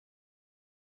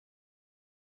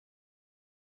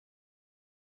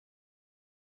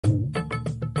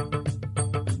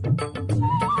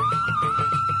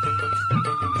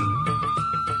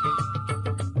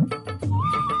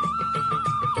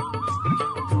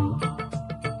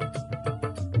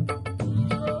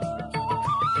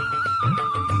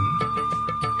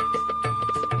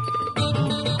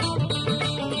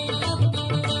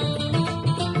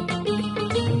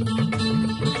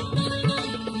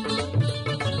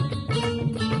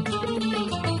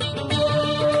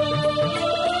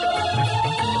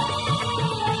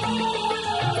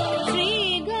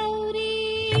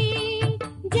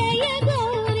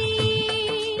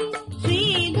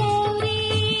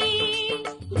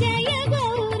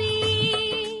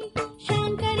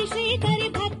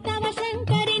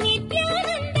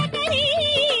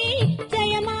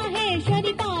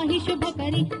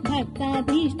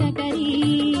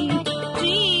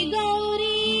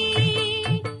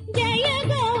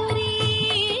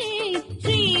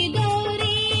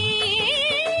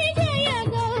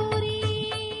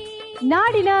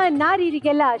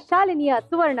ನಾರಿಯರಿಗೆಲ್ಲ ಶಾಲಿನಿಯ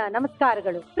ಸುವರ್ಣ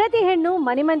ನಮಸ್ಕಾರಗಳು. ಪ್ರತಿ ಹೆಣ್ಣು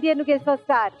ಮನೆ ಮಂದಿಯನ್ನು ಗೆಲ್ಸೋ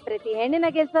ಸ್ಟಾರ್, ಪ್ರತಿ ಹೆಣ್ಣಿನ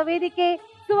ಗೆಲ್ಸೋ ವೇದಿಕೆ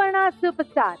ಸುವರ್ಣ ಸೂಪರ್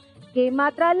ಸ್ಟಾರ್. ಗೇಮ್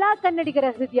ಮಾತ್ರ ಅಲ್ಲ, ಕನ್ನಡಿಗರ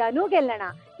ಹೃದಯನೂ ಗೆಲ್ಲೋಣ.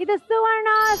 ಇದು ಸುವರ್ಣ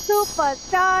super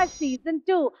star season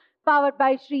 2, powered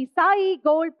by Shri Sai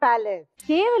gold palace.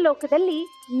 ದೇವಲೋಕದಲ್ಲಿ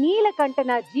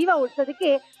ನೀಲಕಂಠನ ಜೀವ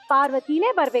ಉಳಿಸೋದಕ್ಕೆ ಪಾರ್ವತಿನೇ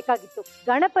ಬರ್ಬೇಕಾಗಿತ್ತು.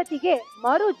 ಗಣಪತಿಗೆ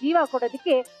ಮರು ಜೀವ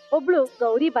ಕೊಡೋದಕ್ಕೆ ಒಬ್ಳು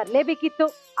ಗೌರಿ ಬರ್ಲೇಬೇಕಿತ್ತು.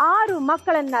 6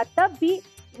 ಮಕ್ಕಳನ್ನ ತಬ್ಬಿ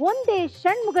ಒಂದೇ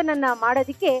ಷಣ್ಮುಗನನ್ನ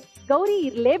ಮಾಡೋದಿಕ್ಕೆ ಗೌರಿ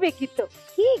ಇರ್ಲೇಬೇಕಿತ್ತು.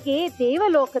 ಹೀಗೆ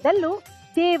ದೇವಲೋಕದಲ್ಲೂ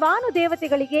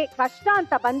ದೇವಾನುದೇವತೆಗಳಿಗೆ ಕಷ್ಟ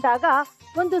ಅಂತ ಬಂದಾಗ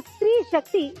ಒಂದು ಸ್ತ್ರೀ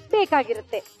ಶಕ್ತಿ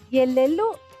ಬೇಕಾಗಿರುತ್ತೆ. ಎಲ್ಲೆಲ್ಲೂ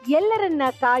ಎಲ್ಲರನ್ನ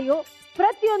ಕಾಯೋ,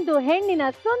 ಪ್ರತಿಯೊಂದು ಹೆಣ್ಣಿನ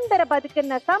ಸುಂದರ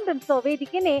ಬದುಕನ್ನ ಸಂಭ್ರಮಿಸೋ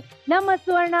ವೇದಿಕೆನೆ ನಮ್ಮ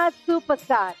ಸುವರ್ಣ ಸೂಪರ್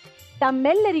ಸ್ಟಾರ್.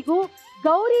 ತಮ್ಮೆಲ್ಲರಿಗೂ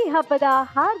ಗೌರಿ ಹಬ್ಬದ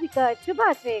ಹಾರ್ದಿಕ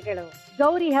ಶುಭಾಶಯಗಳು.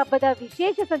 ಗೌರಿ ಹಬ್ಬದ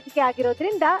ವಿಶೇಷ ಸಂಚಿಕೆ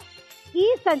ಆಗಿರೋದ್ರಿಂದ ಈ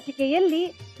ಸಂಚಿಕೆಯಲ್ಲಿ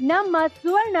ನಮ್ಮ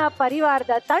ಸುವರ್ಣ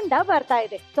ಪರಿವಾರದ ತಂಡ ಬರ್ತಾ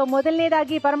ಇದೆ. ಸೊ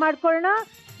ಮೊದಲನೇದಾಗಿ ಬರಮಾಡ್ಕೊಳ್ಳೋಣ,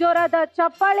 ಜೋರಾದ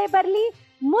ಚಪ್ಪಾಳೆ ಬರ್ಲಿ,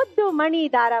 ಮುದ್ದು ಮಣಿ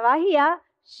ಧಾರಾವಾಹಿಯ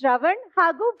ಶ್ರವಣ್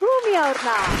ಹಾಗೂ ಭೂಮಿ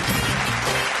ಅವ್ರನ್ನ.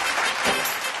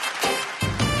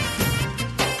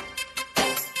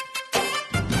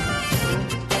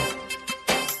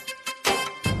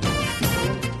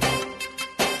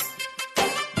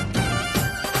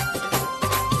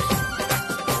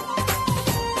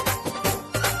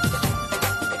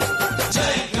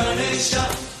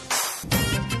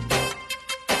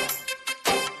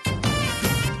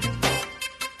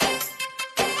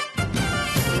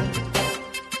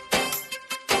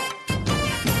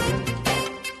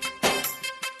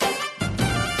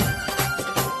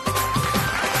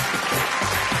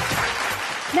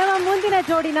 ನಮ್ಮ ಮುಂದಿನ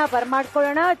ಜೋಡಿನ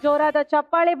ಬರ್ಮಾಡ್ಕೊಳ್ಳೋಣ, ಜೋರಾದ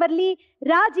ಚಪ್ಪಾಳೆ ಬರ್ಲಿ,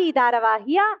 ರಾಜಿ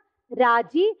ಧಾರಾವಾಹಿಯ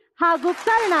ರಾಜಿ ಹಾಗೂ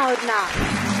ಕರ್ಣ ಅವ್ರನ್ನ.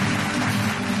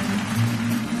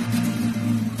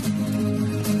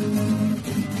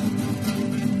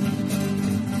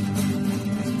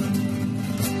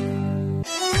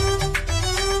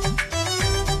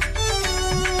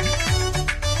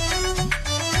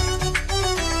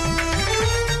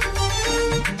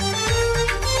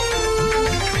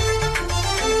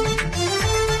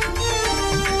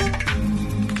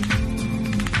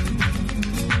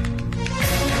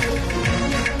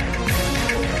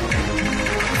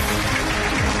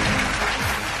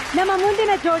 ನಮ್ಮ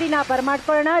ಮುಂದಿನ ಜೋಡಿನ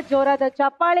ಬರ್ಮಾಡ್ಕೊಳ್ಳೋಣ, ಜೋರಾದ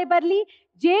ಚಪ್ಪಾಳೆ ಬರ್ಲಿ,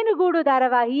 ಜೇನುಗೂಡು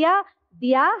ಧಾರಾವಾಹಿಯ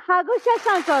ದಿಯಾ ಹಾಗೂ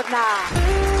ಶಶಾಂಕ್ ಅವ್ರನ್ನ.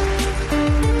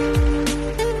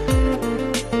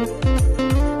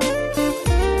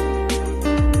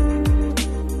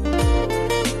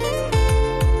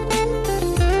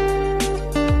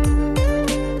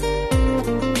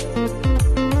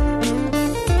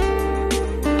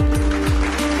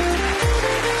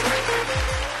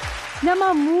 ನಮ್ಮ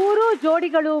 3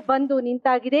 ಜೋಡಿಗಳು ಬಂದು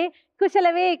ನಿಂತಾಗಿದೆ.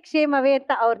 ಕುಶಲವೇ ಕ್ಷೇಮವೇ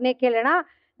ಅಂತ ಅವ್ರನ್ನೇ ಕೇಳೋಣ.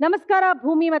 ನಮಸ್ಕಾರ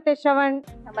ಭೂಮಿ ಮತ್ತೆ ಶ್ರವಣ್.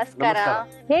 ನಮಸ್ಕಾರ.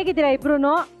 ಹೇಗಿದ್ದೀರಾ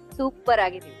ಇಬ್ರುನು? ಸೂಪರ್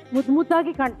ಆಗಿದ್ದೀವಿ,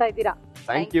 ಮುದ್ದಾಗಿ ಕಾಣ್ತಾ ಇದ್ದೀರಾ.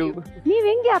 Thank you. ನೀವ್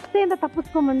ಹೆಂಗೆ ಅತ್ತೆಯಿಂದ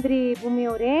ತಪ್ಪಿಸ್ಕೊಂಡ್ ಬಂದ್ರಿ ಭೂಮಿ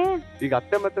ಅವರೇ? ಈಗ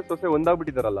ಅತ್ತೆ ಮತ್ತೆ ಸೊಸೆ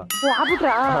ಒಂದಾಗ್ಬಿಟ್ಟಿದಾರಲ್ಲ.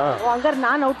 ಆಗ್ಬಿಟ್ರಾ? ಹಂಗಾರೆ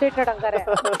ನಾನ್ ಔಟ್ಡೇಟೆಡ್ ಹಂಗಾರೆ.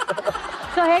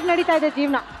 ಸೊ ಹೇಗ್ ನಡೀತಾ ಇದೆ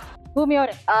ಜೀವನ ಭೂಮಿ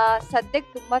ಅವರೇ?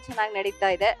 ಸದ್ಯಕ್ಕೆ ತುಂಬಾ ಚೆನ್ನಾಗಿ ನಡೀತಾ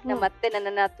ಇದೆ. ನಮ್ಮ ಅತ್ತೆ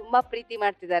ನನ್ನನ್ನ ತುಂಬಾ ಪ್ರೀತಿ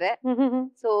ಮಾಡ್ತಿದ್ದಾರೆ.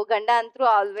 ಸೊ ಗಂಡ ಅಂತೂ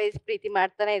ಆಲ್ವೇಸ್ ಪ್ರೀತಿ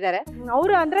ಮಾಡ್ತಾನೆ ಇದಾರೆ.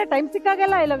 ಅವ್ರು ಅಂದ್ರೆ ಟೈಮ್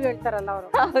ಸಿಕ್ಕಾಗೆಲ್ಲ ಐ ಲವ್ ಯು ಹೇಳ್ತಾರಲ್ಲ ಅವರು.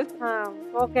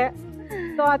 ಓಕೆ,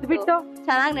 ಸೊ ಅದ್ ಬಿಟ್ಟು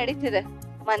ಚೆನ್ನಾಗಿ ನಡೀತಿದೆ.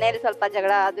 ಮನೇಲಿ ಸ್ವಲ್ಪ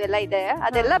ಜಗಳ ಅದು ಎಲ್ಲ ಇದೆ,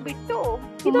 ಅದೆಲ್ಲ ಬಿಟ್ಟು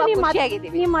ತುಂಬಾ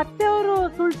ಖುಷಿಯಾಗಿದ್ದೀವಿ. ನಿಮ್ ಅತ್ತೆ ಅವರು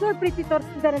ಸುಳ್ಳು ಪ್ರೀತಿ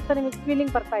ತೋರಿಸ್ತಿದ್ದಾರೆ ಅಂತ ನಿಮ್ಗೆ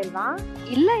ಫೀಲಿಂಗ್ ಬರ್ತಾ ಇಲ್ವಾ?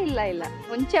 ಇಲ್ಲ ಇಲ್ಲ ಇಲ್ಲ,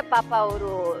 ಮುಂಚೆ ಪಾಪ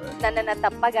ಅವರು ನನ್ನನ್ನ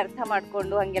ತಪ್ಪಾಗಿ ಅರ್ಥ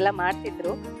ಮಾಡ್ಕೊಂಡು ಹಂಗೆಲ್ಲ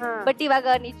ಮಾಡ್ತಿದ್ರು. ಬಟ್ ಇವಾಗ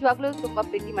ನಿಜವಾಗ್ಲೂ ತುಂಬಾ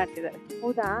ಪ್ರೀತಿ ಮಾಡ್ತಿದ್ದಾರೆ.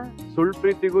 ಹೌದಾ? ಸುಳ್ಳು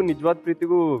ಪ್ರೀತಿಗೂ ನಿಜವಾದ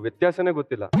ಪ್ರೀತಿಗೂ ವ್ಯತ್ಯಾಸನೇ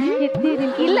ಗೊತ್ತಿಲ್ಲ.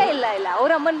 ಇಲ್ಲ ಇಲ್ಲ ಇಲ್ಲ,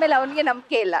 ಅವ್ರ ಅಮ್ಮನ ಮೇಲೆ ಅವನಿಗೆ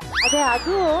ನಂಬಿಕೆ ಇಲ್ಲ. ಅದೇ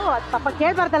ಅದು ಪಾಪ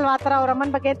ಕೇಳ್ಬಾರ್ದಲ್ವಾ ಆತರ ಅವ್ರ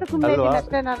ಅಮ್ಮನ ಬಗ್ಗೆ ಅಂತ ಸುಮ್ಮನೆ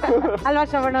ಅಷ್ಟೇ ನಾನು. ಅಲ್ವಾ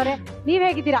ಶ್ರವಣ್ ಅವ್ರೆ? ನೀವ್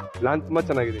ಹೇಗಿದ್ದೀರಾ? ನಾನ್ ತುಂಬಾ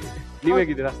ಚೆನ್ನಾಗಿದ್ದೀನಿ. ನೀವ್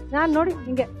ಹೇಗಿದ್ದೀರಾ? ನಾನ್ ನೋಡಿ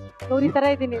ಹಿಂಗೆ ಗೌರಿ ತರ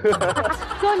ಇದ್ದೀನಿ.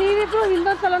 ಸೊ ನೀವಿಬ್ರು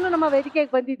ಹಿಂದೊಂದ್ಸಲನು ನಮ್ಮ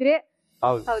ವೇದಿಕೆಗೆ ಬಂದಿದ್ರಿ,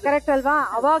 ಕರೆಕ್ಟ್ ಅಲ್ವಾ?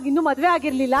 ಅವಾಗ ಇನ್ನೂ ಮದ್ವೆ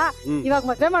ಆಗಿರ್ಲಿಲ್ಲ, ಇವಾಗ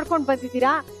ಮದ್ವೆ ಮಾಡ್ಕೊಂಡ್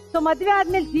ಬಂದಿದ್ದೀರಾ. ಸೊ ಮದ್ವೆ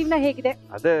ಆದ್ಮೇಲೆ ಜೀವನ ಹೇಗಿದೆ?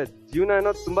 ಅದೇ ಜೀವನ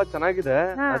ಏನೋ ತುಂಬಾ ಚೆನ್ನಾಗಿದೆ,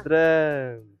 ಆದ್ರೆ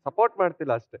ಸಪೋರ್ಟ್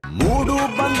ಮಾಡ್ತಿಲ್ಲ ಅಷ್ಟೇ. ಮೂಡು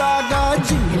ಬಂದಾಗ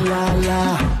ಜಿಂಗಿಲಾಲ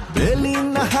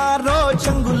ಬೇಲಿನ ಹಾರೋ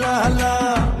ಚಂಗುಲಾಲ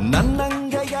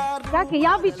ನನ್ನಂಗ ಯಾಕೆ,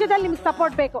 ಯಾವ ವಿಷಯದಲ್ಲಿ ನಿಮ್ಗೆ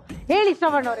ಸಪೋರ್ಟ್ ಬೇಕು ಹೇಳಿ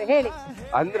ಶ್ರವಣ್ ಅವ್ರೆ, ಹೇಳಿ.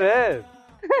 ಅಂದ್ರೆ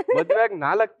ಮದ್ವೆಗ್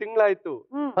 4 ತಿಂಗಳಾಯ್ತು,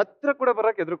 ಹತ್ರ ಕೂಡ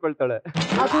ಬರಕ್ ಎದುರುಕೊಳ್ತಾಳೆ.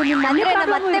 ಅದು ನಿಮ್ಮ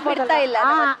ಬಿಡ್ತಾ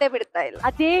ಇಲ್ಲ.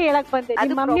 ಅದೇ ಹೇಳಕ್ ಬಂದೆ,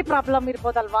 ನಿಮ್ ಮಮ್ಮಿ ಪ್ರಾಬ್ಲಮ್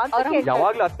ಇರ್ಬೋದಲ್ವಾ?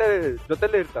 ಯಾವಾಗ್ಲೂ ಅತ್ತೆ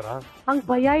ಜೊತೆಲೇ ಇರ್ತಾರ? ಹಂಗ್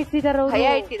ಭಯ ಇಟ್ಟಿದಾರ, ಭಯ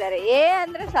ಇಟ್ಟಿದ್ದಾರೆ. ಏ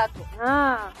ಅಂದ್ರೆ ಸಾಕು,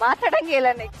 ಮಾತಾಡಂಗೆ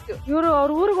ಇಲ್ಲ. ನೆಕ್ಸ್ಟ್ ಇವ್ರು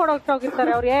ಅವ್ರ ಊರಿಗೆ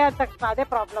ಓಡೋಗ್ತೋಗಿರ್ತಾರೆ, ಅವ್ರು ಏ ಅಂದ ತಕ್ಷಣ ಅದೇ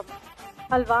ಪ್ರಾಬ್ಲಮ್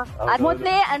ಅಲ್ವಾ?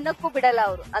 ಮೊದ್ಲೇ ಅನ್ನಕ್ಕೂ ಬಿಡಲ್ಲ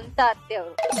ಅವರು ಅಂತ ಅತ್ತೆ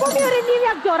ಅವರು. ನೀವ್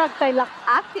ಯಾಕೆ ಜೋರಾಗ್ತಾ ಇಲ್ಲ?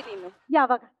 ಆಗ್ತೀನಿ ನೀನು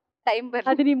ಯಾವಾಗ ಟೈಮ್ ಬರ್,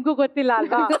 ಅದು ನಿಮ್ಗೂ ಗೊತ್ತಿಲ್ಲ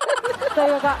ಅಲ್ವಾ? ಸೊ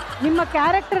ಇವಾಗ ನಿಮ್ಮ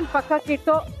ಕ್ಯಾರೆಕ್ಟರ್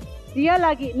ಪಕ್ಕಕ್ಕಿಟ್ಟು ರಿಯಲ್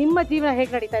ಆಗಿ ನಿಮ್ಮ ಜೀವನ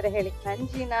ಹೇಗ್ ನಡೀತಾ ಇದೆ ಹೇಳಿ. ನನ್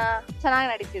ಜೀವನ ಚೆನ್ನಾಗಿ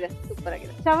ನಡೀತಿದೆ, ಸೂಪರ್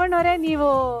ಆಗಿದೆ. ಶ್ರವಣ್ ಅವರೇ, ನೀವು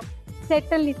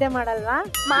ಸೆಟ್ ಅಲ್ಲಿ ನಿದ್ದೆ ಮಾಡಲ್ವಾ?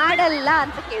 ಮಾಡಲ್ಲ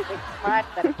ಅಂತ ಕೇಳ್ಬೇಕು.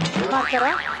 ಮಾಡ್ತಾರೆ.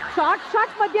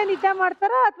 ಶಾರ್ಟ್ ಮಧ್ಯ ನಿದ್ದೆ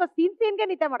ಮಾಡ್ತಾರ ಅಥವಾ ಸೀನ್ಗೆ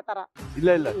ನಿದ್ದೆ ಮಾಡ್ತಾರ?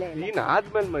 ಇಲ್ಲ ಸೀನ್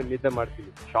ಆದ್ಮೇಲೆ ನಿದ್ದೆ ಮಾಡ್ತೀವಿ.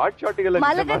 ಶಾರ್ಟ್ಗೆಲ್ಲ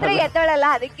ಮಲಗಿದ್ರೆ ಎದ್ದಳಲ್ಲ,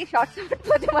 ಅದಕ್ಕೆ ಶಾರ್ಟ್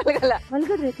ಮಧ್ಯೆ ಮಲಗಲ್ಲ.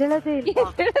 ಮಲಗಿದ್ರೆ ಎದ್ದೇಳೋದೇ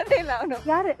ಇಲ್ಲ ಅವನು.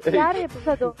 ಯಾರು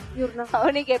ಎಬ್ಸೋದು ಇವ್ರನ್ನ?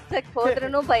 ಅವನಿಗೆ ಎಬ್ಸಕ್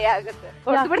ಹೋದ್ರೂ ಭಯ ಆಗುತ್ತೆ,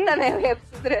 ಹೊಡ್ಬಿಡ್ತಾನೆ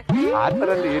ಎಬ್ಸಿದ್ರೆ. ಆತರ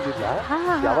ಏನಿಲ್ಲ,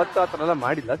 ಯಾವತ್ತೂ ಆತರ ಎಲ್ಲ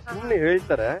ಮಾಡಿಲ್ಲ, ಸುಮ್ನೆ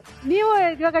ಹೇಳ್ತಾರೆ. ನೀವು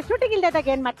ಇವಾಗ ಶೂಟಿಂಗ್ ಇಲ್ದಾಗ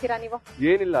ಏನ್ ಮಾಡ್ತೀರಾ ನೀವು?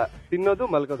 ಏನಿಲ್ಲ, ತಿನ್ನೋದು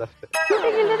ಮಲ್ಗೋದು ಅಷ್ಟೇ.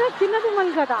 ಶೂಟಿಂಗ್ ಇಲ್ದಾಗ ತಿನ್ನೋದು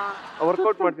ಮಲ್ಗೋದ?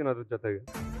 ವರ್ಕೌಟ್ ಮಾಡ್ತೀನಿ ಅದ್ರ ಜೊತೆಗೆ.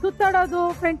 ಸುತ್ತಾಡೋದು,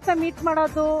 ಫ್ರೆಂಡ್ಸ್ ಮೀಟ್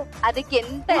ಮಾಡೋದು, ಅದಕ್ಕೆ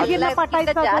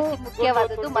ಜಾಸ್ತಿ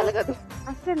ಮುಖ್ಯವಾದದ್ದು ಮಲಗೋದು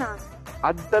ಅಷ್ಟೇನಾ?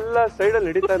 ಅದೆಲ್ಲ ಸೈಡ್ ಅಲ್ಲಿ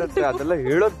ನಡೀತಾ ಇರುತ್ತೆ, ಅದೆಲ್ಲ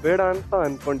ಹೇಳೋದ್ ಬೇಡ ಅಂತ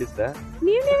ಅನ್ಕೊಂಡಿದ್ದೆ.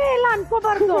 ನೀವೇ ಎಲ್ಲ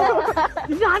ಅನ್ಕೋಬಾರ್ದು.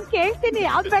 ನಾನ್ ಕೇಳ್ತೀನಿ,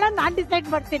 ಯಾವ್ದು ಬೇಡ ನಾನ್ ಡಿಸೈಡ್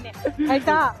ಮಾಡ್ತೀನಿ,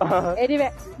 ಆಯ್ತಾ? ಎನಿವೆ,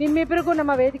 ನಿಮ್ಮಿಬ್ರಿಗೂ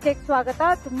ನಮ್ಮ ವೇದಿಕೆಗೆ ಸ್ವಾಗತ.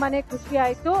 ತುಂಬಾನೇ ಖುಷಿ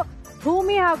ಆಯ್ತು.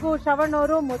 ಭೂಮಿ ಹಾಗೂ ಶ್ರವಣ್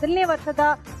ಅವರು ಮೊದಲನೇ ವರ್ಷದ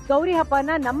ಗೌರಿ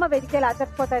ಹಬ್ಬನ ನಮ್ಮ ವೇದಿಕೆಯಲ್ಲಿ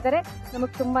ಆಚರಿಸ್ಕೊತಾ ಇದ್ದಾರೆ.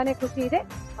 ನಮಗ್ ತುಂಬಾನೇ ಖುಷಿ ಇದೆ.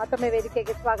 ಮತ್ತೊಮ್ಮೆ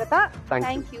ವೇದಿಕೆಗೆ ಸ್ವಾಗತ.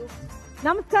 Thank you.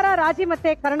 ನಮಸ್ಕಾರ ರಾಜಿ ಮತ್ತೆ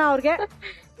ಕರ್ಣ ಅವ್ರಿಗೆ.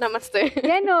 ನಮಸ್ತೆ.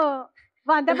 ಏನು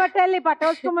ಒಂದೇ ಬಟ್ಟೆಯಲ್ಲಿ ಬಟ್ಟೆ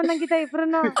ಹೊಸ್ಕೊಂಡ್ ಬಂದಂಗಿದೆ ಇಬ್ರು?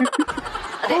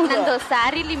 ನಂದು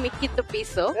ಸ್ಯಾರಿಲಿ ಮಿಕ್ಕಿತ್ತು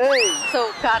ಪೀಸು, ಸೊ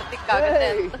ಕಾರ್ತಿಕ್ ಆಗುತ್ತೆ.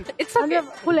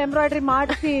 ಫುಲ್ ಎಂಬ್ರಾಯ್ಡ್ರಿ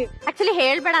ಮಾಡಿಸಿ ಆಕ್ಚುಲಿ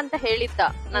ಹೇಳ್ಬೇಡ ಅಂತ ಹೇಳಿದ್ದ.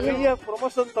 ನಾನು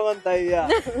ಪ್ರಮೋಷನ್ ತಗೊಂತ ಇದೀಯಾ?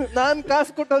 ನಾನ್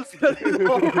ಕಾಸು ಕೊಟ್ಟು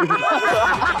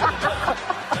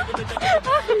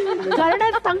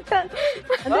ಕರ್ಣನ್ ಸಂಕಟ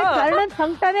ಅಂದ್ರೆ ಕರ್ಣನ್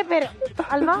ಸಂಕಟನೇ ಬೇರೆ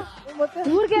ಅಲ್ವಾ?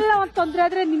 ಊರ್ಗೆಲ್ಲ ಒಂದ್ ತೊಂದ್ರೆ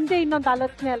ಆದ್ರೆ ನಿಮ್ದೇ ಇನ್ನೊಂದು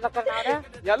ಆಲೋಚನೆ ಅಲ್ವಾ ಕರ್ಣ ಅವ್ರೆ?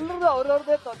 ಎಲ್ರದ್ದು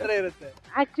ಅವ್ರವ್ರದೇ ತೊಂದ್ರೆ ಇರುತ್ತೆ.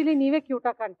 ಆಕ್ಚುಲಿ ನೀವೇ ಕ್ಯೂಟ್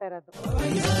ಆಗಿ ಕಾಣ್ತಾ ಇರೋದು.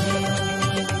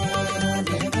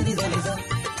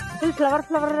 ಫ್ಲವರ್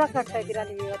ಕಾಣ್ತಾ ಇದ್ದೀರಾ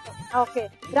ನೀವು ಇವತ್ತು. ಓಕೆ,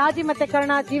 ರಾಜಿ ಮತ್ತೆ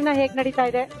ಕರ್ಣ ಜೀವನ ಹೇಗ್ ನಡೀತಾ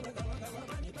ಇದೆ?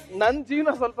 ನನ್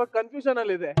ಜೀವನ ಸ್ವಲ್ಪ ಕನ್ಫ್ಯೂಷನ್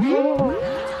ಅಲ್ಲಿ ಇದೆ.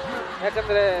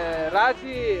 ಯಾಕಂದ್ರೆ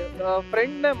ರಾಜಿ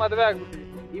ಫ್ರೆಂಡ್ ಮದ್ವೆ ಆಗ್ಬಿಟ್ವಿ.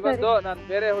 ಇವತ್ತು ನಾನ್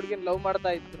ಬೇರೆ ಹುಡುಗಿನ ಲವ್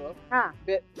ಮಾಡ್ತಾ ಇದ್ರು,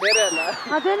 ಬೇರೆ ಅಲ್ಲ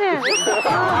ಅದೇನೆ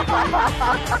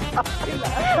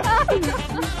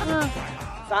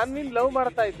ಸಾನ್ವಿನ್ ಲವ್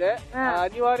ಮಾಡ್ತಾ ಇದ್ದೆ.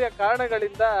 ಅನಿವಾರ್ಯ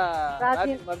ಕಾರಣಗಳಿಂದ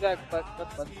ರಾಜಿ ಮದ್ವೆ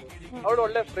ಬಂತು. ಅವಳು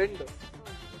ಒಳ್ಳೆ ಫ್ರೆಂಡ್.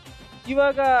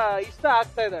 ಇವಾಗ ಇಷ್ಟ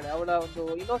ಆಗ್ತಾ ಇದ್ದಾಳೆ. ಅವಳ ಒಂದು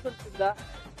ಇನ್ನೋಸೆನ್ಸ್ ಇಂದ,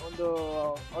 ಒಂದು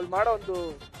ಅವಳು ಮಾಡೋ ಒಂದು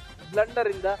ಬ್ಲಂಡರ್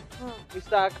ಇಂದ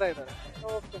ಇಷ್ಟ ಆಗ್ತಾ ಇದ್ದಾಳೆ.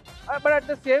 But at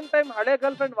the same time ಹಳೆ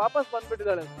ಗರ್ಲ್ ಫ್ರೆಂಡ್ ವಾಪಸ್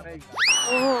ಬಂದ್ಬಿಟ್ಟಿದ್ದಾಳೆ ಮನೆಗೆ.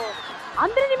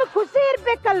 ಅಂದ್ರೆ ನಿಮಗ್ ಖುಷಿ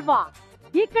ಇರ್ಬೇಕಲ್ವಾ,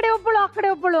 ಈ ಕಡೆ ಒಬ್ಬಳು ಆ ಕಡೆ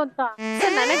ಒಬ್ಬಳು ಅಂತ?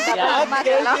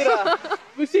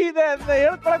 ಖುಷಿ ಇದೆ ಅಂತ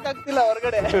ಹೇಳ್ಕೊಳಕ್ ಆಗ್ತಿಲ್ಲ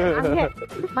ಹೊರಗಡೆ.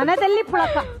 ಮನದಲ್ಲಿ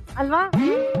ಪುಳಕ ಅಲ್ವಾ?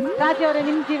 ರಾಜಿ ಅವರೇ,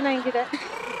 ನಿಮ್ ಜೀವನ ಹೆಂಗಿದೆ?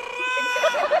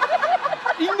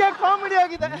 ಹಿಂಗೆ ಕಾಮಿಡಿ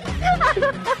ಆಗಿದೆ.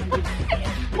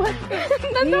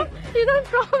 ಇದೊಂದು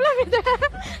ಪ್ರಾಬ್ಲಮ್ ಇದೆ,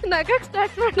 ನಗಕ್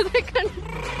ಸ್ಟಾರ್ಟ್ ಮಾಡಿದ್ರೆ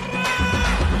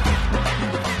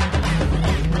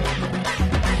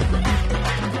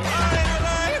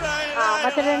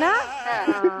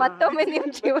ಮತ್ತೊಮ್ಮೆ ನಿಮ್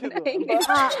ಜೀವನ ಹೆಂಗೆ?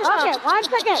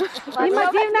 ನಿಮ್ಮ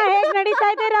ಜೀವನ ಹೇಗ್ ನಡೀತಾ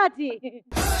ಇದೆ ರಾಜಿ?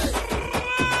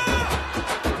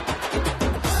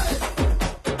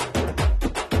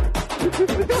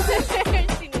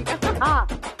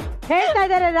 ಹೇಳ್ತಾ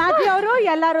ಇದಾರೆ ರಾಜಿ ಅವರು.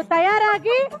 ಎಲ್ಲರೂ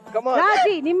ತಯಾರಾಗಿ.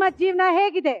 ರಾಜಿ, ನಿಮ್ಮ ಜೀವನ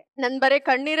ಹೇಗಿದೆ? ನನ್ ಬರೀ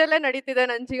ಕಣ್ಣೀರಲ್ಲೇ ನಡೀತಿದೆ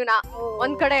ನನ್ ಜೀವನ.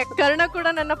 ಒಂದ್ ಕಡೆ ಕರ್ಣ ಕೂಡ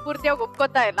ನನ್ನ ಪೂರ್ತಿಯಾಗಿ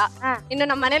ಒಪ್ಕೋತಾ ಇಲ್ಲ. ಇನ್ನು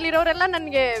ನಮ್ಮ ಮನೇಲಿರೋರೆಲ್ಲ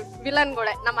ನನ್ಗೆ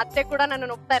ವಿಲನ್ಗಳೇ. ನಮ್ಮ ಅತ್ತೆ ಕೂಡ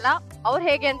ನನ್ನ ಒಪ್ತಾ ಇಲ್ಲ. ಅವ್ರು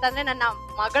ಹೇಗೆ ಅಂತಂದ್ರೆ ನನ್ನ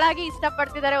ಮಗಳಾಗಿ ಇಷ್ಟ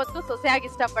ಪಡ್ತಿದ್ದಾರೆ ಹೊತ್ತು ಸೊಸೆಯಾಗಿ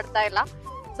ಇಷ್ಟ ಪಡ್ತಾ ಇಲ್ಲ.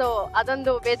 ಸೊ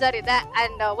ಅದೊಂದು ಬೇಜಾರಿದೆ.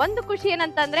 ಅಂಡ್ ಒಂದು ಖುಷಿ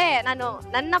ಏನಂತಂದ್ರೆ, ನಾನು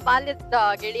ನನ್ನ ಬಾಲ್ಯದ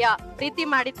ಗೆಳೆಯ ಪ್ರೀತಿ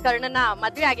ಮಾಡಿದ ಕರ್ಣನ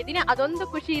ಮದ್ವೆ ಆಗಿದ್ದೀನಿ. ಅದೊಂದು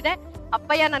ಖುಷಿ ಇದೆ.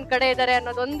 ಅಪ್ಪಯ್ಯ ನನ್ ಕಡೆ ಇದಾರೆ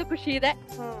ಅನ್ನೋದೊಂದು ಖುಷಿ ಇದೆ.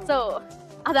 ಸೊ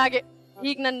ಅದಾಗೆ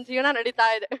ಈಗ ನನ್ ಜೀವನ ನಡೀತಾ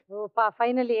ಇದೆ.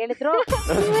 ಫೈನಲಿ ಹೇಳಿದ್ರು.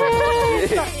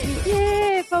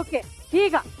 ಓಕೆ,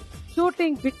 ಈಗ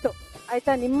ಶೂಟಿಂಗ್ ಬಿಟ್ಟು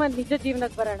ಆಯ್ತಾ, ನಿಮ್ಮ ನಿಜ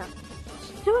ಜೀವನಕ್ಕೆ ಬರೋಣ.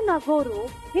 ಇಷ್ಟು ನಗೋರು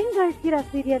ಹೆಂಗ್ ಅಳ್ತೀರಾ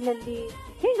ಸೀರಿಯಲ್ ಅಲ್ಲಿ?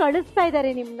 ಹೆಂಗ್ ಅಳಿಸ್ತಾ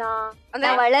ಇದಾರೆ ನಿಮ್ನ?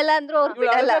 ಅಳಲ್ಲ ಅಂದ್ರು ಅವ್ರು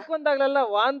ಬಿಡಲ್ಲ. ಅಂದಾಗ್ಲೆಲ್ಲ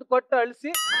ವಾಂದ್ ಕೊಟ್ಟು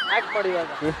ಅಳಿಸಿ ಆಕ್ಟ್ ಮಾಡಿ.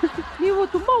 ನೀವು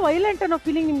ತುಂಬಾ ವೈಲೆಂಟ್ ಅನ್ನೋ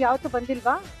ಫೀಲಿಂಗ್ ನಿಮ್ಗೆ ಯಾವತ್ತೂ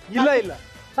ಬಂದಿಲ್ವಾ? ಇಲ್ಲ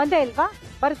ಬಂದೇ ಇಲ್ವಾ?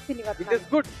 ಬರ್ಸ್ತೀನಿ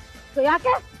ಗುಡ್.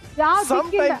 ಯಾಕೆ?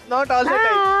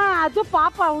 ಅದು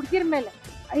ಪಾಪ ಹುಡ್ಗಿರ್ ಮೇಲೆ.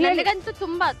 ನನಗಂತೂ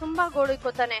ತುಂಬಾ ಗೋಳು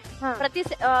ಇಕ್ಕೋತಾನೆ. ಪ್ರತಿ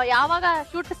ಯಾವಾಗ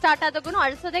ಶೂಟ್ ಸ್ಟಾರ್ಟ್ ಆದಾಗೂ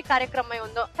ಅಳ್ಸೋದೇ ಕಾರ್ಯಕ್ರಮ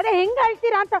ಒಂದು. ಅರೆ ಹೆಂಗ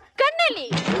ಅಳ್ತೀರಾ ಅಂತ ಕಣ್ಣಲ್ಲಿ.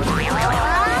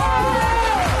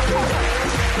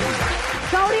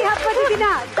 ಗೌರಿ ಹಬ್ಬದ ದಿನ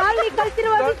ಶಾಲಿ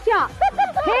ಕಲ್ತಿರುವ ವಿಷಯ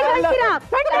ಹೇಗೆ ಅಳ್ತೀರಾ?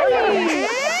 ಕಣ್ಣಲ್ಲಿ.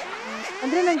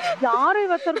 ಅಂದ್ರೆ ನಂಗೆ ಯಾರು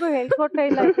ಇವತ್ತರೆಗೂ ಹೇಳ್ಕೊಟ್ಟೇ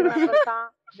ಇಲ್ಲ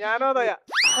ಜ್ಞಾನೋದಯ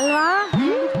ಅಲ್ವಾ?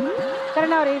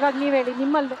 ಕರ್ಣ ಅವ್ರೆ, ಇವಾಗ ನೀವ್ ಹೇಳಿ,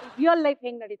 ನಿಮ್ಮಲ್ಲಿ ರಿಯಲ್ ಲೈಫ್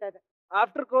ಹೆಂಗ್ ನಡೀತಾ ಇದೆ?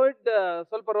 ಆಫ್ಟರ್ ಕೋವಿಡ್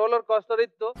ಸ್ವಲ್ಪ ರೋಲರ್ ಕೋಸ್ಟರ್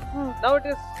ಇತ್ತು. Now it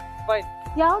is fine.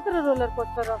 ಯಾವ ತರ ರೋಲರ್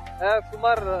ಕೋಸ್ಟರ್?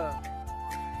 ಸುಮಾರು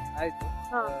ಆಯ್ತು.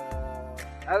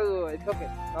 ಅದು ಇಟ್ಸ್ ಓಕೆ,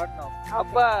 ನಾಟ್ ನೌ.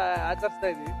 ಹಬ್ಬ ಆಚರಿಸ್ತಾ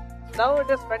ಇದೀವಿ. Now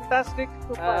it is fantastic.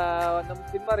 ನಮ್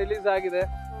ಸಿನಿಮಾ ರಿಲೀಸ್ ಆಗಿದೆ.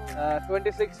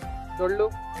 26 ಡೊಳ್ಳು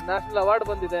ನ್ಯಾಷನಲ್ ಅವಾರ್ಡ್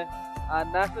ಬಂದಿದೆ. ಆ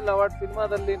ನ್ಯಾಷನಲ್ ಅವಾರ್ಡ್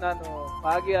ಸಿನಿಮಾದಲ್ಲಿ ನಾನು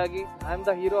ಭಾಗಿಯಾಗಿ I am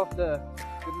the hero of the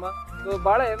cinema. So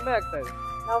ಬಹಳ ಹೆಮ್ಮೆ ಆಗ್ತಾ ಇದೆ.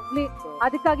 ಲವ್ಲಿ.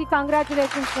 ಅದಕ್ಕಾಗಿ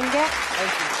ಕಾಂಗ್ರಾಚುಲೇಷನ್ಸ್ ನಿಮ್ಗೆ.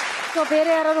 ಸೊ ಬೇರೆ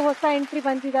ಯಾರು ಹೊಸ ಎಂಟ್ರಿ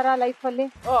ಬಂದಿದಾರ ಲೈಫ್ ಅಲ್ಲಿ?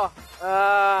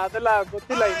 ಅದೆಲ್ಲ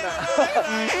ಗೊತ್ತಿಲ್ಲ ಇನ್ನ.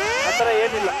 ಆತರ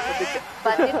ಏನಿಲ್ಲ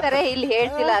ಬಂದಿರ್ತಾರೆ, ಇಲ್ಲಿ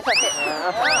ಹೇಳ್ತಿಲ್ಲ ಅಷ್ಟೇ.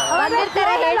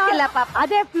 ಬಂದಿರ್ತಾರೆ, ಹೇಳ್ತಿಲ್ಲ ಪಾಪ.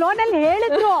 ಅದೇ ಫ್ಲೋನಲ್ಲಿ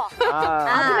ಹೇಳಿದ್ರು,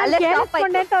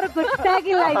 ಕೇಳಿಸ್ಕೊಂಡೆ ಅಂತ ಅವ್ರಿಗೆ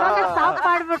ಗೊತ್ತಾಗಿಲ್ಲ. ಇವಾಗ ಸ್ಟಾಪ್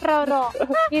ಮಾಡ್ಬಿಟ್ರ ಅವರು.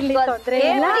 ಇಲ್ಲಿ ತೊಂದ್ರೆ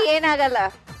ಇಲ್ಲ, ಏನಾಗಲ್ಲ,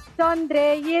 ತೊಂದ್ರೆ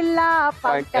ಇಲ್ಲ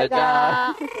ಪಂಕಜ.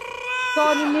 ಸೊ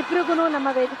ನಿಮ್ಮಿಬ್ರಿಗೂ ನಮ್ಮ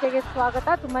ವೇದಿಕೆಗೆ ಸ್ವಾಗತ.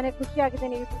 ತುಂಬಾನೇ ಖುಷಿ ಆಗಿದೆ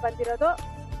ನೀವು ಬಂದಿರೋದು.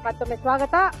 ಮತ್ತೊಮ್ಮೆ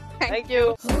ಸ್ವಾಗತ. Thank you.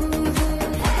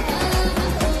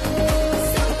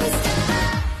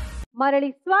 ಮರಳಿ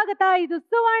ಸ್ವಾಗತ. ಇದು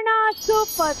ಸುವರ್ಣ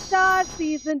super star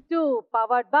season 2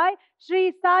 powered by Shri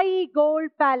Sai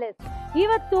gold palace.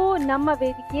 ಇವತ್ತು ನಮ್ಮ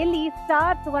ವೇದಿಕೆಯಲ್ಲಿ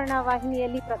ಸ್ಟಾರ್ ಸುವರ್ಣ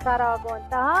ವಾಹಿನಿಯಲ್ಲಿ ಪ್ರಸಾರ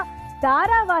ಆಗುವಂತಹ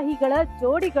ಧಾರಾವಾಹಿಗಳ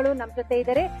ಜೋಡಿಗಳು ನಮ್ಮ ಜೊತೆ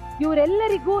ಇದ್ದಾರೆ.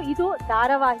 ಇವರೆಲ್ಲರಿಗೂ ಇದು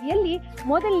ಧಾರಾವಾಹಿಯಲ್ಲಿ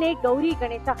ಮೊದಲನೇ ಗೌರಿ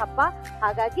ಗಣೇಶ ಹಬ್ಬ.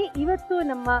 ಹಾಗಾಗಿ ಇವತ್ತು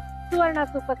ನಮ್ಮ ಸುವರ್ಣ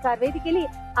ಸೂಪರ್ ಸ್ಟಾರ್ ವೇದಿಕೆಯಲ್ಲಿ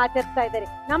ಆಚರಿಸ್ತಾ ಇದ್ದಾರೆ.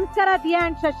 ನಮಸ್ಕಾರ ದಿಯಾ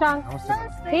ಅಂಡ್ ಶಶಾಂಕ್,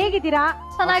 ಹೇಗಿದ್ದೀರಾ?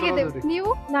 ಚೆನ್ನಾಗಿದ್ದೀವಿ, ನೀವು?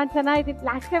 ನಾನ್ ಚೆನ್ನಾಗಿದ್ದೀನಿ.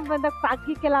 ಲಾಸ್ಟ್ ಟೈಮ್ ಬಂದಾಗ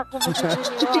ಸಾಕ್ಲಿಕ್ಕೆಲ್ಲ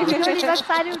ಹಾಕೊಂಡ್ಬಂದಿದ್ದೀನಿ,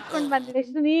 ಸಾರಿ ಉಟ್ಕೊಂಡ್ ಬಂದಿದ್ದೀನಿ.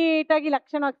 ಎಷ್ಟು ನೀಟಾಗಿ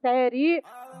ಲಕ್ಷಣ ಸ್ಯಾರಿ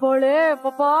ಬೋಳೆ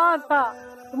ಬಾಬಾ ಅಂತ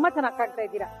ತುಂಬಾ ಚೆನ್ನಾಗಿ ಕಾಣ್ತಾ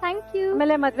ಇದ್ದೀರಾ. Thank you.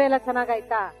 ಆಮೇಲೆ ಮದ್ವೆ ಎಲ್ಲ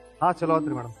ಚೆನ್ನಾಗಾಯ್ತಾ? ಚಲೋ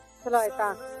ಆತ್ರಿ ಮೇಡಮ್. ಚಲೋ ಆಯ್ತಾ?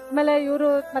 ಆಮೇಲೆ ಇವರು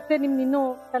ಮತ್ತೆ ಇನ್ನೂ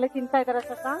ತಲೆ ತಿಂತಾ ಇದಾರ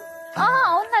ಶಶಾಂಕ್?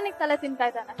 ಅವ್ನು ನನಗ್ ತಲೆ ತಿಂತಾ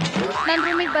ಇದ್ದಾನೆ. ನನ್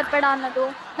ರೂಮಿಗೆ ಬರ್ಬೇಡ ಅನ್ನೋದು,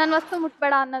 ನನ್ ವಸ್ತು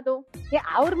ಮುಟ್ಬೇಡ ಅನ್ನೋದು.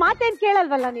 ಅವ್ರ ಮಾತೇನ್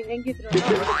ಕೇಳಲ್ವಲ್ಲ ನೀವ್ ಹೆಂಗಿದ್ರು?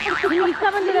 ಇಷ್ಟ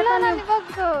ಬಂದಿಲ್ಲ. ನಾನು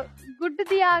ಇವಾಗ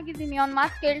ಗುಡ್ಡದಿಯ ಆಗಿದ್ದೀನಿ, ಅವ್ನ್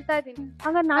ಮಾತು ಕೇಳ್ತಾ ಇದೀನಿ.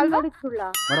 ಹಂಗ ನಾನ್ ನೋಡಿದ್ ಸುಳ್ಳ?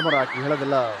 ಮೇಡಮ್ ಆಕಿ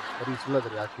ಹೇಳೋದೆಲ್ಲ ಬರೀ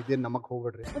ಸುಳ್ಳದ್ರಿ. ಆಕಿ ಇದೇನ್ ನಮಗ್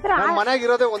ಹೋಗ್ಬೇಡ್ರಿ. ನಮ್ ಮನ್ಯಾಗ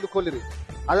ಇರೋದೇ ಒಂದು ಕೋಲಿರಿ,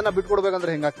 ಅದನ್ನ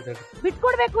ಬಿಟ್ಕೊಡ್ಬೇಕಂದ್ರೆ ಹೆಂಗಾಗ್ತದೆ?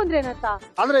 ಬಿಟ್ಕೊಡ್ಬೇಕು ಅಂದ್ರೆ ಏನಂತ?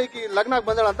 ಅಂದ್ರೆ ಈಕಿ ಲಗ್ನಾಗ್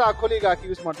ಬಂದಳ ಅಂತ ಆ ಕೋಲಿಗೆ ಆಕಿ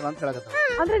ಯೂಸ್ ಮಾಡ್ತಾಳ ಅಂತ ಹೇಳಕತ್ತ.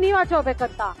 ಅಂದ್ರೆ ನೀವ್ ಆಚೆ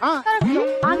ಹೋಗ್ಬೇಕಂತ?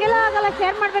 ಹಂಗೆಲ್ಲ ಆಗಲ್ಲ,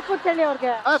 ಶೇರ್ ಮಾಡ್ಬೇಕು ಅಂತ ಹೇಳಿ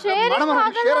ಅವ್ರಿಗೆ. ಶೇರ್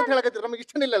ಅಂತ ಹೇಳಕತ್ತೀರಿ, ನಮಗೆ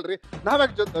ಇಷ್ಟ ಇಲ್ಲಲ್ರಿ.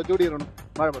 ನಾವ್ಯಾಕೆ ಜೋಡಿ ಇರೋಣ?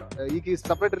 ಮಾಡ್ಬೇಡ, ಈಗ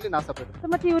ಸಪರೇಟ್ ಇರ್ಲಿ, ನಾ ಸಪರೇಟ್.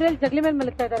 ಮತ್ತೆ ಇವ್ರೆಲ್ಲಿ ಜಗ್ಲಿ ಮೇಲೆ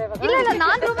ಮಲಗ್ತಾ ಇದಾರೆ? ಇಲ್ಲ,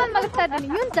 ನಾನ್ ರೂಮಲ್ಲಿ ಮಲಗ್ತಾ ಇದ್ದೀನಿ,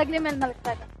 ಇವ್ನ್ ಜಗ್ಲಿ ಮೇಲೆ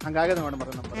ಮಲಗ್ತಾ ಇದ್ದಾನೆ. ಹಂಗಾಗದ ಮೇಡಮ್.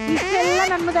 ಇಷ್ಟೆಲ್ಲ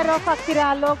ನನ್ ಮುಂದೆ ರೋಪ್ ಹಾಕ್ತೀರಾ?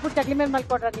 ಅಲ್ಲಿ ಹೋಗ್ಬಿಟ್ಟು ಜಗ್ಲಿ ಮೇಲೆ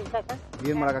ಮಲ್ಕೊಡ್ರ ನೀವು?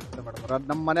 ಏನ್ ಮಾಡಕ್ಕಾಗ್ತದೆ ಮೇಡಮ್?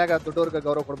 ನಮ್ ಮನ್ಯಾಗ ದೊಡ್ಡವ್ರಿಗೆ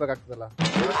ಗೌರವ ಕೊಡ್ಬೇಕಾಗ್ತದಲ್ಲ.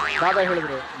 ದಾದಾ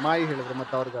ಹೇಳಿದ್ರು, ಮಾಯಿ ಹೇಳಿದ್ರು,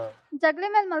 ಮತ್ತೆ ಅವ್ರಿಗೆ ಜಗ್ಲಿ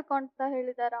ಮೇಲೆ ಮಲ್ಕೊಂತ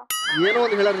ಹೇಳಿದಾರ. ಏನೋ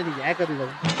ಒಂದು ಹೇಳಾರ ನಿಮ್ಗೆ ಯಾಕಂದ್ರೆ.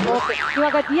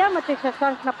 ಇವಾಗ ದಿಯಾ ಮತ್ತೆ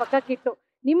ಶಶಾಂಕ್ ನ ಪಕ್ಕಕ್ಕಿಟ್ಟು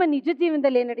ನಿಮ್ಮ ನಿಜ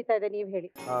ಜೀವನದಲ್ಲಿ ಏನ್ ನಡೀತಾ ಇದೆ ನೀವ್ ಹೇಳಿ.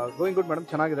 ಗೋಯಿಂಗ್ ಗುಡ್ ಮೇಡಮ್,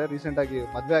 ಚೆನ್ನಾಗಿದೆ. ರೀಸೆಂಟ್ ಆಗಿ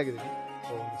ಮದ್ವೆ ಆಗಿದ್ದೀನಿ.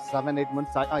 7-8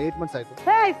 months ಆಯ್ತು.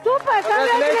 ಸೂಪರ್,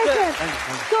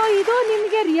 ಸೊ ಇದು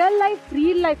ನಿಮ್ಗೆ ರಿಯಲ್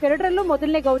ಲೈಫ್ ಎರಡರಲ್ಲೂ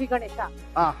ಮೊದಲನೇ ಗೌರಿ ಗಣೇಶ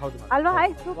ಹೌದು ಅಲ್ವಾ?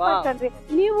 ಸೂಪರ್ ಕಣ್ರಿ.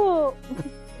 ನೀವು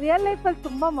ರಿಯಲ್ ಲೈಫ್ ಅಲ್ಲಿ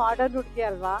ತುಂಬಾ ಮಾಡರ್ನ್ ಹುಡುಗಿ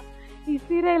ಅಲ್ವಾ? ಈ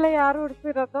ಸೀರೆ ಎಲ್ಲ ಯಾರು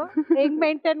ಉಡ್ಸಿರೋದು? ಹೆಂಗ್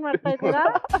ಮೇಂಟೈನ್ ಮಾಡ್ತಾ ಇದ್ದೀರಾ?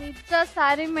 ನಿಜ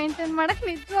ಸ್ಯಾರಿ ಮೇಂಟೈನ್ ಮಾಡಕ್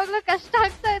ನಿಜವಾಗ್ಲೂ ಕಷ್ಟ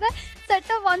ಆಗ್ತಾ ಇದೆ.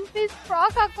 ಸೆಟ್ ಒನ್ ಪೀಸ್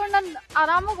ಫ್ರಾಕ್ ಹಾಕೊಂಡ್ ನಾನು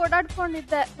ಆರಾಮಾಗಿ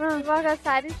ಓಡಾಡ್ಕೊಂಡಿದ್ದೆ. ಇವಾಗ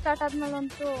ಸ್ಯಾರಿ ಸ್ಟಾರ್ಟ್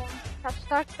ಆದ್ಮೇಲಂತೂ ಕಷ್ಟ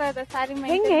ಆಗ್ತಾ ಇದೆ ಸ್ಯಾರಿ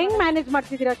ಮೇಂಟೈನ್. ಹೆಂಗ್ ಮ್ಯಾನೇಜ್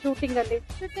ಮಾಡ್ತಿದ್ದೀರಾ ಶೂಟಿಂಗ್ ಅಲ್ಲಿ?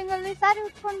 ಸ್ಯಾರಿ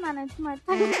ಉಟ್ಕೊಂಡು ಮ್ಯಾನೇಜ್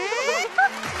ಮಾಡ್ತೀನಿ.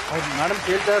 ಮೇಡಮ್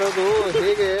ಕೇಳ್ತಾ ಇರೋದು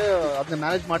ಹೇಗೆ ಅದನ್ನ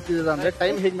ಮ್ಯಾನೇಜ್ ಮಾಡ್ತಿದ್ದೀರಾ ಅಂದ್ರೆ,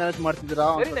 ಟೈಮ್ ಹೇಗೆ ಮ್ಯಾನೇಜ್ ಮಾಡ್ತಿದ್ದೀರಾ?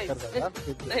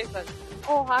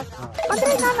 ಓ ಹಾಗ.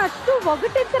 ಅಂದ್ರೆ ನಾನು ಅಷ್ಟು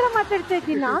ಒಗಟಿನ ತರ ಮಾತಾಡ್ತಾ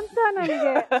ಇದ್ದೀನ ಅಂತ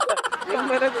ನನಗೆ.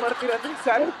 ಮ್ಯಾನೇಜ್ ಮಾಡ್ತೀರಾ ಅಂದ್ರೆ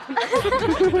ಸಾರಿ.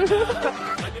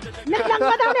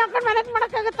 ಮ್ಯಾನೇಜ್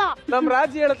ಮಾಡಕ್ಕಾಗತ್ತಾ? ನಮ್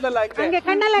ರಾಜಿ ಹೇಳದ್ಲಲ್ಲ ಹಂಗೆ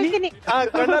ಕಣ್ಣಲ್ಲಿ ಹೇಳ್ತೀನಿ,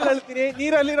 ಕಣ್ಣಲ್ಲಿ ಹೇಳ್ತೀನಿ,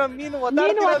 ನೀರಲ್ಲಿರೋ ಮೀನು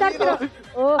ಒದ್ದಾಡ್ತಿರೋ.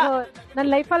 ಓಹೋ, ನನ್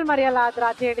ಲೈಫಲ್ಲಿ ಮರೆಯಲ್ಲ ಅದ್ರ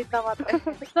ರಾಜಿ ಹೇಳಿದ್ದ ಮಾತ್ರ.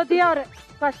 ಸದ್ಯ ಅವ್ರೆ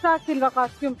ಕಷ್ಟ ಆಗ್ತಿಲ್ವಾ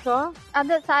ಕಾಸ್ಟ್ಯೂಮ್ಸ್?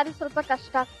 ಅದೇ ಸ್ಯಾರಿ ಸ್ವಲ್ಪ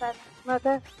ಕಷ್ಟ ಆಗ್ತಾ ಇದೆ.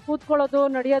 ಮತ್ತೆ ಕೂತ್ಕೊಳ್ಳೋದು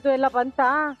ನಡೆಯೋದು ಎಲ್ಲ ಬಂತಾ?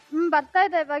 ಬರ್ತಾ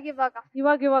ಇದೆ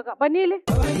ಇವಾಗ. ಬನ್ನಿ ಇಲ್ಲಿ.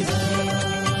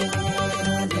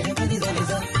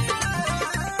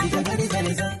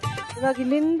 ಇವಾಗ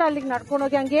ಇಲ್ಲಿಂದ ಅಲ್ಲಿಗೆ ನಡ್ಕೊಂಡು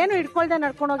ಹೋಗಿ, ಹಂಗೇನು ಹಿಡ್ಕೊಳ್ದೆ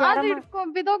ನಡ್ಕೊಂಡು ಹೋಗಿ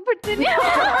ಬಿದ್ದೋಗ್ಬಿಡ್ತೀನಿ.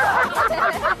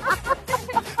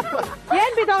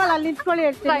 ಏನ್ ಬಿದ್ದೋಗಲ್ಲ, ಅಲ್ಲಿ ನಿಂತ್ಕೊಳ್ಳಿ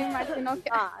ಹೇಳ್ತೀನಿ.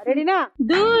 ರೆಡಿನಾ?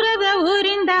 ದೂರದ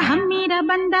ಊರಿಂದ ಹಮ್ಮಿರ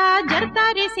ಬಂದ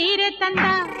ಜರ್ತಾರಿ ಸೀರೆ ತಂದ,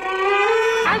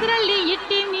 ಅದರಲ್ಲಿ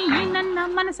ಇಟ್ಟಿನಿ ನನ್ನ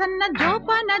ಮನಸ್ಸನ್ನ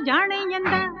ಜೋಪಾನ ಜಾಣೆ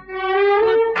ಎಂದ.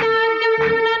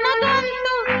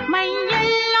 ನನಗಂತೂ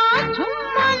ಮೈಯೆಲ್ಲ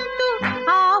ಚುಮ್ಮಂತು,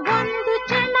 ಆ ಒಂದು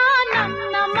ಕ್ಷಣ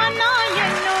ನನ್ನ ಮನ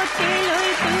ಎಲ್ಲೋ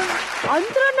ತೇಲೋಯ್ತು.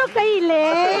 ಅಂದ್ರೂ ಕೈ ಇಲ್ಲೇ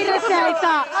ಇರುತ್ತೆ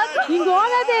ಆಯ್ತಾ? ಹಿಂಗ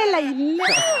ಹೋಗೋದೇ ಇಲ್ಲ. ಇಲ್ಲೇ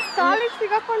ಕಾಲಿಗೆ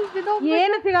ಸಿಗಾಕೊಂಡು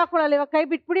ಏನು ಸಿಗಾಕೊಳ್ಳಲ್ಲ. ಇವಾಗ ಕೈ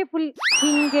ಬಿಟ್ಬಿಡಿ, ಫುಲ್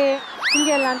ಹಿಂಗೆ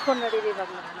ಎಲ್ಲ ಅನ್ಕೊಂಡ್ ನಡೀರಿ. ಇವಾಗ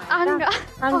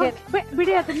ಹಂಗೆ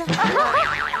ಬಿಡಿ ಅದನ್ನ.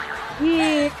 ಈ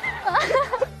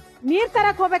ನೀರ್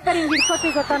ತರಕ್ ಹೋಗ್ಬೇಕಾರೆ ಹಿಂಗ್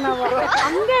ಹಿಡ್ಕೋತೀವಿ ಗೊತ್ತಾ ನಾವು?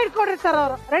 ಹಂಗೆ ಹಿಡ್ಕೊಂಡಿರ್ತಾರ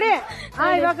ಅವ್ರು. ರೆಡಿ?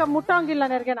 ಇವಾಗ ಮುಟ್ಟೋಂಗಿಲ್ಲ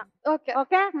ನೆರ್ಗೆನ.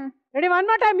 Okay ready? 1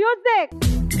 more time, music.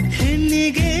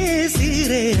 ಹೆಣ್ಣಿಗೆ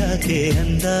ಸೀರೆ ಯಾಕೆ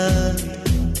ಅಂದ,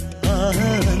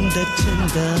 ಅಂದ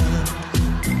ಚಂದ,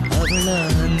 ಅವಳ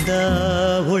ಅಂದ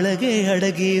ಒಳಗೆ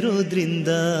ಅಡಗಿರೋದ್ರಿಂದ.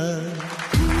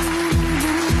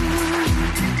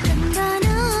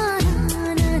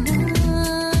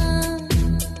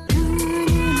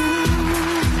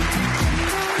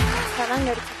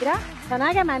 ಮಾಡ್ತಿದ್ದೀರಾ,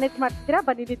 ಚೆನ್ನಾಗೆ ಮ್ಯಾನೇಜ್ ಮಾಡ್ತಿದ್ದೀರಾ.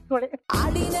 ಬನ್ನಿ ನಿಂತ್ಕೊಳ್ಳಿ.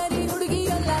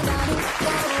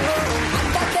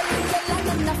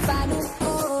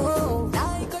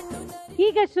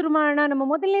 ಈಗ ಶುರು ಮಾಡೋಣ ನಮ್ಮ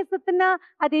ಮೊದಲನೇ ಸುತ್ತನ್ನ.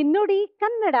 ಅದೇ ನೋಡಿ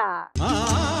ಕನ್ನಡ.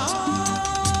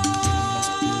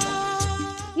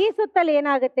 ಈ ಸುತ್ತಲ್ಲಿ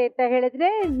ಏನಾಗುತ್ತೆ ಅಂತ ಹೇಳಿದ್ರೆ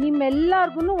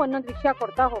ನಿಮ್ಮೆಲ್ಲರಿಗೂ ಒಂದೊಂದು ವಿಷಯ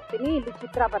ಕೊಡ್ತಾ ಹೋಗ್ತೀನಿ. ಇಲ್ಲಿ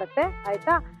ಚಿತ್ರ ಬರುತ್ತೆ,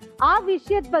 ಆಯ್ತಾ? ಆ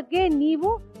ವಿಷಯದ ಬಗ್ಗೆ ನೀವು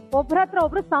ಒಬ್ರ ಹತ್ರ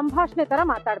ಒಬ್ರು ಸಂಭಾಷಣೆ ತರ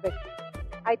ಮಾತಾಡ್ಬೇಕು,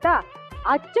 ಆಯ್ತಾ?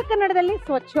 ಅಚ್ಚ ಕನ್ನಡದಲ್ಲಿ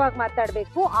ಸ್ವಚ್ಛವಾಗಿ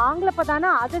ಮಾತಾಡ್ಬೇಕು. ಆಂಗ್ಲ ಪದಾನ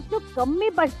ಆದಷ್ಟು ಕಮ್ಮಿ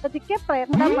ಬಳಸೋದಕ್ಕೆ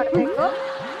ಪ್ರಯತ್ನ ಪಡ್ಬೇಕು.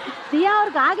 ದಿಯಾ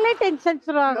ಅವ್ರಿಗಾಗ್ಲೇ ಟೆನ್ಷನ್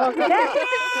ಶುರು ಆಗೋಗಿದೆ.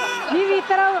 ನೀವ್ ಈ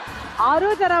ತರ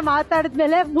 6 ಜನ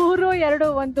ಮಾತಾಡಿದ್ಮೇಲೆ 3, 2,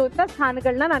 1 ಅಂತ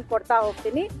ಸ್ಥಾನಗಳನ್ನ ನಾನು ಕೊಡ್ತಾ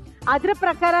ಹೋಗ್ತೀನಿ. ಅದ್ರ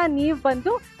ಪ್ರಕಾರ ನೀವು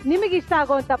ಬಂದು ನಿಮಗೆ ಇಷ್ಟ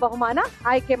ಆಗುವಂತ ಬಹುಮಾನ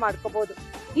ಆಯ್ಕೆ ಮಾಡ್ಕೋಬಹುದು.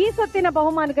 ಈ ಸುತ್ತಿನ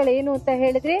ಬಹುಮಾನಗಳೇನು ಅಂತ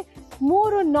ಹೇಳಿದ್ರೆ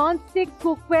 3 ನಾನ್ ಸ್ಟಿಕ್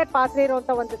ಕುಕ್ವೇರ್ ಪಾತ್ರೆ ಇರುವಂತ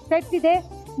ಒಂದು ಸೆಟ್ ಇದೆ,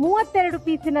 32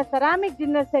 ಪೀಸಿನ ಸೆರಾಮಿಕ್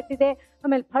ಡಿನ್ನರ್ ಸೆಟ್ ಇದೆ,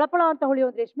 ಆಮೇಲೆ ಫಳಫಳ ಅಂತ ಹೊಳೆಯೋ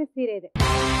ಒಂದು ರೇಷ್ಮೆ ಸೀರೆ ಇದೆ.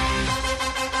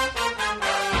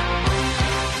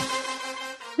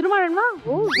 ಶುರು ಮಾಡೋಣ.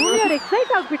 ಭೂಮಿಯವ್ರು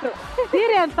ಎಕ್ಸೈಟ್ ಆಗ್ಬಿಟ್ರು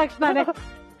ಸೀರೆ ಅಂದ ತಕ್ಷಣ.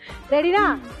 ರೆಡಿನಾ?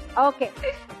 ಓಕೆ.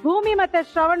 ಭೂಮಿ ಮತ್ತೆ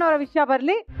ಶ್ರವಣ್ ಅವರ ವಿಷಯ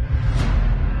ಬರ್ಲಿ.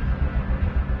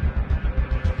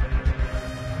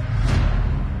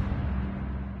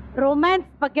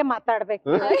 ರೊಮ್ಯಾನ್ಸ್ ಬಗ್ಗೆ ಮಾತಾಡ್ಬೇಕು,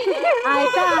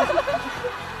 ಆಯ್ತಾ?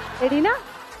 ರೆಡಿನಾ?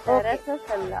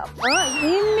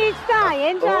 ನಿಮ್ ಇಷ್ಟ.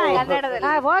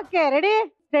 ಓಕೆ, ರೆಡಿ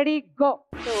ಸ್ಟಡಿ ಗೋ.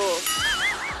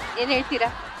 ಏನ್ ಹೇಳ್ತೀರಾ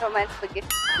ರೊಮ್ಯಾನ್ಸ್ ಬಗ್ಗೆ?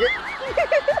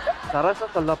 ಸರಸ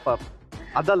ಸಲ್ಲಪ್ಪ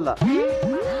ಅದಲ್ಲ,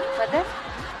 ಮತ್ತೆ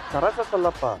ಸರಸ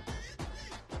ಸಲ್ಲಪ್ಪ.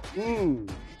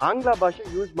 ಆಂಗ್ಲ ಭಾಷೆ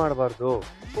ಯೂಸ್ ಮಾಡಬಾರ್ದು.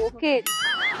 ಓಕೆ.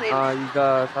 ಈಗ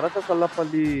ಸರಸ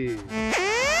ಸಲ್ಲಪ್ಪಲ್ಲಿ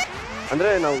ಅಂದ್ರೆ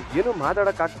ನಾವು ಏನು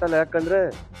ಮಾತಾಡಕ್ ಆಗ್ತಲ್ಲ, ಯಾಕಂದ್ರೆ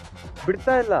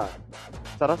ಬಿಡ್ತಾ ಇಲ್ಲ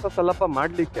ಸರಸ ಸಲ್ಲಪ್ಪ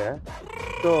ಮಾಡ್ಲಿಕ್ಕೆ.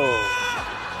 ಸೊ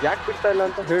ಯಾಕೆ ಬಿಡ್ತಾ ಇಲ್ಲ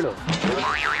ಅಂತ ಹೇಳು.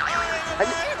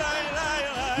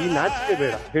 ಈ ನಾಚಿಕೆ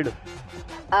ಬೇಡ, ಹೇಳು.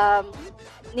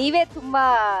 ನೀವೇ ತುಂಬಾ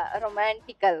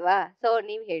ರೊಮ್ಯಾಂಟಿಕ್ ಅಲ್ವಾ, ಸೊ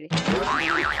ನೀವ್ ಹೇಳಿ.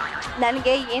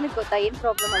 ನನ್ಗೆ ಏನು ಗೊತ್ತಾ, ಏನ್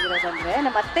ಪ್ರಾಬ್ಲಮ್ ಆಗಿರೋದಂದ್ರೆ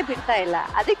ನಮ್ಮ ಅತ್ತೆ ಬಿಡ್ತಾ ಇಲ್ಲ,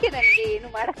 ಅದಕ್ಕೆ ನನ್ಗೆ ಏನು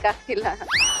ಮಾಡಕ್ ಆಗ್ತಿಲ್ಲ.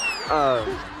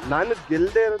 ನಾನು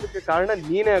ಗೆಲ್ದೇ ಇರೋದಕ್ಕೆ ಕಾರಣ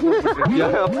ನೀನೇ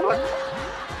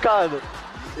ಕಾದು.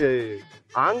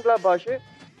 ಆಂಗ್ಲ ಭಾಷೆ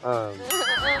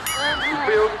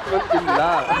ಉಪಯೋಗಿಸುವಂತಿಲ್ಲ.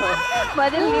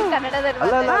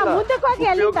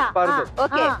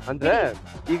 ಅಂದ್ರೆ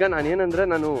ಈಗ ನಾನೇನಂದ್ರೆ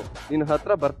ನಾನು ನಿನ್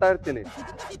ಹತ್ರ ಬರ್ತಾ ಇರ್ತೀನಿ,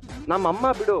 ನಮ್ಮ ಅಮ್ಮ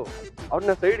ಬಿಡು,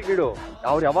 ಅವ್ರನ್ನ ಸೈಡ್ ಗಿಡು,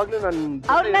 ಅವ್ರು ಯಾವಾಗ್ಲೂ ನನ್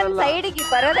ಸೈಡ್ಗೆ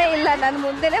ಬರೋದೇ ಇಲ್ಲ, ನನ್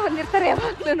ಮುಂದೆನೆ ಬಂದಿರ್ತಾರೆ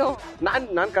ಯಾವಾಗ್ಲೂ.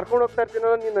 ನಾನ್ ಕರ್ಕೊಂಡು ಹೋಗ್ತಾ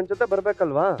ಇರ್ತೀನೋ, ನೀನ್ ನನ್ ಜೊತೆ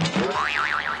ಬರ್ಬೇಕಲ್ವಾ?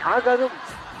 ಹಾಗಾದ್ರು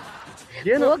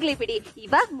ಹೋಗ್ಲಿ ಬಿಡಿ.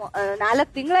 ಇವಾಗ 4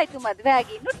 ತಿಂಗಳಾಯ್ತು ಮದ್ವೆ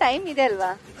ಆಗಿ, ಇನ್ನು ಟೈಮ್ ಇದೆ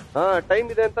ಅಲ್ವಾ? ಟೈಮ್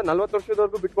ಇದೆ ಅಂತ 40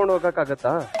 ವರ್ಷದವರೆಗೂ ಬಿಟ್ಕೊಂಡು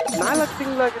ಹೋಗಕ್ಕಾಗತ್ತಾ? 4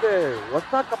 ತಿಂಗಳಾಗಿದೆ.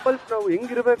 ಹೊಸ ಕಪಲ್ಸ್ ನಾವು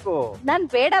ಹೆಂಗಿರ್ಬೇಕು? ನಾನ್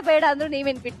ಬೇಡ ಬೇಡ ಅಂದ್ರು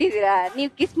ನೀವೇನ್ ಬಿಟ್ಟಿದೀರಾ?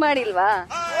 ನೀವ್ ಕಿಸ್ ಮಾಡಿಲ್ವಾ?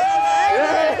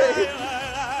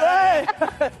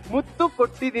 ಮುತ್ತು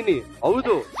ಕೊಟ್ಟಿದೀನಿ,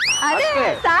 ಹೌದು,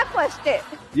 ಸಾಕು ಅಷ್ಟೇ.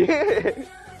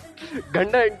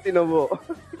 ಗಂಡ ಹೆಂಡ್ತಿ ನಾವು.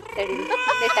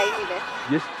 ಟೈಮ್ ಇದೆ.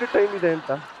 ಎಷ್ಟು ಟೈಮ್ ಇದೆ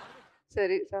ಅಂತ?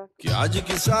 ಸರಿ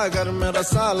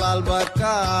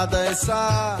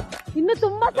ಇನ್ನು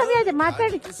ತುಂಬಾ ಸಮಯ ಇದೆ,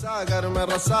 ಮಾತಾಡಿ.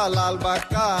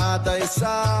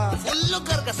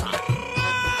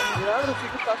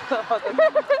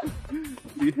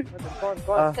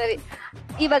 ಸರಿ,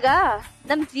 ಇವಾಗ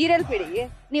ನಮ್ ಸೀರಿಯಲ್ ಬಿಡಿ,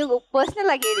 ನೀವು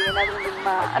ಪರ್ಸನಲ್ ಆಗಿ ಹೇಳಿ ಏನಾದ್ರು ನಿಮ್ಮ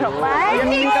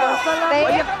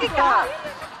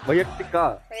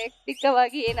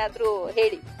ವೈಯಕ್ತಿಕವಾಗಿ ಏನಾದ್ರು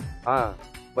ಹೇಳಿ.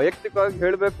 ವೈಯಕ್ತಿಕವಾಗಿ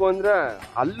ಹೇಳ್ಬೇಕು ಅಂದ್ರೆ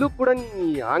ಅಲ್ಲೂ ಕೂಡ ನೀ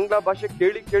ಆಂಗ್ಲ ಭಾಷೆ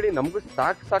ಕೇಳಿ ಕೇಳಿ ನಮಗೂ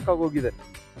ಸಾಕಾಗೋಗಿದೆ.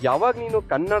 ಯಾವಾಗ ನೀನು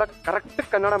ಕನ್ನಡ ಕರೆಕ್ಟ್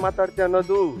ಕನ್ನಡ ಮಾತಾಡ್ತೀಯ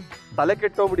ಅನ್ನೋದು ತಲೆ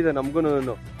ಕೆಟ್ಟೋಗ್ಬಿಟ್ಟಿದೆ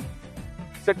ನಮ್ಗೂನು.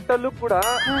 ಸೆಟ್ಟಲ್ಲೂ ಕೂಡ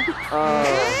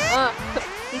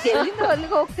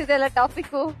ಅಲ್ಲಿಗೆ ಹೋಗ್ತಿದೆ ಅಲ್ಲ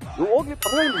ಟಾಪಿಕ್. ಹೋಗ್ಲಿ,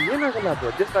 ಪರವಾಗಿಲ್ಲ, ಏನಾಗಲ್ಲ, ಅದು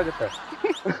ಅಡ್ಜಸ್ಟ್ ಆಗುತ್ತೆ.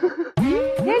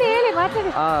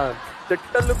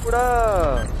 ಸೆಟ್ಟಲ್ಲೂ ಕೂಡ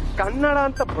ಕನ್ನಡ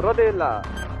ಅಂತ ಬರೋದೇ ಇಲ್ಲ.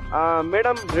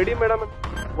 ಮೇಡಮ್ ರೆಡಿ ಮೇಡಮ್,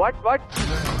 ವಾಟ್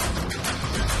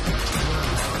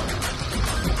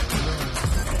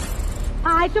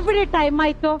ಆಯ್ತು ಬಿಡಿ, ಟೈಮ್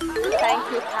ಆಯ್ತು. Thank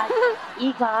you.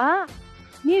 ಈಗ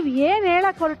ನೀವ್ ಏನ್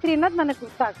ಹೇಳಕ್ ಹೊರಟ್ರಿ ಅನ್ನೋದು ನನಗೆ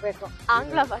ಗೊತ್ತಾಗ್ಬೇಕು.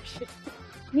 ಆಂಗ್ಲ ಭಾಷೆ,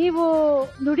 ನೀವು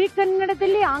ನುಡಿ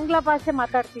ಕನ್ನಡದಲ್ಲಿ ಆಂಗ್ಲ ಭಾಷೆ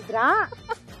ಮಾತಾಡ್ತಿದ್ರಾ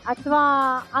ಅಥವಾ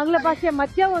ಆಂಗ್ಲ ಭಾಷೆ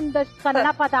ಮಧ್ಯ ಒಂದಷ್ಟು ಕನ್ನಡ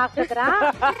ಪದ ಹಾಕಿದ್ರಾ?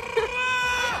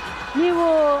 ನೀವು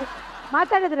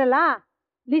ಮಾತಾಡಿದ್ರಲ್ಲ,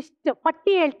 ಲಿಸ್ಟ್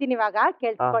ಪಟ್ಟಿ ಹೇಳ್ತೀನಿ ಇವಾಗ,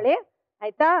 ಕೇಳಿಸ್ಕೊಳ್ಳಿ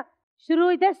ಆಯ್ತಾ? ಶುರು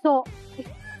ಇದೆ ಸೋ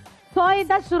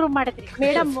ಇಂದ ಶುರು ಮಾಡಿದ್ರಿ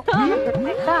ಮೇಡಮ್,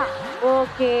 ಆಯ್ತಾ?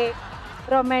 Okay,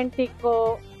 ರೊಮ್ಯಾಂಟಿಕ್ಕು,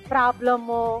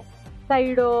 problem,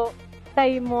 side,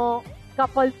 time,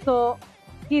 couples,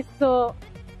 kiss,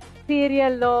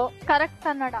 serial, correct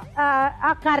Kannada,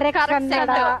 correct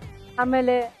Kannada,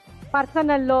 ಆಮೇಲೆ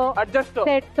ಪರ್ಸನಲ್ಲು,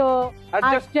 ಸೆಟ್ಟು,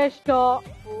 ಅಡ್ಜಸ್ಟು,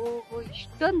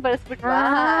 ಇಷ್ಟೊಂದ್ ಬಳಸ್ಬಿಟ್ವಾ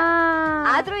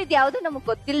ಆದ್ರೂ ಇದ್ ಯಾವ್ದು ನಮಗ್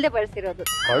ಗೊತ್ತಿಲ್ಲದೆ ಬಳಸಿರೋದು.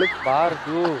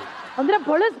 ಬಳಸಬಾರ್ದು ಅಂದ್ರೆ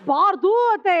ಬಳಸಬಾರ್ದು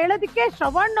ಅಂತ ಹೇಳೋದಕ್ಕೆ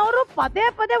ಶ್ರವಣ್ ಅವರು ಪದೇ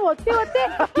ಪದೇ ಒತ್ತಿ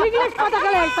ಇಂಗ್ಲಿಷ್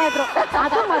ಪದಗಳು ಹೇಳ್ತಾ ಇದ್ರು.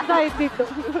 ಅದು ಮಜಾ ಇದ್ದಿತ್ತು.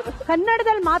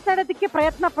 ಕನ್ನಡದಲ್ಲಿ ಮಾತಾಡೋದಕ್ಕೆ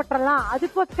ಪ್ರಯತ್ನ ಪಟ್ರಲ್ಲ,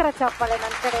 ಅದಕ್ಕೋಸ್ಕರ ಚಪ್ಪಾಳೆ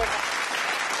ನನ್ ಕಡೆ.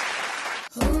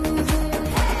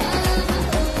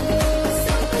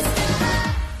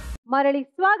 ಮರಳಿ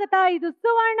ಸ್ವಾಗತ. ಇದು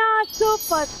ಸುವರ್ಣ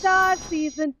super star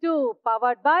season 2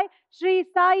 powered by Shri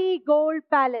Sai gold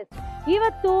palace.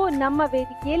 ಇವತ್ತು ನಮ್ಮ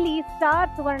ವೇದಿಕೆಯಲ್ಲಿ ಸ್ಟಾರ್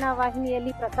ಸುವರ್ಣ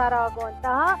ವಾಹಿನಿಯಲ್ಲಿ ಪ್ರಸಾರ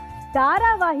ಆಗುವಂತಹ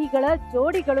ಧಾರಾವಾಹಿಗಳ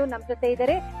ಜೋಡಿಗಳು ನಮ್ಮ ಜೊತೆ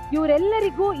ಇದ್ದಾರೆ.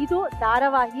 ಇವರೆಲ್ಲರಿಗೂ ಇದು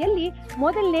ಧಾರಾವಾಹಿಯಲ್ಲಿ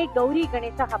ಮೊದಲನೇ ಗೌರಿ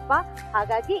ಗಣೇಶ ಹಬ್ಬ.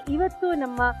 ಹಾಗಾಗಿ ಇವತ್ತು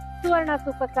ನಮ್ಮ ಸುವರ್ಣ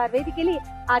ಸೂಪರ್ ಸ್ಟಾರ್ ವೇದಿಕೆಯಲ್ಲಿ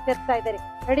ಆಚರಿಸ್ತಾ ಇದ್ದಾರೆ.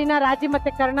 ರೆಡಿನಾ ರಾಜಿ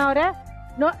ಮತ್ತೆ ಕರ್ಣ ಅವರೇ?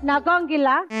 ನಗೋಂಗಿಲ್ಲ,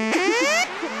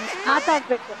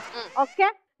 ಮಾತಾಡ್ಬೇಕು. ಓಕೆ,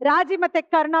 ರಾಜಿ ಮತ್ತೆ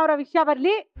ಕರ್ಣ ಅವರ ವಿಷಯ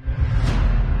ಬರ್ಲಿ.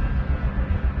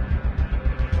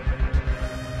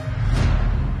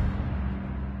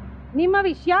 ನಿಮ್ಮ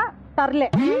ವಿಷಯ ತರ್ಲೆ,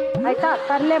 ಆಯ್ತಾ?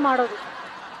 ತರ್ಲೆ ಮಾಡೋದು,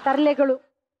 ತರ್ಲೆಗಳು,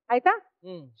 ಆಯ್ತಾ?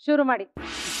 ಶುರು ಮಾಡಿ.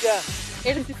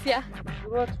 ಹೇಳು ಶಿಷ್ಯ.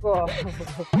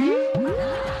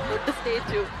 ದೊಡ್ಡ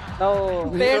ಸ್ಟೇಜು ನಾವು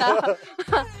ಬೇಡ.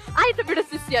 ಆಯ್ತು ಬಿಡು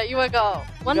ಶಿಷ್ಯ, ಇವಾಗ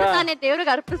ಒಂದು ತಾನೇ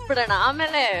ದೇವ್ರಿಗೆ ಅರ್ಪಿಸ್ಬಿಡೋಣ,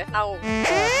 ಆಮೇಲೆ ನಾವು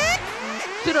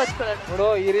ಶುರು ಹಚ್ಕೊಳ್ಳೋಣ. ನೋಡು,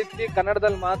 ಈ ರೀತಿ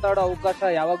ಕನ್ನಡದಲ್ಲಿ ಮಾತಾಡೋ ಅವಕಾಶ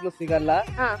ಯಾವಾಗ್ಲೂ ಸಿಗಲ್ಲ.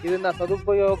 ಇದನ್ನ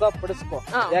ಸದುಪಯೋಗ ಪಡಿಸ್ಕೊ.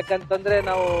 ಯಾಕಂತಂದ್ರೆ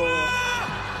ನಾವು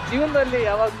ಜೀವನದಲ್ಲಿ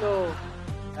ಯಾವಾಗ್ಲೂ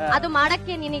ಅದು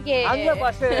ಮಾಡಕ್ಕೆ ನಿನಗೆ ಆಂಗ್ಲ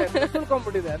ಭಾಷೆ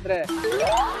ತಿಳ್ಕೊಂಡ್ಬಿಟ್ಟಿದೆ. ಅಂದ್ರೆ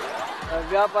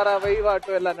ವ್ಯಾಪಾರ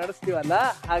ವಹಿವಾಟು ಎಲ್ಲ ನಡೆಸ್ತೀವಲ್ಲ,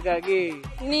 ಹಾಗಾಗಿ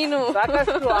ನೀನು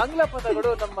ಸಾಕಷ್ಟು ಆಂಗ್ಲ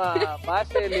ಪದಗಳು ನಮ್ಮ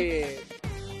ಭಾಷೆಯಲ್ಲಿ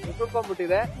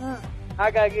ತಿಳ್ಕೊಂಡ್ಬಿಟ್ಟಿದೆ.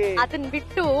 ಹಾಗಾಗಿ ಅದನ್ನ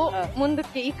ಬಿಟ್ಟು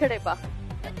ಮುಂದಕ್ಕೆ ಈ ಕಡೆ ಬಾ,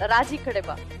 ರಾಜಿ ಕಡೆ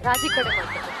ಬಾ. ರಾಜಿ ಕಡೆ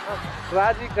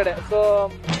ರಾಜಿ ಕಡೆ. ಸೊ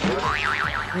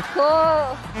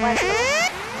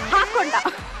ಹಾಕೊಂಡ.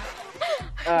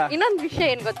 ಇನ್ನೊಂದ್ ವಿಷಯ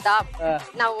ಏನ್ ಗೊತ್ತಾ,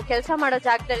 ನಾವು ಕೆಲಸ ಮಾಡೋ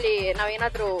ಜಾಗದಲ್ಲಿ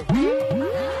ನಾವೇನಾದ್ರೂ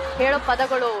ಹೇಳೋ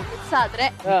ಪದಗಳು ಮಿಕ್ಸ್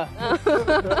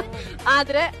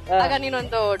ಆದ್ರೆ ಆಗ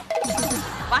ನೀನೊಂದು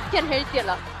ವಾಕ್ಯನ್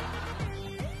ಹೇಳ್ತೀಯಲ್ಲ,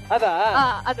 ಅದಾ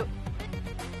ಅದು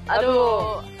ಅದು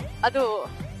ಅದು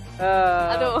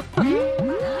ಅದು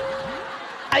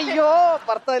ಅಯ್ಯೋ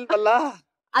ಬರ್ತಾ ಇಲ್ವಲ್ಲ.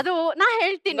 ಅದು ನಾ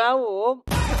ಹೇಳ್ತೀನಿ. ನಾವು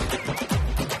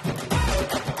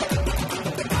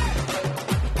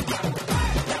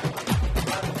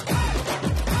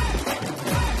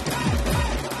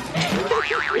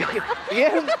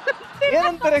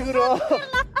ಏನಂತಾರೆ ಗುರು,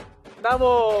 ನಾವು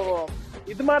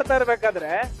ಇದ್ ಮಾಡ್ತಾ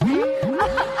ಇರ್ಬೇಕಾದ್ರೆ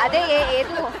ಅದೇ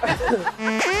ಏನು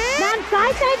ನಾನ್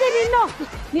ಕಾಯ್ತಾ ಇದ್ದೀನಿ ಇನ್ನು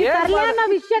ನೀವ್ ತರ್ಲೆ ಅನ್ನೋ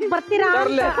ವಿಷಯಕ್ಕೆ ಬರ್ತೀರಾ.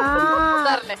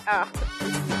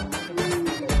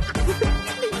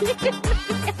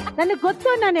 ನನಗ್ ಗೊತ್ತು,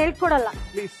 ನಾನು ಹೇಳ್ಕೊಡಲ್ಲ.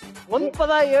 ಪ್ಲೀಸ್ ಒಂದ್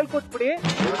ಪದ ಹೇಳ್ಕೊಟ್ಬಿಡಿ,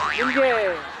 ನಿಮ್ಗೆ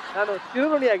ನಾನು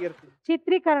ಚಿರುಣಿಯಾಗಿರ್ತೀನಿ.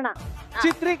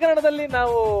 ಚಿತ್ರೀಕರಣದಲ್ಲಿ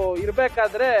ನಾವು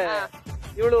ಇರ್ಬೇಕಾದ್ರೆ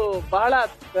ಇವಳು ಬಹಳ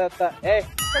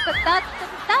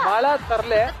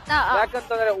ತರ್ಲೆ.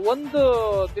 ಯಾಕಂತಂದ್ರೆ ಒಂದು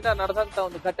ದಿನ ನಡೆದಂತ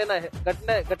ಒಂದು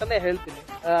ಘಟನೆ ಹೇಳ್ತೀನಿ.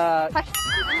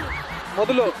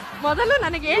 ಮೊದಲು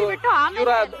ನನಗೆ ಹೇಳ್ಬಿಟ್ಟು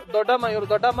ಇವ್ರ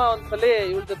ದೊಡ್ಡಮ್ಮ ಒಂದ್ಸಲಿ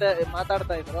ಇವಳ ಜೊತೆ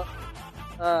ಮಾತಾಡ್ತಾ ಇದ್ರು.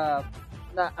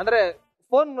 ಅಂದ್ರೆ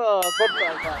ಫೋನ್ ಕೊಟ್ಟು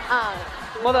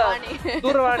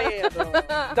ದೂರವಾಣಿ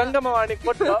ಜಂಗಮವಾಣಿ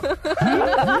ಕೊಟ್ಟು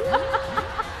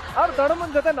ಅವ್ರ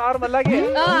ದೊಡ್ಡಮ್ಮನ ಜೊತೆ ನಾರ್ಮಲ್ ಆಗಿ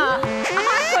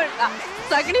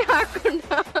ಸಗಣಿ ಹಾಕೊಂಡ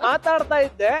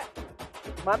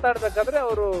ಮಾತಾಡ್ಬೇಕಾದ್ರೆ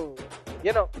ಅವರು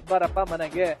ಏನೋ ಬರಪ್ಪ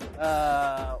ಮನೆಗೆ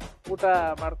ಊಟ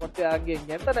ಮಾಡ್ಕೊಡ್ತೀಯ ಹಂಗೆ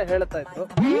ಹಿಂಗೆ ಅಂತಾನೆ ಹೇಳ್ತಾ ಇದ್ರು.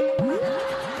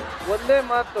 ಒಂದೇ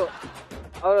ಮಾತು,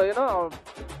 ಅವ್ರು ಏನೋ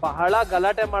ಬಹಳ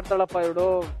ಗಲಾಟೆ ಮಾಡ್ತಾಳಪ್ಪ ಇವಳು,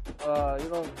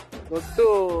 ಏನೋ ದೊಡ್ಡ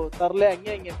ತರ್ಲೆ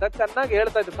ಹಂಗೆ ಹಿಂಗೆ ಅಂತ ಚೆನ್ನಾಗಿ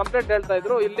ಹೇಳ್ತಾ ಇದ್ರು, ಕಂಪ್ಲೇಂಟ್ ಹೇಳ್ತಾ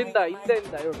ಇದ್ರು ಹಿಂದೆಯಿಂದ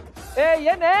ಇವಳು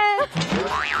ಏನೇ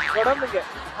ದೊಡ್ಡಮ್ಮಗೆ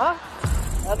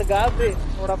ನನ್ ಗಾಬರಿ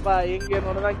ನೋಡಪ್ಪ ಹೆಂಗೆ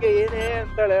ನೋಡಂಗೆ ಏನೇ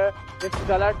ಅಂತಾಳೆ. ಎಷ್ಟು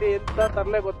ಗಲಾಟೆ ಎಂತ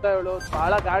ತರ್ಲೆ ಗೊತ್ತಾ ಇವಳು,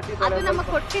 ಬಹಳ ಘಾಟಿ.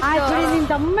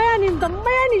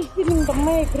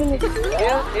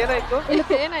 ಏನಾಯ್ತು?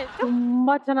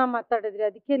 ತುಂಬಾ ಚೆನ್ನಾಗ್ ಮಾತಾಡಿದ್ರಿ,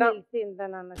 ಅದಕ್ಕೆ ನಿಲ್ಸಿ ಅಂತ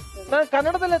ನಾನು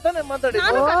ಕನ್ನಡದಲ್ಲೇ ತಾನೇ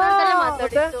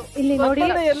ಮಾತಾಡಿದ್ದು. ಇಲ್ಲಿ ನೋಡಿ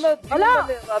ಎಲ್ಲ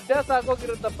ಅಭ್ಯಾಸ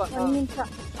ಆಗೋಗಿರುತ್ತಪ್ಪ.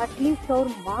 ಅಟ್ಲೀಸ್ಟ್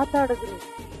ಅವ್ರು ಮಾತಾಡಿದ್ರು,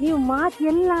 ನೀವು ಮಾತು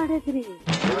ಎಲ್ಲ ಆಡಿದ್ರಿ.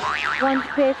 1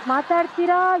 ಪೇಜ್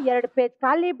ಮಾತಾಡ್ತೀರಾ, 2 ಪೇಜ್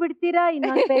ಖಾಲಿ ಬಿಡ್ತೀರಾ,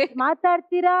 ಇನ್ನೊಂದ್ ಪೇಜ್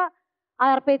ಮಾತಾಡ್ತೀರಾ,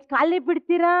 6 ಪೇಜ್ ಖಾಲಿ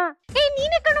ಬಿಡ್ತೀರಾ.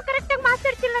 ನೀನೇ ಕಣೋ ಕರೆಕ್ಟ್ ಆಗಿ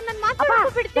ಮಾತಾಡ್ತಿಲ್ಲ,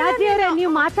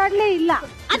 ನೀವು ಮಾತಾಡ್ಲೇ ಇಲ್ಲ.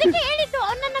 ಅದಕ್ಕೆ ಹೇಳಿದ್ದು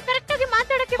ಅವನನ್ನ ಕರೆಕ್ಟ್ ಆಗಿ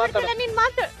ಮಾತಾಡಕ್ಕೆ ಬಿಡ್ತಿಲ್ಲ.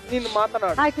 ನೀನ್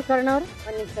ಮಾತನಾಡು. ಆಯ್ತು ಕರ್ಣ ಅವ್ರು,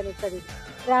 ಒಂದ್ ನಿಮಿಷ ಸರಿ.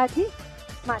 ರಾಜಿ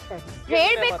ಮಾತಾಡಿ.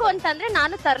 ಹೇಳ್ಬೇಕು ಅಂತಂದ್ರೆ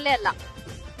ನಾನು ತರ್ಲೆ ಅಲ್ಲ,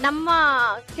 ನಮ್ಮ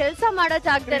ಕೆಲ್ಸ ಮಾಡೋ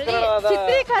ಜಾಗದಲ್ಲಿ,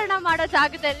 ಚಿತ್ರೀಕರಣ ಮಾಡೋ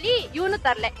ಜಾಗದಲ್ಲಿ ಇವನು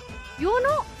ತರ್ಲೆ.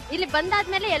 ಇವನು ಇಲ್ಲಿ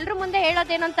ಬಂದಾದ್ಮೇಲೆ ಎಲ್ರ ಮುಂದೆ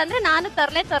ಹೇಳೋದೇನು ಅಂತಂದ್ರೆ ನಾನು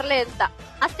ತರ್ಲೆ ಅಂತ.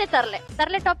 ಅಷ್ಟೇ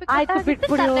ತರ್ಲೆ ಟಾಪಿಕ್ ಆಯ್ತು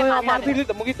ಬಿಟ್ಬಿಡಿ.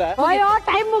 ಮುಗಿತಾ? ಅಯ್ಯೋ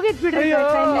ಟೈಮ್ ಮುಗಿತ್ ಬಿಡ್ರಿ.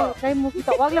 ಟೈಮ್ ಮುಗಿತು,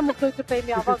 ಅವಾಗ್ಲೇ ಮುಗ್ದೋಯ್ತು ಟೈಮ್.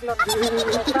 ಯಾವಾಗ್ಲೂ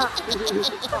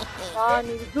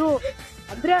ನೀವಿಬ್ರು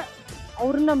ಅಂದ್ರೆ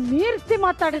ಅವ್ರನ್ನ ಮೀರಿಸಿ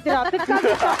ಮಾತಾಡಿದ್ದೀರ.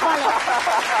 ಅದಕ್ಕಾಗಿ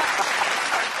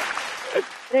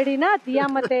ರೆಡಿನಾ ದಿಯಾ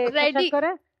ಮತ್ತೆ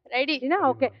ರೆಡಿನಾ?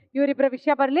 ಓಕೆ, ಇವರಿಬ್ಬರ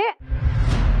ವಿಷಯ ಬರ್ಲಿ.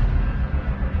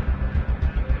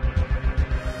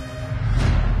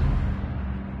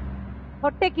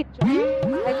 ಹೊಟ್ಟೆ ಕಿಚ್ಚು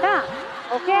ಆಯ್ತಾ?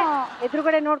 ಓಕೆ,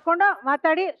 ಎದುರುಗಡೆ ನೋಡ್ಕೊಂಡು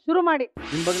ಮಾತಾಡಿ, ಶುರು ಮಾಡಿ.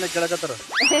 ನಿಮ್ ಬಗ್ಗೆ ಕೇಳಕತ್ತಾರ.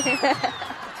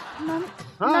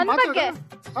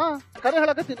 ಕರೆ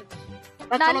ಹೇಳಕತ್ತೀನಿ.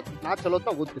 ನಾ ಚಲೋ ಅಂತ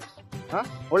ಓದ್ತೀನಿ.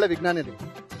 ಒಳ್ಳೆ ವಿಜ್ಞಾನಿ ಇದೆ.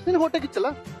 ನಿನ್ ಹೊಟ್ಟೆ ಕಿಚ್ಚಲ್ಲ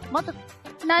ಮಾತಾಡ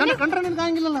ಕಂಡ್ರೆ ನಿನ್ಗೆ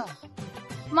ಹಂಗಿಲ್ಲಲ್ಲ.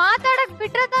 ಮಾತಾಡಕ್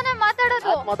ಬಿಟ್ರೆ ತಾನೇ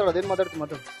ಮಾತಾಡೋದು. ಮಾತಾಡೋದು ಏನ್ ಮಾತಾಡ್ತೀನಿ?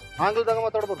 ಮಾತಾಡು. ಆಂಗ್ಲದಾಗ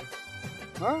ಮಾತಾಡ್ಬಾರ್ದು,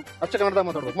 ಅಚ್ಚ ಕನ್ನಡದಾಗ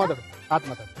ಮಾತಾಡ್ಬೇಕು. ಮಾತಾಡು,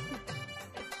 ಮಾತಾಡು.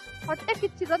 ಹೊಟ್ಟೆ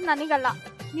ಕಿಚ್ಚಿರೋದು ನನಗಲ್ಲ,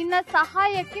 ನಿನ್ನ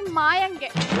ಸಹಾಯಕ್ಕೆ ಮಾಯಂಗೆ.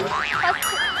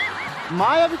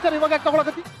 ಮಾಯಾ ವಿಚಾರ ಇವಾಗ ಯಾಕೆ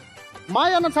ತಗೊಳಕತ್ತಿ?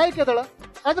 ಮಾಯಾ ನನ್ನ ಸಹಾಯಕ್ಕೆ ಅದಳ,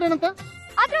 ಆದ್ರೆ ಏನಂತ?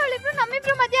 ಆದ್ರೆ ಅವಳಿಬ್ರು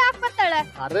ನಮ್ಮಿಬ್ರು ಮಧ್ಯೆ ಹಾಕ್ಬರ್ತಾಳೆ.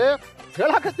 ಅರೆ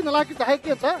ಹೇಳಾಕತ್ತೀನಲ್ಲ, ಆಕಿ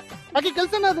ಸಹಾಯಕ್ಕೆ ಅಂತ. ಆಕಿ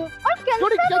ಕೆಲ್ಸನ ಅದು.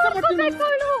 ಕೆಲಸ ಮಾಡ್ತೀನಿ,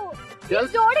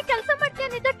 ಜೋಡಿ ಕೆಲಸ ಮಾಡ್ತೀಯ.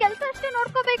 ನಿಜ ಕೆಲಸ ಅಷ್ಟೇ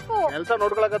ನೋಡ್ಕೋಬೇಕು. ಕೆಲಸ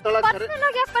ನೋಡ್ಕೊಳಕತ್ತಾಳ.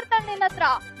 ಯಾಕೆ ಬರ್ತಾಳೆ ನಿನ್ನ ಹತ್ರ?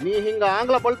 ನೀ ಹಿಂಗ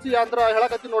ಆಂಗ್ಲ ಬಳಸಿ ಅಂದ್ರ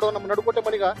ಹೇಳಕತ್ತಿ ನೋಡು, ನಮ್ಮ ನಡುಕೋಟೆ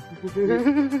ಮನಿಗ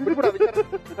ಬಿಟ್ಬಿಡ ವಿಚಾರ.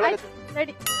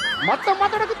 ರೆಡಿ ಮತ್ತ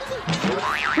ಮಾತಾಡಕತ್ತೀನಿ,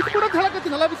 ಬಿಟ್ಬಿಡೋದು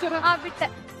ಹೇಳಕತ್ತೀನಲ್ಲ ವಿಚಾರ. ಬಿಟ್ಟೆ.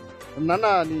 ನನ್ನ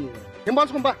ನೀ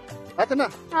ಹಿಂಬಾಲ್ಸ್ಕೊಂಬ ಆತನ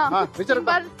ವಿಚಾರ.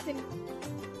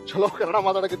 ಚಲೋ ಕನ್ನಡ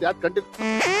ಮಾತಾಡಕತ್ತಿ. ಯಾಕೆ ಕಂಟಿನ್ಯೂ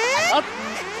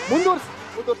ಮುಂದುವರ್ಸಿ.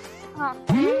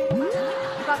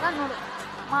 ಇವಾಗ ನೋಡು,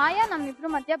 ಮಾಯಾ ನಮ್ಮಿಬ್ರು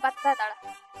ಮಧ್ಯ ಬರ್ತಾ ಇದ್ದಾಳೆ.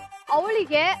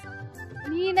 ಅವಳಿಗೆ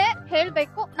ನೀನೇ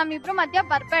ಹೇಳ್ಬೇಕು, ನಮ್ಮಿಬ್ರು ಮಧ್ಯ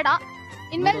ಬರ್ಬೇಡ,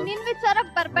 ಇನ್ಮೇಲೆ ನಿನ್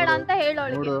ವಿಚಾರಕ್ ಬರ್ಬೇಡ ಅಂತ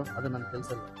ಹೇಳೋಳು. ನೋಡು, ಅದು ನನ್ನ ಕೆಲಸ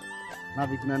ಇಲ್ಲ. ನಾ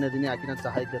ವಿಜ್ಞಾನ ಇದೀನಿ, ಆಕಿ ನನ್ನ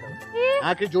ಸಹಾಯಕ್ಕೆ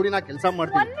ಆಕಿ ಜೋಡಿ ನಾ ಕೆಲಸ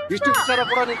ಮಾಡ್ತೀನಿ. ಇಷ್ಟು ವಿಚಾರ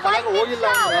ಕೂಡ ನಿನ್ ತಲೆಗೆ ಹೋಗಿಲ್ಲ.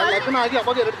 ಲಗ್ನ ಆಗಿ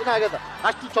ಅವಾಗ 2 ದಿನ ಆಗ್ಯದ.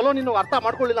 ಅಷ್ಟು ಚಲೋ ನೀನು ಅರ್ಥ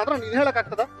ಮಾಡ್ಕೊಳ್ಳಿಲ್ಲ ಅಂದ್ರೆ ನೀನ್ ಹೇಳಕ್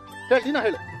ಆಗ್ತದ? ಹೇಳಿ, ನೀನ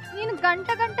ಹೇಳು. ನೀನ್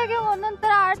ಗಂಟೆಗೆ ಒಂದೊಂದ್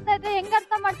ತರ ಆಡ್ತಾ ಇದ್ರೆ ಹೆಂಗ್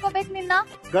ಅರ್ಥ ಮಾಡ್ಕೋಬೇಕು ನಿನ್ನ?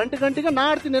 ಗಂಟೆಗೆ ನಾ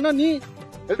ಆಡ್ತೀನೇನೋ, ನೀ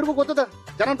ಎಲ್ರಿಗೂ ಗೊತ್ತದ.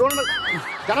 ಜನ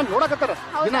ನೋಡಕತ್ತಾರ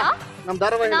ದಿನ ನಮ್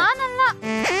ಧಾರಾವಾಹಿ.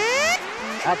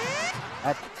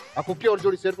 ಆ ಕುಕ್ಕಿ ಅವ್ರ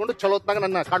ಜೋಡಿ ಸೇರ್ಕೊಂಡು ಚಲೋ ಹೊತ್ನಾಗ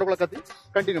ನನ್ನ ಕಾಡ್ಕೊಳಕತ್ತಿ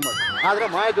ಕಂಟಿನ್ಯೂ ಮಾಡಿ. ಆದ್ರೆ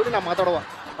ಮಾಯಾ ಜೋಡಿ ನಾ ಮಾತಾಡುವ,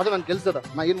 ಅದು ನನ್ ಕೆಲ್ಸದ.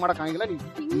 ನಾ ಏನ್ ಮಾಡಕ್ ಆಗಿಲ್ಲ. ನೀ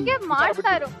ಹಿಂಗೆ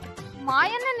ಮಾಡ್ತಾ ಇರು.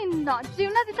 ಮಾಯನ್ನ ನಿನ್ನ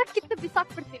ಜೀವನದಿಂದ ಕಿತ್ತು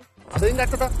ಬಿಸಾಕ್ಬಿಡ್ತೀನಿ. ಅದು ಹೆಂಗ್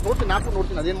ಆಗ್ತದ ನೋಡ್ತೀನಿ. ನಾಲ್ಕು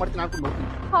ನೋಡ್ತೀನಿ, ಅದೇನ್ ಮಾಡ್ತೀನಿ ನಾಲ್ಕು ನೋಡ್ತೀನಿ.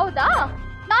 ಹೌದಾ?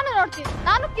 ನಾನು ನೋಡ್ತೀನಿ.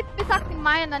 ನಾನು ಕಿತ್ತು ಬಿಸಾಕ್ತೀನಿ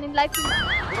ಮಾಯನ್ನ ನಿನ್ ಲೈಫ್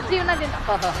ಜೀವನದಿಂದ.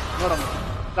 ನೋಡಮ್ಮ,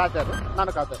 ಕಾತಾರು,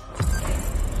 ನಾನು ಕಾತಾರು.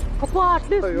 ಅಪ್ಪ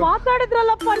ಅಟ್ಲೀಸ್ಟ್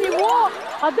ಮಾತಾಡಿದ್ರಲ್ಲಪ್ಪ ನೀವು.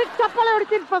 ಅದಕ್ಕೆ ಚಪ್ಪಲೆ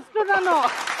ಹೊಡ್ತೀನಿ ಫಸ್ಟ್ ನಾನು.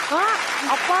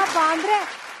 ಅಪ್ಪ ಅಂದ್ರೆ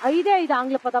 5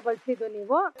 ಆಂಗ್ಲ ಪದ ಬಳಸಿದ್ದು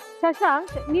ನೀವು.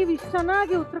 ಶಶಾಂಕ್, ನೀವ್ ಇಷ್ಟು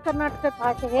ಚೆನ್ನಾಗಿ ಉತ್ತರ ಕರ್ನಾಟಕ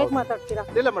ಭಾಷೆ ಹೇಗ್ ಮಾತಾಡ್ತೀರಾ?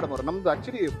 ಇಲ್ಲ ಮೇಡಮ್ ಅವ್ರ, ನಮ್ದು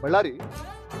ಆಕ್ಚುಲಿ ಬಳ್ಳಾರಿ.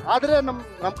 ಆದ್ರೆ ನಮ್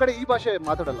ಕಡೆ ಈ ಭಾಷೆ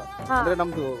ಮಾತಾಡಲ್ಲ. ಅಂದ್ರೆ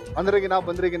ನಮ್ದು ಅಂದ್ರಗಿನ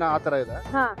ಬಂದ್ರಗಿನ ಆತರ ಇದೆ.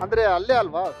 ಅಂದ್ರೆ ಅಲ್ಲೇ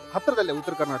ಅಲ್ವಾ, ಹತ್ರದಲ್ಲೇ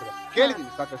ಉತ್ತರ ಕರ್ನಾಟಕ.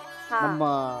 ಕೇಳಿದೀನಿ ಸಾಕಷ್ಟು. ನಮ್ಮ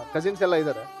ಕಸಿನ್ಸ್ ಎಲ್ಲ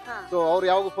ಇದಾರೆ. ಸೊ ಅವ್ರು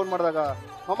ಯಾವಾಗ ಫೋನ್ ಮಾಡಿದಾಗ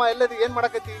ಮಮ್ಮ ಎಲ್ಲದಿ ಏನ್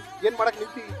ಮಾಡಕತ್ತಿ, ಏನ್ ಮಾಡಕ್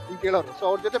ನಿಂತಿ ಅಂತ ಕೇಳೋರು. ಸೊ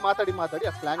ಅವ್ರ ಜೊತೆ ಮಾತಾಡಿ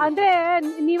ಆ ಸ್ಲ್ಯಾಂಗ್. ಅಂದ್ರೆ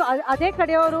ನೀವು ಅದೇ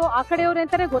ಕಡೆಯವರು ಆ ಕಡೆಯವರು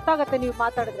ಅಂತಾನೆ ಗೊತ್ತಾಗತ್ತೆ ನೀವು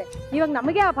ಮಾತಾಡಿದ್ರೆ. ಇವಾಗ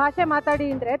ನಮಗೆ ಆ ಭಾಷೆ ಮಾತಾಡಿ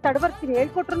ಅಂದ್ರೆ ತಡವರ್ತೀನಿ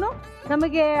ಹೇಳ್ಕೊಟ್ರು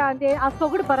ನಮಗೆ ಅದೇ ಆ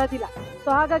ಸೊಗಡು ಬರೋದಿಲ್ಲ. ಸೊ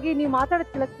ಹಾಗಾಗಿ ನೀವು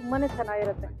ಮಾತಾಡೋದಿಲ್ಲ, ತುಂಬಾನೇ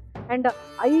ಚೆನ್ನಾಗಿರುತ್ತೆ. ಅಂಡ್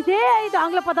 5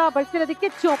 ಆಂಗ್ಲ ಪದ ಬಳಸಿರೋದಕ್ಕೆ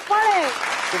ಚೊಪ್ಪಾಳೆ.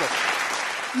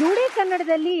 ನುಡಿ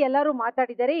ಕನ್ನಡದಲ್ಲಿ ಎಲ್ಲರೂ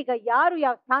ಮಾತಾಡಿದ್ದಾರೆ. ಈಗ ಯಾರು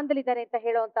ಯಾವ ಸ್ಥಾನದಲ್ಲಿದ್ದಾರೆ ಅಂತ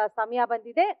ಹೇಳುವಂತ ಸಮಯ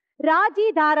ಬಂದಿದೆ. ರಾಜಿ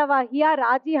ಧಾರಾವಾಹಿಯ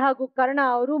ರಾಜಿ ಹಾಗೂ ಕರ್ಣ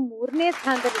ಅವರು 3ನೇ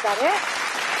ಸ್ಥಾನದಲ್ಲಿದ್ದಾರೆ.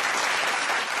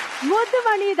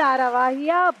 ಮುದ್ದುಮಣಿ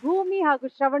ಧಾರಾವಾಹಿಯ ಭೂಮಿ ಹಾಗೂ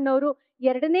ಶ್ರವಣ್ ಅವರು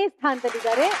 2ನೇ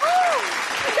ಸ್ಥಾನದಲ್ಲಿದ್ದಾರೆ.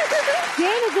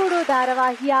 ಜೇನುಗೂಡು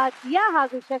ಧಾರಾವಾಹಿಯ ದಿಯಾ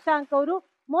ಹಾಗೂ ಶಶಾಂಕ್ ಅವರು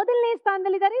 1ನೇ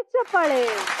ಸ್ಥಾನದಲ್ಲಿದ್ದಾರೆ. ಚಪ್ಪಾಳೆ.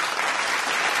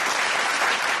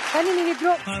 ಬನ್ನಿ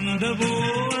ನೀವಿಬ್ರು.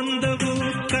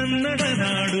 ಕನ್ನಡ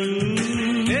ನಾಡು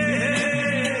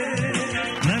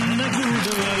ನನ್ನ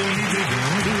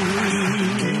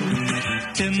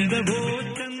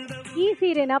ಈ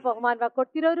ಸೀರೆನ ಬಹುಮಾನವಾಗಿ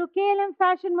ಕೊಡ್ತಿರೋರು KLM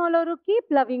ಫ್ಯಾಷನ್ ಮಾಲ್ ಅವರು. Keep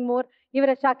loving more.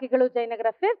 ಇವರ ಶಾಖೆಗಳು Jayanagar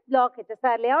 5th block,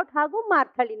 HSR layout ಹಾಗೂ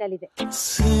ಮಾರ್ಥಳ್ಳಿನಲ್ಲಿದೆ.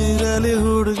 ಸೀರಲಿ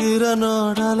ಹುಡುಗಿರ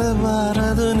ನೋಡಲು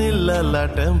ಬಾರದು ನಿಲ್ಲಲ್ಲ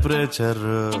ಟೆಂಪರೇಚರ್.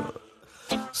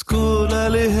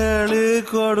 ಸ್ಕೂಲಲ್ಲಿ ಹೇಳಿ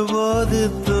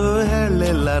ಕೊಡ್ಬೋದಿತ್ತು,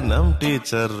 ಹೇಳಿಲ್ಲ ನಮ್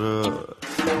ಟೀಚರು.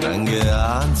 ನಂಗೆ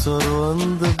ಆನ್ಸರ್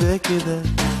ಒಂದು ಬೇಕಿದೆ,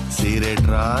 ಸೀರೆ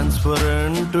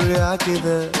ಟ್ರಾನ್ಸ್ಪರೆಂಟ್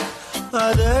ಯಾಕಿದೆ?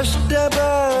 ಅದಷ್ಟೇ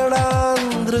ಬೇಡ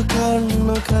ಅಂದ್ರು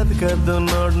ಕಣ್ಣು ಕದ್ದು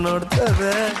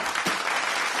ನೋಡ್ತದೆ.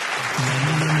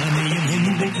 ನನ್ನ ಮನೆಯ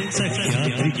ಮುಂದೆ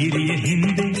ಸಹ್ಯಾದ್ರಿಗಿರಿಯ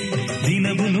ಹಿಂದೆ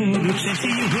ದಿನವು 100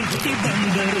 ಶಶಿಯು ಹುಟ್ಟಿ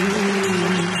ಬಂದರು.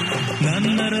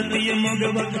 ನನ್ನ ರತಿಯ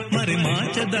ಮಗವ ಮರೆ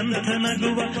ಮಾಚದಂಥ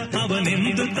ನಗುವ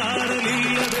ಅವನೆಂದು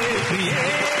ತಾರಲಿಲ್ಲವೇ ಪ್ರಿಯೇ.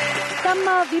 ತಮ್ಮ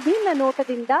ವಿಭಿನ್ನ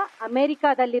ನೋಟದಿಂದ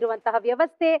ಅಮೆರಿಕಾದಲ್ಲಿರುವಂತಹ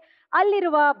ವ್ಯವಸ್ಥೆ,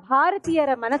 ಅಲ್ಲಿರುವ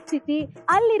ಭಾರತೀಯರ ಮನಸ್ಥಿತಿ,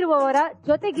 ಅಲ್ಲಿರುವವರ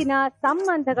ಜೊತೆಗಿನ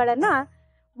ಸಂಬಂಧಗಳನ್ನ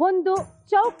ಒಂದು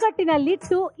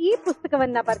ಚೌಕಟ್ಟಿನಲ್ಲಿಟ್ಟು ಈ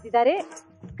ಪುಸ್ತಕವನ್ನ ಬರೆದಿದ್ದಾರೆ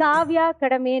ಕಾವ್ಯ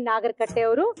ಕಡಮೆ ನಾಗರಕಟ್ಟೆ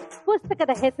ಅವರು.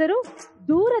 ಪುಸ್ತಕದ ಹೆಸರು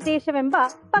ದೂರ ದೇಶವೆಂಬ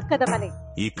ಪಕ್ಕದ ಮನೆ.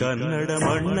 ಈ ಕನ್ನಡ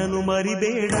ಮಣ್ಣನ್ನು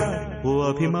ಮರಿಬೇಡ ಓ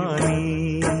ಅಭಿಮಾನಿ,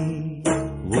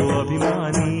 ಓ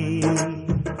ಅಭಿಮಾನಿ,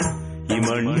 ಈ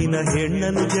ಮಣ್ಣಿನ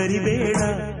ಹೆಣ್ಣನ್ನು ಜರಿಬೇಡ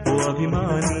ಓ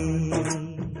ಅಭಿಮಾನಿ.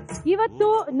 ಇವತ್ತು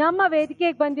ನಮ್ಮ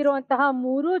ವೇದಿಕೆಗೆ ಬಂದಿರುವಂತಹ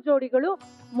 3 ಜೋಡಿಗಳು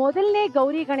ಮೊದಲನೇ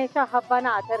ಗೌರಿ ಗಣೇಶ ಹಬ್ಬನ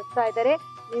ಆಚರಿಸ್ತಾ ಇದ್ದಾರೆ.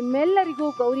 ನಿಮ್ಮೆಲ್ಲರಿಗೂ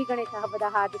ಗೌರಿ ಗಣೇಶ ಹಬ್ಬದ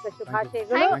ಹಾರ್ದಿಕ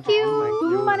ಶುಭಾಶಯಗಳು.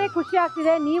 ತುಂಬಾನೇ ಖುಷಿ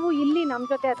ಆಗ್ತಿದೆ ನೀವು ಇಲ್ಲಿ ನಮ್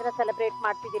ಜೊತೆ ಅದನ್ನ ಸೆಲೆಬ್ರೇಟ್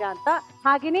ಮಾಡ್ತಿದ್ದೀರಾ ಅಂತ.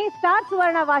 ಹಾಗೇನೆ ಸ್ಟಾರ್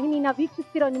ಸುವರ್ಣ ವಾಹಿನಿನ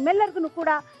ವೀಕ್ಷಿಸ್ತಿರೋ ನಿಮ್ಮೆಲ್ಲರಿಗೂ ಕೂಡ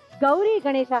ಗೌರಿ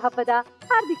ಗಣೇಶ ಹಬ್ಬದ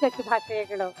ಹಾರ್ದಿಕ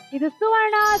ಶುಭಾಶಯಗಳು. ಇದು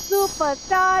ಸುವರ್ಣ super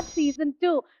star season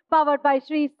 2 powered by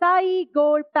Shri Sai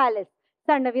gold palace.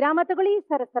 ಸಣ್ಣ ವಿರಾಮ ತಗೊಳ್ಳಿ,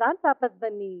 ಸರಸರ ಅಂತ ವಾಪಸ್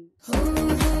ಬನ್ನಿ.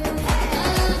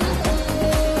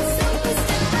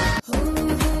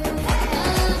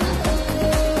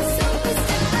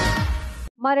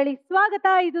 ಮರಳಿ ಸ್ವಾಗತ.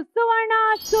 ಇದು ಸುವರ್ಣ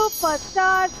super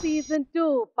star season 2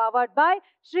 powered by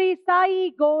Shri Sai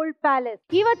gold palace.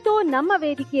 ಇವತ್ತು ನಮ್ಮ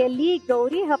ವೇದಿಕೆಯಲ್ಲಿ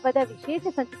ಗೌರಿ ಹಬ್ಬದ ವಿಶೇಷ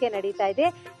ಸಂಚಿಕೆ ನಡೀತಾ ಇದೆ.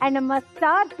 ಅಂಡ್ ನಮ್ಮ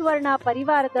ಸ್ಟಾರ್ ಸುವರ್ಣ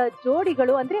ಪರಿವಾರದ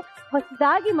ಜೋಡಿಗಳು ಅಂದ್ರೆ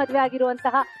ಹೊಸದಾಗಿ ಮದುವೆ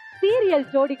ಆಗಿರುವಂತಹ ಸೀರಿಯಲ್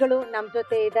ಜೋಡಿಗಳು ನಮ್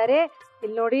ಜೊತೆ ಇದ್ದಾರೆ.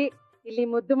 ಇಲ್ಲಿ ನೋಡಿ, ಇಲ್ಲಿ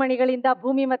ಮುದ್ದು ಮಣಿಗಳಿಂದ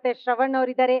ಭೂಮಿ ಮತ್ತೆ ಶ್ರವಣ್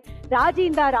ಅವರಿದ್ದಾರೆ,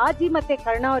 ರಾಜಿಯಿಂದ ರಾಜಿ ಮತ್ತೆ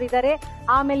ಕರ್ಣ ಅವರಿದ್ದಾರೆ,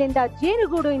 ಆಮೇಲಿಂದ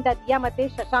ಜೇನುಗೂಡು ಇಂದ ದಿಯಾ ಮತ್ತೆ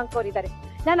ಶಶಾಂಕ್ ಅವರಿದ್ದಾರೆ.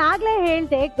 ನಾನು ಆಗ್ಲೇ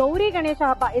ಹೇಳ್ದೆ, ಗೌರಿ ಗಣೇಶ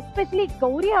ಹಬ್ಬ ಎಸ್ಪೆಷಲಿ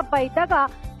ಗೌರಿ ಹಬ್ಬ ಇದ್ದಾಗ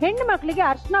ಹೆಣ್ಣು ಮಕ್ಕಳಿಗೆ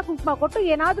ಅರ್ಶನ ಕುಂಕುಮ ಕೊಟ್ಟು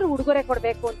ಏನಾದ್ರೂ ಉಡುಗೊರೆ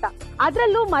ಕೊಡ್ಬೇಕು ಅಂತ.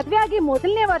 ಅದ್ರಲ್ಲೂ ಮದ್ವೆ ಆಗಿ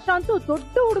ಮೊದಲನೇ ವರ್ಷ ಅಂತೂ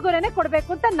ದೊಡ್ಡ ಉಡುಗೊರೆನೆ ಕೊಡ್ಬೇಕು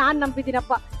ಅಂತ ನಾನ್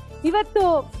ನಂಬಿದ್ದೀನಪ್ಪ. ಇವತ್ತು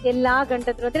ಎಲ್ಲಾ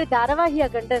ಗಂಡಂದ್ರು ಅಂದ್ರೆ ಧಾರಾವಾಹಿಯ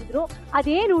ಗಂಡಂದ್ರು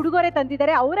ಅದೇನ್ ಉಡುಗೊರೆ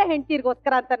ತಂದಿದ್ದಾರೆ ಅವರ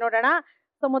ಹೆಂಡತಿರ್ಗೋಸ್ಕರ ಅಂತ ನೋಡೋಣ.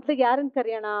 ಸೊ ಮೊದ್ಲಿಗೆ ಯಾರನ್ನ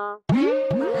ಕರೆಯೋಣ?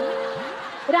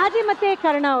 ರಾಜಿ ಮತ್ತೆ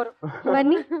ಕರ್ಣ ಅವರು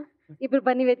ಬನ್ನಿ, ಇಬ್ರು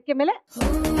ಬನ್ನಿ ವೇದಿಕೆ ಮೇಲೆ.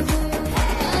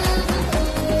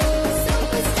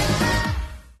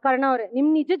 ಕರ್ಣ ಅವ್ರೆ, ನಿಮ್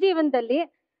ನಿಜ ಜೀವನದಲ್ಲಿ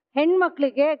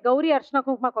ಹೆಣ್ಮಕ್ಳಿಗೆ ಗೌರಿ ಅರ್ಶನ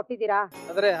ಕುಂಕುಮ ಕೊಟ್ಟಿದ್ದೀರಾ?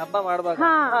 ಅಂದ್ರೆ ಹಬ್ಬ ಮಾಡುವಾಗ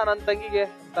ನನ್ ತಂಗಿಗೆ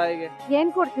ತಾಯಿಗೆ ಏನ್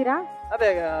ಕೊಡ್ತೀರಾ? ಅದೇ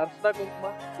ಅರ್ಶನ ಕುಂಕುಮ,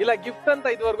 ಇಲ್ಲ ಗಿಫ್ಟ್ ಅಂತ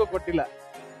ಇದುವರೆಗೂ ಕೊಟ್ಟಿಲ್ಲ.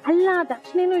 ಅಲ್ಲ,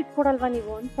 ದಕ್ಷಿಣೆನೂ ಇಟ್ಕೊಡಲ್ವಾ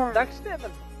ನೀವು ಅಂತ? ದಕ್ಷಿಣೆ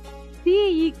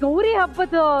ಈ ಗೌರಿ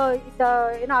ಹಬ್ಬದ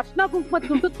ಏನೋ ಅರ್ಶನ ಕುಂಕುಮದ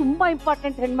ದುಡ್ಡು ತುಂಬಾ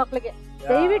ಇಂಪಾರ್ಟೆಂಟ್ ಹೆಣ್ಮಕ್ಳಿಗೆ.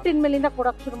 ದಯವಿಟ್ಟು ಇನ್ಮೇಲಿಂದ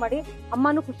ಕೊಡಕ್ ಶುರು ಮಾಡಿ,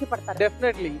 ಅಮ್ಮನೂ ಖುಷಿ ಪಡ್ತಾರೆ.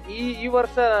 ಡೆಫಿನೆಟ್ಲಿ ಈ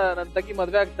ವರ್ಷ ನನ್ ತಂಗಿ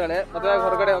ಮದ್ವೆ ಆಗ್ತಾಳೆ, ಮದ್ವೆ ಆಗಿ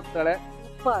ಹೊರಗಡೆ ಹೋಗ್ತಾಳೆ.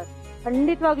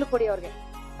 ಖಂಡಿತವಾಗ್ಲೂ ಕೊಡಿ ಅವ್ರಿಗೆ.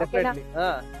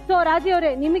 ಸೊ ರಾಜಿ ಅವರೇ,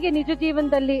 ನಿಮಗೆ ನಿಜ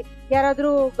ಜೀವನದಲ್ಲಿ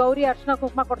ಯಾರಾದ್ರೂ ಗೌರಿ ಅರ್ಶನ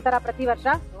ಕುಂಕುಮ ಕೊಡ್ತಾರಾ ಪ್ರತಿ ವರ್ಷ?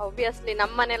 ಆಬ್ವಿಯಸ್ಲಿ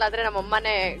ನಮ್ಮ ಮನೇಲಾದ್ರೆ ನಮ್ಮ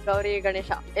ಅಮ್ಮನೇ ಗೌರಿ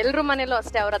ಗಣೇಶ, ಎಲ್ರ ಮನೇಲೂ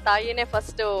ಅಷ್ಟೇ ಅವರ ತಾಯಿನೇ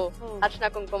ಫಸ್ಟ್ ಅರ್ಶನ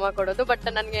ಕುಂಕುಮ ಕೊಡೋದು. ಬಟ್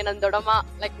ನನ್ಗೆ ನನ್ ದೊಡ್ಡಮ್ಮ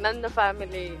ಲೈಕ್ ನನ್ನ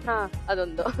ಫ್ಯಾಮಿಲಿ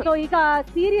ಅದೊಂದು. ಸೊ ಈಗ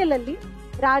ಸೀರಿಯಲ್ ಅಲ್ಲಿ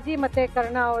ರಾಜಿ ಮತ್ತೆ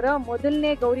ಕರ್ಣ ಅವರ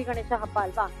ಮೊದಲನೇ ಗೌರಿ ಗಣೇಶ ಹಬ್ಬ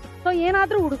ಅಲ್ವಾ? ಸೊ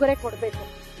ಏನಾದ್ರೂ ಉಡುಗೊರೆ ಕೊಡ್ಬೇಕು.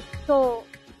 ಸೊ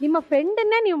ನಿಮ್ಮ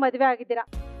ಫ್ರೆಂಡನ್ನೇ ನೀವು ಮದ್ವೆ ಆಗಿದ್ದೀರಾ,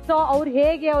 ಸೊ ಅವ್ರು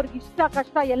ಹೇಗೆ, ಅವ್ರಿಗೆ ಇಷ್ಟ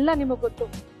ಕಷ್ಟ ಎಲ್ಲ ನಿಮಗ್ ಗೊತ್ತು.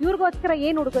 ಇವ್ರಿಗೋಸ್ಕರ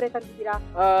ಏನ್ ಉಡುಗೊರೆ ತಂದಿದ್ದೀರಾ?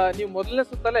 ನೀವು ಮೊದಲನೇ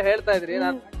ಸುತ್ತಲೇ ಹೇಳ್ತಾ ಇದ್ರಿ,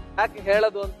 ನಾನು ಯಾಕೆ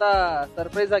ಹೇಳೋದು ಅಂತ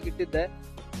ಸರ್ಪ್ರೈಸ್ ಆಗಿ ಇಟ್ಟಿದ್ದೆ.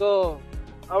 ಸೊ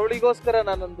ಅವಳಿಗೋಸ್ಕರ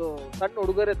ನಾನೊಂದು ಸಣ್ಣ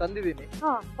ಉಡುಗೊರೆ ತಂದಿದ್ದೀನಿ.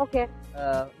 ಓಕೆ,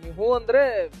 ನೀವು ಹೂ ಅಂದ್ರೆ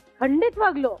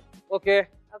ಖಂಡಿತವಾಗ್ಲು ಓಕೆ.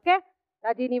 ಓಕೆ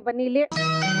ರಾಜಿ, ನೀವ್ ಬನ್ನಿ ಇಲ್ಲಿ.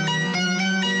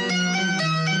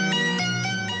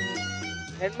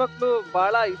 ಹೆಣ್ಮಕ್ಳು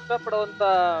ಬಹಳ ಇಷ್ಟಪಡುವಂತ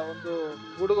ಒಂದು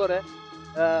ಉಡುಗೊರೆ,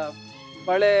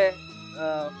 ಬಳೆ,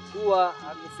 ಹೂವ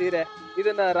ಹಾಗೂ ಸೀರೆ.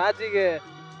 ಇದನ್ನ ರಾಜಿಗೆ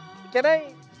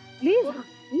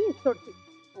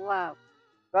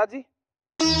ರಾಜಿ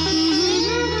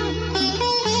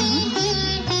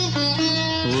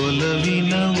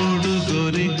ಒಲವಿನ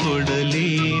ಉಡುಗೊರೆ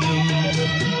ಕೊಡಲೇನು,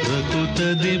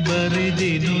 ಪ್ರಕೃತದೆ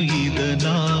ಬರೆದೆನು ಇದ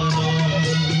ನಾನು.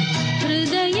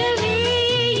 ಹೃದಯವೇ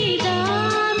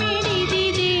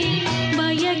ಮಿಡಿದಿದೆ,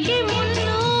 ಬಯಕೆ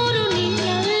ಮುನ್ನೂರು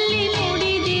ನಿನ್ನಲ್ಲಿ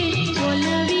ನುಡಿದೆ.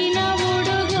 ಒಲವಿನ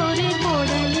ಉಡುಗೊರೆ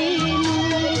ಕೊಡಲೇನು,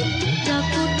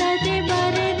 ಪ್ರಕೃತದೆ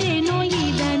ಬರೆದೆನು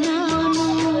ಇದ ನಾನು.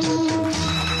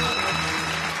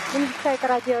 ನಿಮ್ಗೆ ಇಷ್ಟ ಆಯ್ತಾ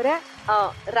ರಾಜಿ ಅವರೇ?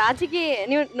 ರಾಜಿಗೆ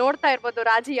ನೀವು ನೋಡ್ತಾ ಇರ್ಬೋದು,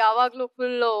 ರಾಜಿ ಯಾವಾಗ್ಲೂ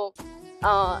ಫುಲ್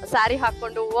ಸ್ಯಾರಿ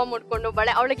ಹಾಕೊಂಡು ಹೂವ ಮುಡ್ಕೊಂಡು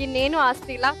ಬಳೆ, ಅವಳಿಗೆ ಇನ್ನೇನು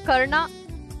ಆಸ್ತಿ ಇಲ್ಲ. ಕರ್ಣ,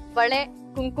 ಬಳೆ,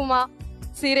 ಕುಂಕುಮ,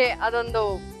 ಸೀರೆ, ಅದೊಂದು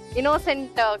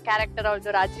ಇನ್ನೋಸೆಂಟ್ ಕ್ಯಾರೆಕ್ಟರ್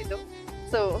ಅವಳದು ರಾಜಿದು.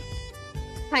 So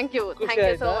thank you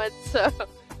so much.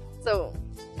 So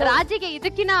ರಾಜಿಗೆ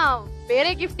ಇದಕ್ಕಿನ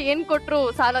ಬೇರೆ ಗಿಫ್ಟ್ ಏನ್ ಕೊಟ್ರು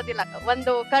ಸಾಲೋದಿಲ್ಲ.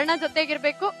 ಒಂದು ಕರ್ಣ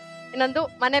ಜೊತೆಗಿರ್ಬೇಕು, ಇನ್ನೊಂದು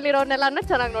ಮನೇಲಿರೋರ್ನೆಲ್ಲಾನು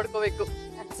ಚೆನ್ನಾಗಿ ನೋಡ್ಕೋಬೇಕು.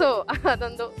 ಸೊ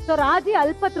ಅದೊಂದು. ಸೊ ರಾಜಿ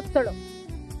ಅಲ್ಪ ತೃಪ್ತಳು,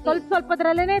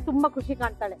 ಸ್ವಲ್ಪದ್ರಲ್ಲೇನೆ ತುಂಬಾ ಖುಷಿ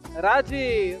ಕಾಣ್ತಾಳೆ. ರಾಜಿ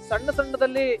ಸಣ್ಣ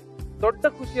ಸಣ್ಣದಲ್ಲಿ ದೊಡ್ಡ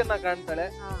ಖುಷಿಯನ್ನ ಕಾಣ್ತಾಳೆ.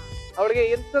 ಅವಳಿಗೆ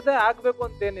ಎಂತದೇ ಆಗ್ಬೇಕು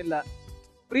ಅಂತೇನಿಲ್ಲ,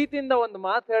 ಪ್ರೀತಿಯಿಂದ ಒಂದು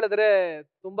ಮಾತು ಹೇಳಿದ್ರೆ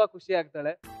ತುಂಬಾ ಖುಷಿ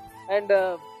ಆಗ್ತಾಳೆ. ಅಂಡ್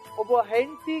ಒಬ್ಬ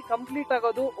ಹೆಂಡತಿ ಕಂಪ್ಲೀಟ್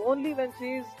ಆಗೋದು only when she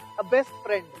is a best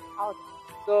friend.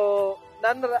 So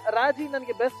ನನ್ನ ರಾಜಿ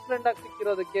ನನಗೆ ಬೆಸ್ಟ್ ಫ್ರೆಂಡ್ ಆಗಿ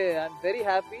ಸಿಕ್ಕಿರೋದಕ್ಕೆ I am very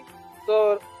happy. So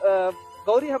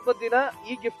Gauri ಹಬ್ಬದ ದಿನ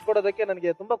ಈ ಗಿಫ್ಟ್ ಕೊಡೋದಕ್ಕೆ ನನಗೆ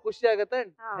ತುಂಬಾ ಖುಷಿ ಆಗುತ್ತೆ,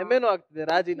 ಹೆಮ್ಮೆನೂ ಆಗ್ತಿದೆ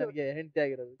ರಾಜಿ ನನಗೆ ಹೆಂಡತಿ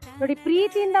ಆಗಿರೋದು. ನೋಡಿ,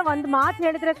 ಪ್ರೀತಿಯಿಂದ ಒಂದ್ ಮಾತು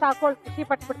ಹೇಳಿದ್ರೆ ಸಾಕು ಅವಳು ಖುಷಿ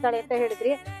ಪಟ್ಬಿಡ್ತಾಳೆ ಅಂತ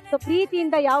ಹೇಳಿದ್ರಿ. ಸೊ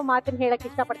ಪ್ರೀತಿಯಿಂದ ಯಾವ ಮಾತನ್ನ ಹೇಳಕ್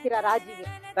ಇಷ್ಟ ಪಡ್ತೀರಾ ರಾಜಿಗೆ?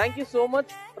 Thank you so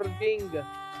much for being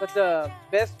such a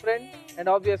best friend and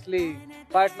obviously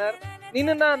partner.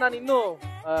 ನಿನ್ನನ್ನ ನಾನು ಇನ್ನೂ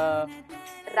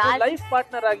ಲೈಫ್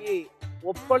ಪಾರ್ಟ್ನರ್ ಆಗಿ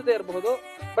ಒಪ್ಕೊಳ್ದೇ ಇರಬಹುದು,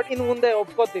 ಬಟ್ ಇನ್ನು ಮುಂದೆ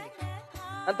ಒಪ್ಕೋತೀನಿ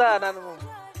ಅಂತ ನಾನು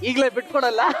ಈಗಲೇ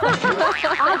ಬಿಟ್ಕೊಡಲ್ಲ.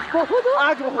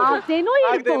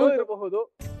 ಇರಬಹುದು.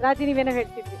 ರಾಜಿ, ನೀವೇನೋ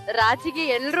ಹೇಳ್ತಿದ್ರಿ. ರಾಜಿಗೆ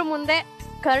ಎಲ್ರ ಮುಂದೆ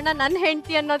ಕರ್ಣ ನನ್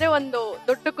ಹೆಂಡತಿ ಅನ್ನೋದೇ ಒಂದು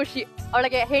ದೊಡ್ಡ ಖುಷಿ.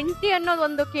 ಅವಳಿಗೆ ಹೆಂಡತಿ ಅನ್ನೋದು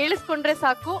ಒಂದು ಕೇಳಿಸ್ಕೊಂಡ್ರೆ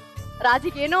ಸಾಕು,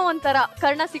 ರಾಜಿಗೆ ಏನೋ ಒಂಥರ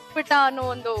ಕರ್ಣ ಸಿಕ್ಬಿಟ್ಟ ಅನ್ನೋ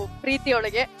ಒಂದು ಪ್ರೀತಿ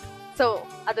ಒಳಗೆ. ಸೊ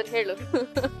ಅದನ್ನ ಹೇಳು.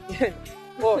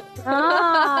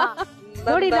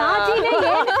 ನೋಡಿ,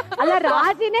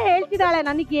 ರಾಜಿನೇ ಹೇಳ್ತಿದ್ದಾಳೆ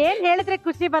ನನಗೆ ಏನ್ ಹೇಳಿದ್ರೆ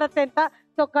ಖುಷಿ ಬರುತ್ತೆ ಅಂತ.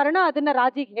 ಸೊ ಕರ್ಣ ಅದನ್ನ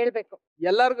ರಾಜಿಗೆ ಹೇಳ್ಬೇಕು.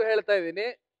 ಎಲ್ಲಾರ್ಗು ಹೇಳ್ತಾ ಇದೀನಿ,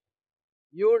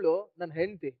 ಇವಳು ನನ್ನ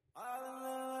ಹೆಂಡತಿ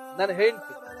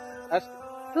ಅಷ್ಟೇ.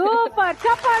 ಸೂಪರ್,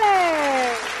 ಚಪ್ಪಾಳೆ.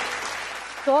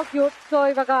 So cute. ಸೊ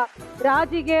ಇವಾಗ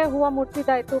ರಾಜಿಗೆ ಹೂವ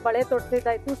ಮುಟ್ಸಿದಾಯ್ತು, ಬಳೆ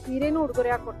ತೊಡ್ಸಿದಾಯ್ತು, ಸೀರೆನೂ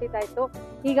ಉಡುಗೊರೆ ಕೊಟ್ಟಿದ್ದಾಯ್ತು.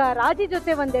 ಈಗ ರಾಜಿ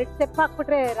ಜೊತೆ ಒಂದೆರಡು ಸ್ಟೆಪ್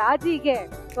ಹಾಕ್ಬಿಟ್ರೆ ರಾಜಿಗೆ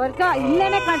ಸ್ವರ್ಗ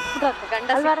ಇಲ್ಲೇನೆ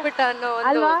ಕಾಣಿಸ್ಬಿಟ್ಟ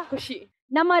ಅಲ್ವಾ? ಖುಷಿ.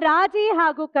 ನಮ್ಮ ರಾಜಿ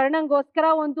ಹಾಗೂ ಕರ್ಣಂಗೋಸ್ಕರ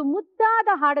ಒಂದು ಮುದ್ದಾದ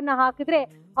ಹಾಡನ್ನ ಹಾಕಿದ್ರೆ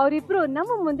ಅವರಿಬ್ರು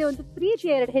ನಮ್ಮ ಮುಂದೆ ಒಂದು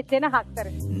ಪ್ರೀತಿಯ 2 ಹೆಜ್ಜೆನ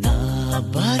ಹಾಕ್ತಾರೆ. ನಾ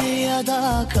ಬರೆಯದ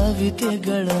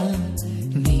ಕವಿತೆಗಳ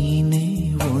ನೀನೇ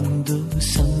ಒಂದು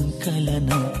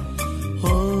ಸಂಕಲನ,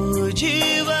 ಓ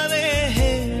ಜೀವವೇ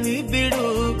ಹೇಳಿ ಬಿಡು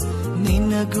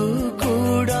ನಿನಗೂ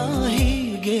ಕೂಡ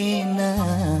ಹೀಗೆ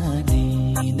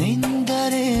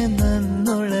ನೀನೆಂದರೆ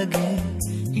ನನ್ನೊಳಗೆ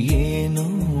ಏನೋ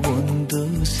ಒಂದು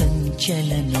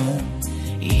ಸಂಚಲನ,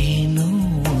 ಏನೋ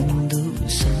ಒಂದು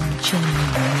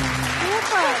ಸಂಚಲನ.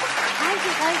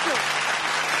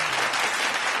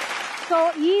 ಸೊ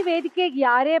ಈ ವೇದಿಕೆಗೆ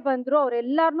ಯಾರೇ ಬಂದ್ರು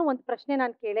ಅವರೆಲ್ಲಾರನು ಒಂದು ಪ್ರಶ್ನೆ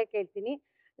ನಾನು ಕೇಳ್ತೀನಿ.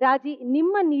 ರಾಜಿ,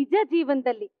 ನಿಮ್ಮ ನಿಜ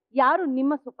ಜೀವನದಲ್ಲಿ ಯಾರು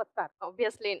ನಿಮ್ಮ ಸೂಪರ್ ಸ್ಟಾರ್?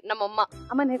 ಆಬ್ವಿಯಸ್ಲಿ ನಮ್ಮಮ್ಮ.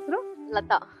 ಅಮ್ಮನ ಹೆಸರು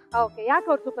ಲತಾ. ಓಕೆ, ಯಾಕೆ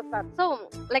ಅವ್ರು ಸೂಪರ್ ಸ್ಟಾರ್? ಸೊ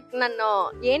ಲೈಕ್ ನಾನು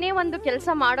ಏನೇ ಒಂದು ಕೆಲಸ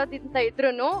ಮಾಡೋದಿಂತ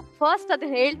ಇದ್ರೂನು ಫಸ್ಟ್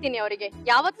ಅದನ್ನ ಹೇಳ್ತೀನಿ ಅವರಿಗೆ,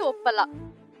 ಯಾವತ್ತೂ ಒಪ್ಪಲ್ಲ.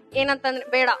 ಏನಂತಂದ್ರೆ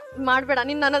ಬೇಡ ಮಾಡ್ಬೇಡ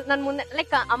ನೀನ್ ನನ್ ಮುಂದೆ.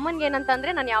 ಲೈಕ್ ಅಮ್ಮನ್ಗೆ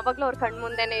ಏನಂತಂದ್ರೆ ನಾನು ಯಾವಾಗ್ಲೂ ಅವ್ರ ಕಣ್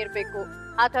ಮುಂದೆನೆ ಇರ್ಬೇಕು,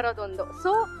 ಆ ತರದೊಂದು.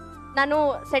 ಸೊ ನಾನು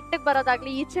ಸೆಟ್ಗೆ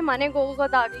ಬರೋದಾಗ್ಲಿ, ಈಚೆ ಮನೆಗೆ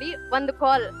ಹೋಗೋದಾಗ್ಲಿ, ಒಂದು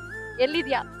ಕಾಲ್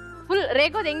ಎಲ್ಲಿದ್ಯಾ, ಫುಲ್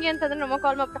ರೇಗೋದ್ ಹೆಂಗೆ ಅಂತಂದ್ರೆ ನಮ್ಮ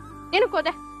ಕಾಲ್ ಮಾಡ್ತಾ ಏನಕ್ಕೆ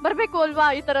ಹೋದೆ, ಬರ್ಬೇಕು ಅಲ್ವಾ,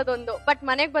 ಈ ತರದೊಂದು. ಬಟ್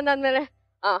ಮನೆಗ್ ಬಂದಾದ್ಮೇಲೆ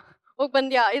ಹೋಗ್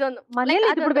ಬಂದ್ಯಾ, ಇದೊಂದು ಮನೇಲಿ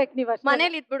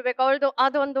ಇದ್ಬಿಡ್ಬೇಕು ಅವಳ್ದು.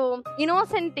 ಅದೊಂದು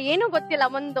ಇನೋಸೆಂಟ್, ಏನು ಗೊತ್ತಿಲ್ಲ,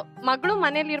 ಒಂದು ಮಗಳು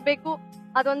ಮನೇಲಿ ಇರ್ಬೇಕು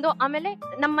ಅದೊಂದು. ಆಮೇಲೆ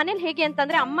ನಮ್ ಮನೇಲಿ ಹೇಗೆ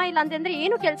ಅಂತಂದ್ರೆ ಅಮ್ಮ ಇಲ್ಲ ಅಂತಂದ್ರೆ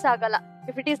ಏನು ಕೆಲ್ಸ ಆಗಲ್ಲ.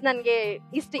 ಇಫ್ ಇಟ್ ಈಸ್ ನನ್ಗೆ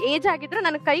ಇಷ್ಟು ಏಜ್ ಆಗಿದ್ರು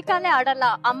ನನ್ ಕೈ ಕಾಲೇ ಆಡಲ್ಲ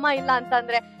ಅಮ್ಮ ಇಲ್ಲ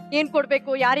ಅಂತಂದ್ರೆ. ಏನ್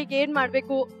ಕೊಡ್ಬೇಕು, ಯಾರಿಗೆ ಏನ್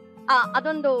ಮಾಡ್ಬೇಕು,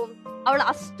 ಅದೊಂದು ಅವಳು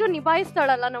ಅಷ್ಟು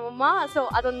ನಿಭಾಯಿಸ್ತಾಳಲ್ಲ ನಮ್ಮಮ್ಮ. ಸೊ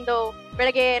ಅದೊಂದು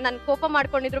ಬೆಳಗ್ಗೆ ನನ್ ಕೋಪ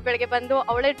ಮಾಡ್ಕೊಂಡಿದ್ರು, ಬೆಳಗ್ಗೆ ಬಂದು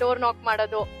ಅವಳೇ ಡೋರ್ ನಾಕ್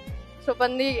ಮಾಡೋದು. ಸೊ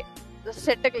ಬಂದು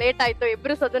ಸೆಟ್ಗೆ ಲೇಟ್ ಆಯ್ತು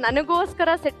ಎಬ್ರಿಸೋದು, ನನಗೋಸ್ಕರ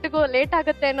ಸೆಟ್ಗೂ ಲೇಟ್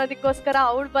ಆಗುತ್ತೆ ಅನ್ನೋದಕ್ಕೋಸ್ಕರ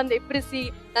ಅವಳು ಬಂದು ಎಬ್ರಿಸಿ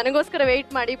ನನಗೋಸ್ಕರ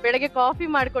ವೆಯ್ಟ್ ಮಾಡಿ ಬೆಳಗ್ಗೆ ಕಾಫಿ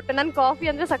ಮಾಡ್ಕೊಟ್ಟು. ನನ್ ಕಾಫಿ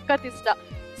ಅಂದ್ರೆ ಸಖತ್ ಇಷ್ಟ.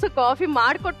 ಸೊ ಕಾಫಿ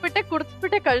ಮಾಡ್ಕೊಟ್ಬಿಟ್ಟೆ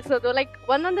ಕುಡಿಸ್ಬಿಟ್ಟೆ ಕಳ್ಸೋದು. ಲೈಕ್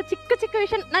ಒಂದೊಂದು ಚಿಕ್ಕ ಚಿಕ್ಕ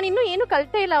ವಿಷಯ ನಾನು ಇನ್ನೂ ಏನು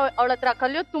ಕಲ್ತೇ ಇಲ್ಲ ಅವಳ ಹತ್ರ,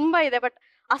 ಕಲಿಯೋದು ತುಂಬಾ ಇದೆ. ಬಟ್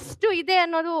ಅಷ್ಟು ಇದೆ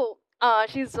ಅನ್ನೋದು,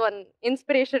 she is one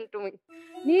inspiration to me.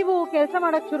 ನೀವು ಕೆಲಸ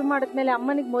ಮಾಡಕ್ ಶುರು ಮಾಡಿದ್ಮೇಲೆ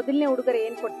ಅಮ್ಮನಿಗೆ ಮೊದಲನೇ ಉಡುಗೊರೆ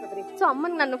ಏನ್ ಕೊಡ್ತಿದ್ರಿ? ಸೊ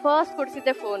ಅಮ್ಮನ್ ನಾನು ಫಸ್ಟ್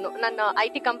ಕೊಡ್ಸಿದ್ದೆ ಫೋನು. ನಾನು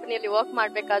IT ಕಂಪನಿಯಲ್ಲಿ ವರ್ಕ್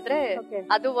ಮಾಡ್ಬೇಕಾದ್ರೆ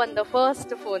ಅದು ಒಂದು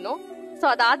ಫಸ್ಟ್ ಫೋನು. ಸೊ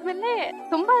ಅದಾದ್ಮೇಲೆ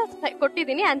ತುಂಬಾ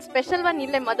ಕೊಟ್ಟಿದ್ದೀನಿ. ಅಂಡ್ ಸ್ಪೆಷಲ್ ಒನ್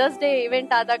ಇಲ್ಲೇ ಮದರ್ಸ್ ಡೇ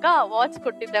ಇವೆಂಟ್ ಆದಾಗ ವಾಚ್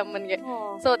ಕೊಟ್ಟಿದ್ದೆ ಅಮ್ಮನ್ಗೆ.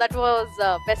 So that was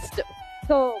best.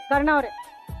 So Karna ಅವರೇ,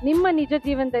 ನಿಮ್ಮ ನಿಜ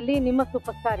ಜೀವನದಲ್ಲಿ ನಿಮ್ಮ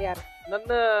ಸೂಪರ್ ಸ್ಟಾರ್ ಯಾರು?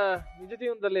 ನನ್ನ ನಿಜ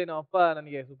ಜೀವನದಲ್ಲಿ ನಮ್ಮ ಅಪ್ಪ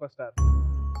ನನಗೆ ಸೂಪರ್ ಸ್ಟಾರ್.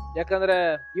 ಯಾಕಂದ್ರೆ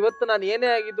ಇವತ್ತು ನಾನು ಏನೇ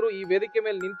ಆಗಿದ್ರು ಈ ವೇದಿಕೆ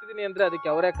ಮೇಲೆ ನಿಂತಿದ್ದೀನಿ ಅಂದ್ರೆ ಅದಕ್ಕೆ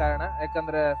ಅವರೇ ಕಾರಣ.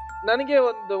 ಯಾಕಂದ್ರೆ ನನಗೆ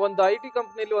ಒಂದು IT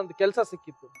ಕಂಪನಿಯಲ್ಲಿ ಒಂದು ಕೆಲಸ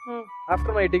ಸಿಕ್ಕಿತ್ತು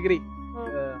ಆಫ್ಟರ್ ಮೈ ಡಿಗ್ರಿ.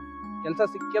 ಕೆಲಸ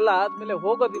ಸಿಕ್ಕೆಲ್ಲ ಆದ್ಮೇಲೆ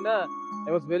ಹೋಗೋ ದಿನ I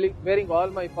was wearing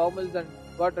all my formals and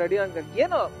got ready. ಅಂದ್ರೆ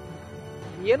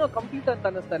ಏನೋ ಕಂಪ್ಲೀಟ್ ಅಂತ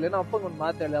ಅನ್ನಿಸ್ತಾ ಇಲ್ಲ. ಏನೋ ಅಪ್ಪಂಗೆ ಒಂದು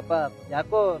ಮಾತು ಹೇಳಿದೆ, ಅಪ್ಪ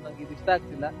ಯಾಕೋ ನಂಗೆ ಇದು ಇಷ್ಟ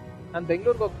ಆಗ್ತಿಲ್ಲ, ನಾನು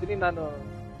ಬೆಂಗಳೂರಿಗೆ ಹೋಗ್ತೀನಿ, ನಾನು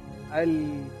I will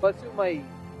pursue my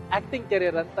acting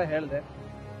career ಅಂತ ಹೇಳಿದೆ.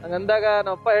 ಹಂಗಂದಾಗ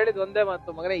ನಮ್ಮಪ್ಪ ಹೇಳಿದ್ ಒಂದೇ ಮಾತು,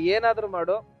 ಮಗನೇ ಏನಾದ್ರು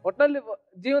ಮಾಡು, ಒಟ್ನಲ್ಲಿ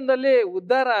ಜೀವನದಲ್ಲಿ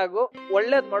ಉದ್ಧಾರ ಆಗು,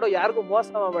 ಒಳ್ಳೇದ್ ಮಾಡು, ಯಾರಿಗೂ ಮೋಸ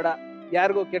ಮಾಡಬೇಡ,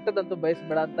 ಯಾರಿಗೂ ಕೆಟ್ಟದಂತೂ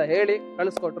ಬಯಸಬೇಡ ಅಂತ ಹೇಳಿ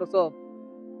ಕಳಿಸ್ಕೊಟ್ರು. ಸೊ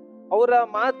ಅವರ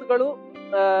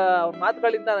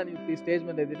ಮಾತುಗಳಿಂದ ನಾನು ಈ ಸ್ಟೇಜ್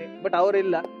ಮೇಲೆ ಇದ್ದೀನಿ. But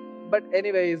ಅವರಿಲ್ಲ. But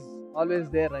anyway is always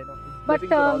there. I know but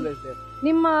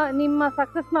ನಿಮ್ಮ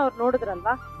ಸಕ್ಸಸ್ ನ ಅವ್ರು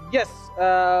ನೋಡಿದ್ರಲ್ವಾ? ಎಸ್,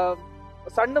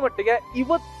 ಸಣ್ಣ ಮಟ್ಟಿಗೆ.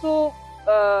 ಇವತ್ತು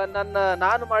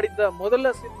ನಾನು ಮಾಡಿದ್ದ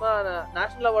ಮೊದಲ ಸಿನಿಮಾ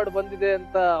ನ್ಯಾಷನಲ್ ಅವಾರ್ಡ್ ಬಂದಿದೆ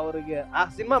ಅಂತ ಅವರಿಗೆ, ಆ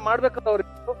ಸಿನಿಮಾ ಮಾಡ್ಬೇಕಂತ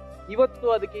ಅವ್ರಿಗೆ ಇವತ್ತು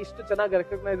ಅದಕ್ಕೆ ಇಷ್ಟು ಚೆನ್ನಾಗಿ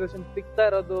ರೆಕಗ್ನೈಸೇಷನ್ ಸಿಗ್ತಾ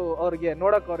ಇರೋದು ಅವ್ರಿಗೆ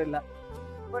ನೋಡಕ್ ಅವರಿಲ್ಲ.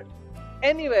 ಬಟ್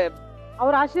ಎನಿವೇ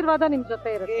ಅವ್ರ ಆಶೀರ್ವಾದ ನಿಮ್ ಜೊತೆ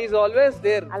ಇರುತ್ತೆ. ಈಸ್ ಆಲ್ವೇಸ್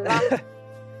ದೇರ್ ಅಲ್ವಾ?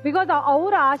 ಬಿಕಾಸ್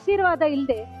ಅವ್ರ ಆಶೀರ್ವಾದ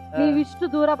ಇಲ್ಲದೆ ನೀವ್ ಇಷ್ಟು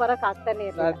ದೂರ ಬರಕ್ ಆಗ್ತಾನೆ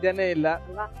ಇರ್ಲಿಲ್ಲ. ಸಾಧ್ಯನೇ ಇಲ್ಲ.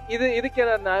 ಅಲ್ವಾ? ಇದಕ್ಕೆ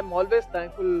I am always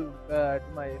thankful to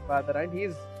my father and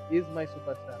is my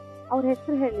super star. ಅವ್ರ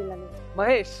ಹೆಸರು ಹೇಳಿಲ್ಲ ನೀವು?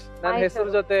 ಮಹೇಶ್. ನನ್ನ ಮಹೇಶ್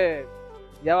ಹೆಸರು ಜೊತೆ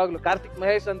ಯಾವಾಗ್ಲೂ ಕಾರ್ತಿಕ್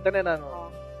ಮಹೇಶ್ ಅಂತಾನೆ ನಾನು.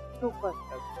 Super,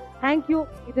 thank you.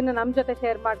 ಇದನ್ನ ನಮ್ ಜೊತೆ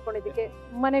ಶೇರ್ ಮಾಡ್ಕೊಂಡಿದ್ದಕ್ಕೆ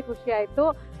ತುಂಬಾನೇ ಖುಷಿ ಆಯ್ತು.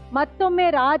 ಮತ್ತೊಮ್ಮೆ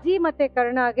ರಾಜಿ ಮತ್ತೆ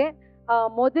ಕರ್ಣಾಗೆ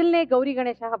ಮೊದಲನೇ ಗೌರಿ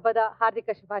ಗಣೇಶ ಹಬ್ಬದ ಹಾರ್ದಿಕ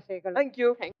ಶುಭಾಶಯಗಳು. Thank you.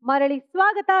 ಮರಳಿ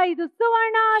ಸ್ವಾಗತ. ಇದು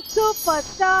ಸುವರ್ಣ super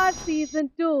star season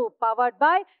 2 powered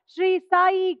by Shri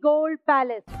Sai gold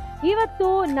palace. ಇವತ್ತು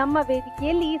ನಮ್ಮ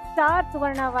ವೇದಿಕೆಯಲ್ಲಿ ಸ್ಟಾರ್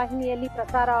ಸುವರ್ಣ ವಾಹಿನಿಯಲ್ಲಿ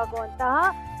ಪ್ರಸಾರ ಆಗುವಂತಹ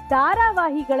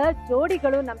ಧಾರಾವಾಹಿಗಳ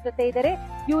ಜೋಡಿಗಳು ನಮ್ ಜೊತೆ ಇದ್ದಾರೆ.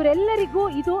 ಇವರೆಲ್ಲರಿಗೂ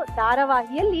ಇದು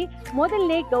ಧಾರಾವಾಹಿಯಲ್ಲಿ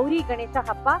ಮೊದಲನೇ ಗೌರಿ ಗಣೇಶ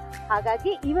ಹಬ್ಬ.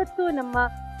 ಹಾಗಾಗಿ ಇವತ್ತು ನಮ್ಮ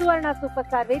ಸುವರ್ಣ ಸೂಪರ್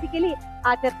ಸ್ಟಾರ್ ವೇದಿಕೆಯಲ್ಲಿ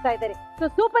ಆಚರಿಸ್ತಾ ಇದ್ದಾರೆ. ಸೊ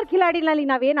ಸೂಪರ್ ಖಿಲಾಡಿನಲ್ಲಿ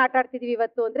ನಾವೇನ್ ಆಟ ಆಡ್ತಿದೀವಿ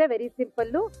ಇವತ್ತು ಅಂದ್ರೆ ವೆರಿ ಸಿಂಪಲ್,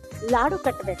 ಲಾಡು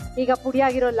ಕಟ್ಟಬೇಕು. ಈಗ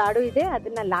ಪುಡಿಯಾಗಿರೋ ಲಾಡು ಇದೆ,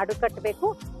 ಅದನ್ನ ಲಾಡು ಕಟ್ಟಬೇಕು.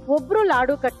 ಒಬ್ರು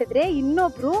ಲಾಡು ಕಟ್ಟಿದ್ರೆ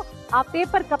ಇನ್ನೊಬ್ರು ಆ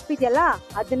ಪೇಪರ್ ಕಪ್ ಇದೆಯಲ್ಲ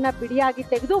ಅದನ್ನ ಬಿಡಿಯಾಗಿ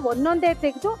ತೆಗೆದು ಒಂದೊಂದೇ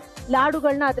ತೆಗೆದು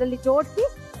ಲಾಡುಗಳನ್ನ ಅದರಲ್ಲಿ ಜೋಡಿಸಿ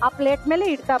ಆ ಪ್ಲೇಟ್ ಮೇಲೆ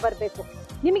ಇಡ್ತಾ ಬರ್ಬೇಕು.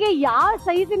 ನಿಮಗೆ ಯಾವ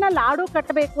ಸೈಜಿನ ಲಾಡು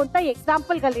ಕಟ್ಟಬೇಕು ಅಂತ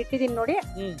ಎಕ್ಸಾಂಪಲ್ gali ಇಟ್ಟಿದೀನಿ ನೋಡಿ,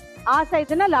 ಆ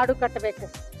ಸೈಜಿನ ಲಾಡು ಕಟ್ಟಬೇಕು.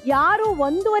 ಯಾರು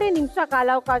 1.5 ನಿಮಿಷ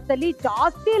ಕಾಲಾವಕಾಶದಲ್ಲಿ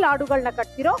ಜಾಸ್ತಿ ಲಾಡುಗಳನ್ನ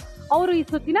ಕಟ್ತಿರೋ ಅವರು ಈ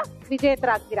ಸುತ್ತಿನ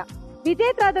ವಿಜೇತರಾಗ್ತೀರಾ.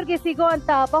 ವಿಜೇತರಾದವ್ರಿಗೆ ಸಿಗುವಂತ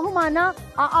ಬಹುಮಾನ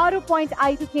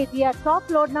 6.5 kg ಟಾಪ್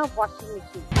ಲೋಡ್ ನ ವಾಷಿಂಗ್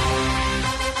ಮಿಷಿನ್.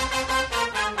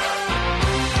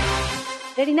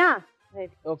 ರೆಡಿನಾ?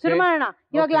 ಶುರು ಮಾಡೋಣ.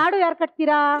 ಇವಾಗ ಲಾಡು ಯಾರು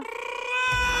ಕಟ್ತೀರಾ?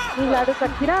 ನೀವು ಲಾಡು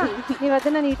ಕಟ್ತೀರಾ? ನೀವ್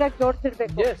ಅದನ್ನ ನೀಟಾಗಿ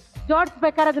ಜೋಡಿಸಿಡ್ಬೇಕು.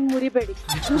 ಜೋಡಿಸ್ಬೇಕಾದ್ರೆ ಅದನ್ನ ಮುರಿಬೇಡಿ,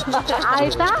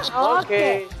 ಆಯ್ತಾ? Okay,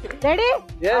 ready?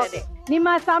 ನಿಮ್ಮ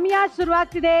ಸಮಯ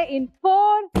ಶುರುವಾಗ್ತಿದೆ ಇನ್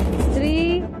 4, 3,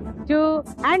 2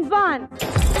 and 1.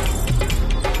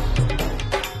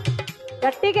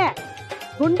 ಗಟ್ಟಿಗೆ,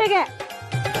 ಗುಂಡಿಗೆ.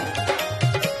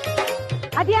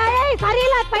 ಅದ್ಯಾ ಸರಿ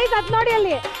ಇಲ್ಲ, ಸೈಜ್ ಅದ್ ನೋಡಿ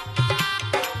ಅಲ್ಲಿ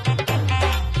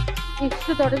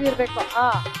ಇಷ್ಟು ದೊಡ್ಡದಿರ್ಬೇಕು.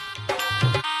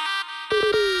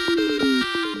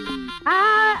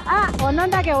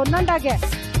 ಒಂದೊಂದಾಗೆ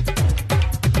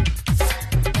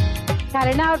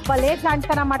ಕರ್ಣ ಅವ್ರು ಬಲೆ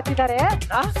ಚಾಂತನ ಮಾಡ್ತಿದ್ದಾರೆ.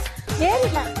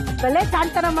 ಏನಿಲ್ಲ, ಬಲೆ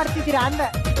ಚಾಂತನ ಮಾಡ್ತಿದ್ದೀರಾ ಅಂದ್ರೆ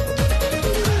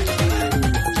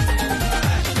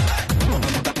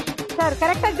ಸರ್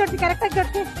ಕರೆಕ್ಟಾಗಿ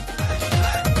ಜೋಡಿಸಿ.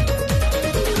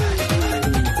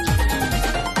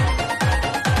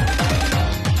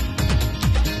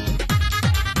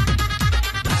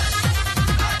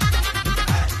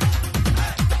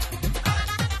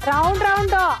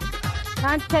 ರೌಂಡ್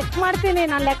ನಾನ್ ಚೆಕ್ ಮಾಡ್ತೀನಿ,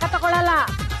 ನಾನ್ ಲೆಕ್ಕ ತಗೊಳಲ್ಲ.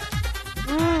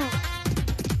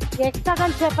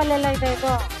 ಎಕ್ಸಾಗನ್ ಶೇಪಲ್ಲೆಲ್ಲ ಇದೆ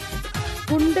ಇದು.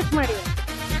 ಗುಂಡಕ್ ಮಾಡಿ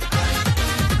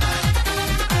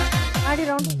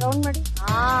ರೌಂಡ್ ಮಾಡಿ.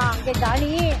 ಹಂಗೆ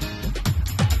ಗಾಳಿ.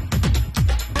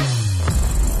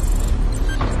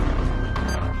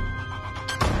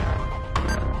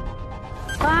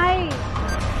 Five,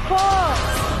 4,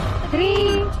 3,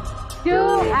 2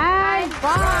 and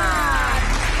 1.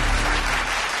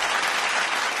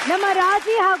 ನಮ್ಮ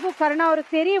ರಾಜಿ ಹಾಗೂ ಕರ್ಣ ಅವರು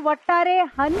ಸೇರಿ ಒಟ್ಟಾರೆ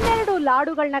 12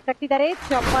 ಲಾಡುಗಳನ್ನ ಕಟ್ಟಿದ್ದಾರೆ.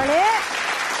 ಚಪ್ಪಾಳೆ.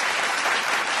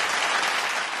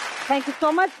 Thank you so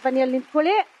much. ಬನ್ನಿ ಅಲ್ಲಿ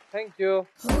ನಿಂತ್ಕೊಳ್ಳಿ. Thank you.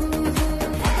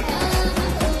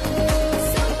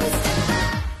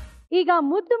 ಈಗ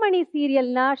ಮುದ್ದುಮಣಿ ಸೀರಿಯಲ್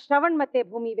ನ ಶ್ರವಣ್ ಮತ್ತೆ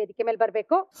ಭೂಮಿ ವೇದಿಕೆ ಮೇಲೆ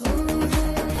ಬರಬೇಕು.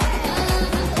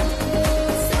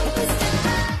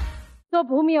 ಸೊ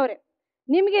ಭೂಮಿ ಅವರೇ,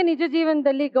 ನಿಮ್ಗೆ ನಿಜ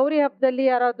ಜೀವನದಲ್ಲಿ ಗೌರಿ ಹಬ್ಬದಲ್ಲಿ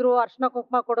ಯಾರಾದ್ರೂ ಅರ್ಶನ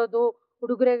ಕುಂಕುಮ ಕೊಡೋದು,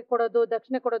 ಉಡುಗೊರೆ ಕೊಡೋದು,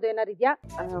 ದಕ್ಷಿಣೆ ಕೊಡೋದು ಏನಾರು ಇದೆಯಾ?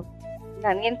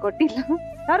 ನನ್ಗೇನ್ ಕೊಟ್ಟಿಲ್ಲ.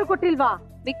 ಯಾರು ಕೊಟ್ಟಿಲ್ವಾ?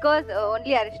 ಬಿಕಾಸ್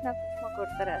ಓನ್ಲಿ ಅರಿಶಿನ ಕುಂಕುಮ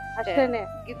ಕೊಡ್ತಾರೆ ಅಷ್ಟೇನೆ,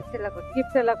 ಗಿಫ್ಟ್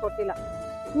ಎಲ್ಲ ಕೊಟ್ಟಿಲ್ಲ.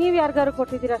 ನೀವ್ ಯಾರಿಗಾರು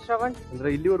ಕೊಟ್ಟಿದ್ದೀರಾ ಶ್ರವಣ್? ಅಂದ್ರೆ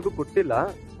ಇಲ್ಲಿವರೆಗೂ ಕೊಟ್ಟಿಲ್ಲ.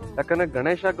 ಯಾಕಂದ್ರೆ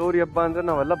ಗಣೇಶ ಗೌರಿ ಹಬ್ಬ ಅಂದ್ರೆ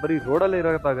ನಾವೆಲ್ಲ ಬರೀ ರೋಡಲ್ಲೇ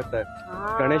ಇರೋಕ್ಕಾಗತ್ತೆ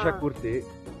ಗಣೇಶ ಕೂರ್ಸಿ.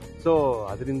 ಸೊ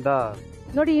ಅದರಿಂದ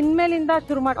ನೋಡಿ ಇನ್ಮೇಲಿಂದ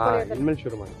ಶುರು ಮಾಡ್ಕೊಳ್ಳಿ. ಇನ್ಮೇಲೆ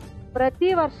ಶುರು ಮಾಡಿ. ಪ್ರತಿ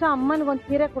ವರ್ಷ ಅಮ್ಮನ್ಗೊಂದ್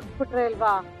ಸೀರೆ ಕೊಟ್ಬಿಟ್ರೆ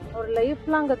ಅಲ್ವಾ, ಅವ್ರ ಲೈಫ್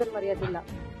ಲಾಂಗ್ ಅದನ್ನ ಮರೆಯೋದಿಲ್ಲ.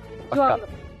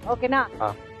 ಓಕೆನಾ?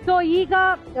 ಸೊ ಈಗ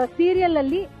ಸೀರಿಯಲ್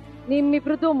ಅಲ್ಲಿ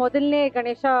ನಿಮ್ಮಿಬ್ರದ್ದು ಮೊದಲನೇ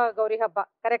ಗಣೇಶ ಗೌರಿ ಹಬ್ಬ,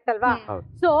 ಕರೆಕ್ಟ್ ಅಲ್ವಾ?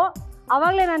 ಸೊ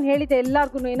ಅವಾಗ್ಲೇ ನಾನು ಹೇಳಿದೆ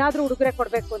ಎಲ್ಲಾರ್ಗು ಏನಾದ್ರೂ ಉಡುಗೊರೆ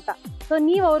ಕೊಡ್ಬೇಕು ಅಂತ. ಸೊ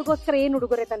ನೀವ್ ಅವ್ರಿಗೋಸ್ಕರ ಏನ್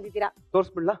ಉಡುಗೊರೆ ತಂದಿದ್ದೀರಾ?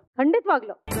 ತೋರ್ಸ್ಬಿಡ್ಲಾ?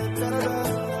 ಖಂಡಿತವಾಗ್ಲು.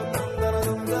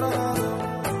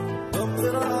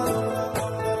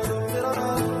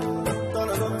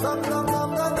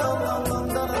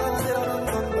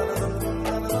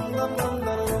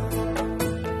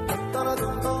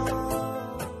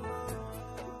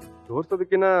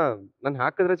 ತೋರ್ಸೋದಕ್ಕಿನ್ನ ನಾನು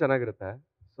ಹಾಕಿದ್ರೆ ಚೆನ್ನಾಗಿರುತ್ತೆ.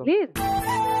 ಪ್ಲೀಸ್.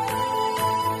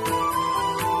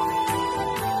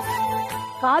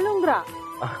 ಕಾಲುಂಗ್ರ.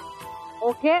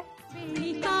 ಓಕೆ.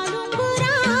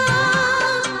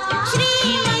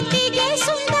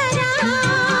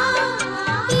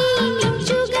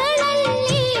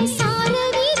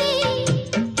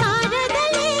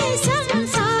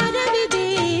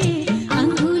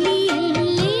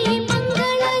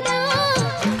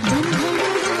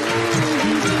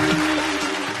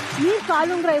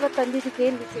 ತಂದಿದ್ದಕ್ಕೆ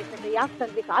ಏನ್ ವಿಶೇಷ ಅಂದ್ರೆ? ಯಾಕೆ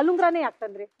ತಂದ್ರಿ ಕಾಲುಂಗ್ರಾನೇ ಯಾಕೆ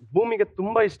ತಂದ್ರಿ? ಭೂಮಿಗೆ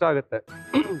ತುಂಬಾ ಇಷ್ಟ ಆಗುತ್ತೆ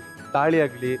ತಾಳಿ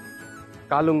ಆಗ್ಲಿ,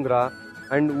 ಕಾಲುಂಗ್ರ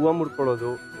ಅಂಡ್ ಹೂವ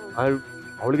ಮುಡ್ಕೊಳ್ಳೋದು.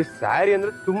 ಅವಳಿಗೆ ಸ್ಯಾರಿ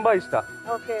ಅಂದ್ರೆ ತುಂಬಾ ಇಷ್ಟ.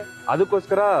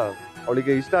 ಅದಕ್ಕೋಸ್ಕರ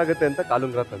ಅವಳಿಗೆ ಇಷ್ಟ ಆಗುತ್ತೆ ಅಂತ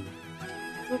ಕಾಲುಂಗ್ರ ತಂದೆ.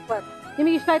 ಸೂಪರ್.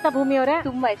 ನಿಮಗೆ ಇಷ್ಟ ಆಯ್ತಾ ಭೂಮಿ ಅವರೇ?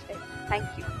 ತುಂಬಾ ಇಷ್ಟ ಆಯ್ತು.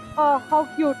 Thank you. How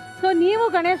cute. So ನೀವು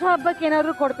ಗಣೇಶ ಹಬ್ಬಕ್ಕೆ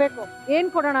ಏನಾದ್ರು ಕೊಡ್ಬೇಕು, ಏನ್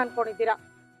ಕೊಡೋಣ ಅನ್ಕೊಂಡಿದ್ದೀರಾ?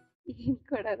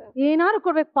 ಏನಾದ್ರು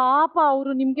ಕೊಡ್ಬೇಕು. ಪಾಪ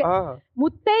ಅವರು ನಿಮ್ಗೆ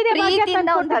ಮುತ್ತೈದೆ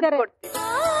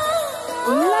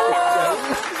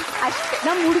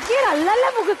ನಮ್ ಹುಡುಗಿಯರು ಅಲ್ಲಲ್ಲೇ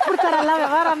ಮುಗಿಸ್ಬಿಡ್ತಾರಲ್ಲ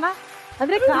ವ್ಯವಹಾರನ.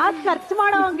 ಅಂದ್ರೆ ಕಾಸು ಖರ್ಚು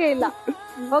ಮಾಡೋಂಗೆ ಇಲ್ಲ.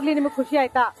 ಹೋಗ್ಲಿ, ನಿಮಗ್ ಖುಷಿ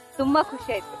ಆಯ್ತಾ? ತುಂಬಾ ಖುಷಿ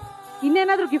ಆಯ್ತು.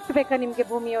 ಇನ್ನೇನಾದ್ರೂ ಗಿಫ್ಟ್ ಬೇಕಾ ನಿಮ್ಗೆ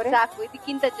ಭೂಮಿ ಅವರೇ? ಸಾಕು,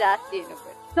 ಇದಕ್ಕಿಂತ ಜಾಸ್ತಿ ಏನು.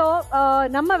 ಸೊ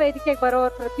ನಮ್ಮ ವೇದಿಕೆಗೆ ಬರೋ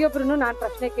ಪ್ರತಿಯೊಬ್ಬರು ನಾನು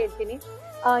ಪ್ರಶ್ನೆ ಕೇಳ್ತೀನಿ.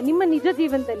 ನಿಮ್ಮ ನಿಜ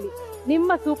ಜೀವನದಲ್ಲಿ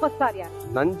ನಿಮ್ಮ ಸೂಪರ್ ಸ್ಟಾರ್ ಯಾರು?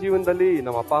 ನನ್ನ ಜೀವನದಲ್ಲಿ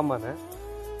ನಮ್ಮ ಅಪ್ಪ ಅಮ್ಮನೇ.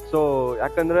 ಸೊ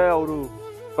ಯಾಕಂದ್ರೆ ಅವರು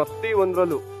ಪ್ರತಿ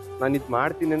ಒಂದ್ರಲ್ಲೂ ನಾನು ಇದ್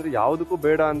ಮಾಡ್ತೀನಿ ಅಂದ್ರೆ ಯಾವ್ದಕ್ಕೂ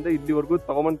ಬೇಡ ಅಂದ್ರೆ ಇಲ್ಲಿವರೆಗೂ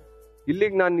ತಗೊಂಬಂದ್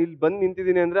ಇಲ್ಲಿಗೆ ನಾನು ಇಲ್ಲಿ ಬಂದು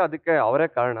ನಿಂತಿದ್ದೀನಿ ಅಂದ್ರೆ ಅದಕ್ಕೆ ಅವರೇ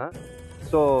ಕಾರಣ.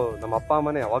 ಸೊ ನಮ್ಮ ಅಪ್ಪ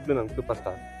ಅಮ್ಮನೇ ಯಾವಾಗ್ಲೂ ನಂಗೆ ಸೂಪರ್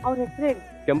ಸ್ಟಾರ್. ಅವ್ರ ಹೆಸರು ಹೇಳಿ.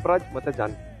 ಕೆಂಪರಾಜ್ ಮತ್ತೆ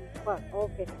Janhvi.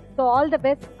 Okay. So all the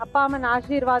best. ಅಪ್ಪ ಅಮ್ಮನ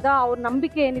ಆಶೀರ್ವಾದ, ಅವ್ರ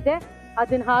ನಂಬಿಕೆ ಏನಿದೆ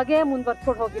ಅದನ್ನ ಹಾಗೆ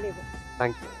ಮುಂದುವರ್ಸ್ಕೊಂಡು ಹೋಗಿ ನೀವು.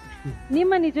 Thank you.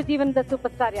 ನಿಮ್ಮ ನಿಜ ಜೀವನದ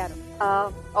ಸೂಪರ್ ಸ್ಟಾರ್ ಯಾರು?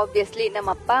 ಆಬ್ವಿಯಸ್ಲಿ ನಮ್ಮ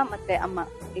ಅಪ್ಪ ಮತ್ತೆ ಅಮ್ಮ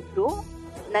ಇಬ್ರು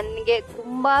ನನ್ಗೆ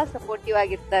ತುಂಬಾ ಸಪೋರ್ಟಿವ್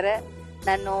ಆಗಿರ್ತಾರೆ.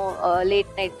 ನಾನು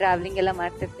ಲೇಟ್ ನೈಟ್ ಟ್ರಾವೆಲಿಂಗ್ ಎಲ್ಲ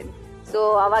ಮಾಡ್ತಿರ್ತೀನಿ. ಸೊ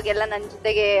ಅವಾಗೆಲ್ಲ ನನ್ನ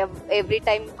ಜೊತೆಗೆ ಎವ್ರಿ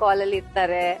ಟೈಮ್ ಕಾಲ್ ಅಲ್ಲಿ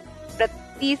ಇರ್ತಾರೆ.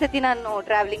 ಪ್ರತಿ ಸತಿ ನಾನು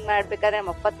ಟ್ರಾವೆಲಿಂಗ್ ಮಾಡ್ಬೇಕಾದ್ರೆ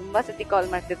ನಮ್ಮ ಅಪ್ಪ ತುಂಬಾ ಸತಿ ಕಾಲ್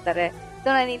ಮಾಡ್ತಿರ್ತಾರೆ. ಸೊ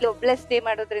ನಾನು ಇಲ್ಲಿ ಒಬ್ಳೆ ಸ್ಟೇ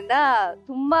ಮಾಡೋದ್ರಿಂದ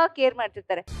ತುಂಬಾ ಕೇರ್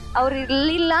ಮಾಡ್ತಿರ್ತಾರೆ. ಅವ್ರು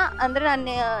ಇರ್ಲಿಲ್ಲ ಅಂದ್ರೆ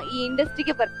ನಾನು ಈ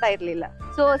ಇಂಡಸ್ಟ್ರಿಗೆ ಬರ್ತಾ ಇರ್ಲಿಲ್ಲ.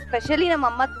 ಸೊ ಸ್ಪೆಷಲಿ ನಮ್ಮ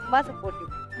ಅಮ್ಮ ತುಂಬಾ ಸಪೋರ್ಟಿವ್.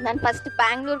 ನಾನು ಫಸ್ಟ್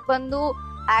ಬ್ಯಾಂಗ್ಳೂರ್ ಬಂದು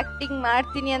ಆಕ್ಟಿಂಗ್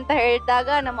ಮಾಡ್ತೀನಿ ಅಂತ ಹೇಳಿದಾಗ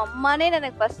ನಮ್ಮ ಅಮ್ಮನೇ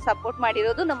ನನಗೆ ಫಸ್ಟ್ ಸಪೋರ್ಟ್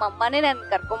ಮಾಡಿರೋದು, ನಮ್ಮ ಅಮ್ಮನೇ ನನ್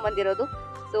ಕರ್ಕೊಂಡ್ ಬಂದಿರೋದು.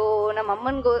 ಸೊ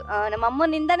ನಮ್ಮ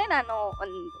ಅಮ್ಮನಿಂದಾನೇ ನಾನು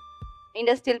ಒಂದು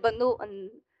ಇಂಡಸ್ಟ್ರಿಯಲ್ಲಿ ಬಂದು ಒಂದು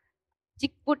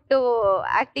ಚಿಕ್ಕ ಪುಟ್ಟು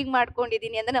ಆಕ್ಟಿಂಗ್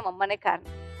ಮಾಡ್ಕೊಂಡಿದೀನಿ ಅಂದ್ರೆ ನಮ್ಮ ಅಮ್ಮನೇ ಕಾರಣ.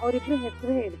 ಅವರಿಬ್ರು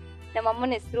ಹೆಸರು ಹೇಳಿ. ನಮ್ಮ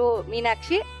ಅಮ್ಮನ ಹೆಸರು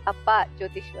ಮೀನಾಕ್ಷಿ, ಅಪ್ಪ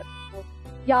ಜ್ಯೋತಿಶ್ವರ್.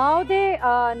 ಯಾವುದೇ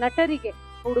ನಟರಿಗೆ,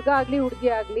 ಹುಡುಗ ಆಗ್ಲಿ ಹುಡುಗಿ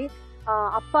ಆಗ್ಲಿ,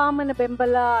 ಅಪ್ಪ ಅಮ್ಮನ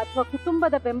ಬೆಂಬಲ ಅಥವಾ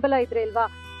ಕುಟುಂಬದ ಬೆಂಬಲ ಇದ್ರೆ ಇಲ್ವಾ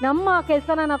ನಮ್ಮ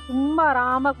ಕೆಲಸನ ನಾವು ತುಂಬಾ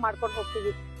ಆರಾಮಾಗಿ ಮಾಡ್ಕೊಂಡು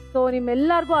ಹೋಗ್ತೀವಿ. ಸೊ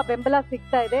ನಿಮ್ಮೆಲ್ಲರಿಗೂ ಆ ಬೆಂಬಲ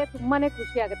ಸಿಗ್ತಾ ಇದೆ, ತುಂಬಾನೇ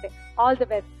ಖುಷಿ ಆಗುತ್ತೆ. All the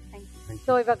best.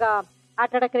 ಸೊ ಇವಾಗ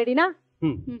ಆಟ ಆಡಕ್ ರೆಡಿನಾ?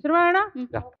 ಶುರು ಮಾಡೋಣ.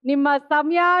 ನಿಮ್ಮ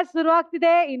ಸಮಯ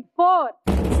ಶುರುವಾಗ್ತಿದೆ ಇನ್ 4,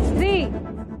 3,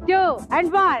 2 and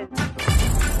 1.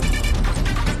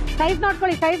 ಸೈಜ್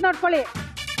ನೋಡ್ಕೊಳ್ಳಿ, ಸೈಜ್ ನೋಡ್ಕೊಳ್ಳಿ.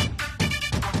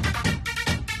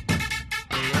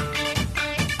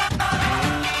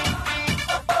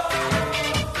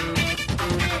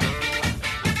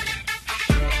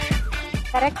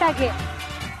 ಕರೆಕ್ಟ್ ಆಗಿ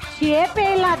ಶೇಪೇ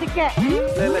ಇಲ್ಲ ಅದಕ್ಕೆ.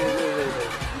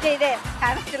 ಇದೆ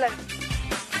ಕಾಣಿಸ್ತಿಲ್ಲ.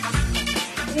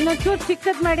 ಇನ್ನೊಂಚೂರು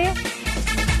ಚಿಕ್ಕದ್ ಮಾಡಿ.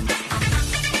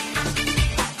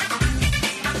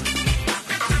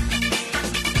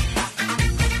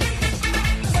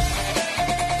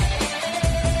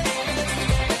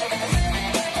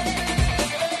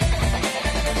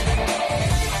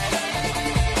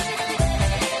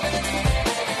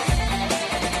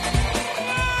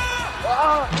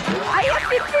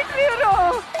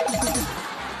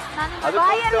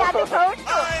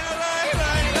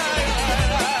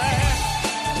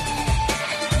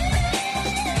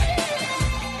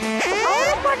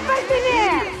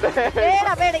 ಬೇಡ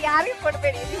ಬೇಡ, ಯಾರಿಗೂ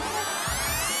ಕೊಡ್ಬೇಡಿ.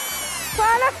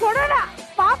 ಕೊಡೋಣ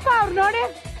ಪಾಪ ಅವ್ರು ನೋಡಿ.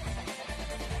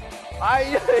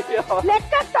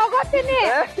 ಲೆಕ್ಕ ತಗೋತೀನಿ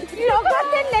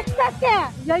ಲೆಕ್ಕಕ್ಕೆ.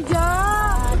 ಅಯ್ಯೋ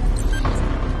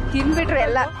ತಿನ್ಬಿಟ್ರು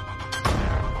ಎಲ್ಲ.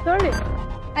 ತೊಳಿ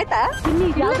ಆಯ್ತಾ? ತಿನ್ನಿ,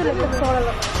 ಯಾವ್ದು ಲೆಕ್ಕ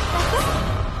ತಗೊಳಲ್ಲ.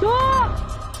 2,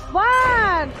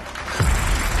 1.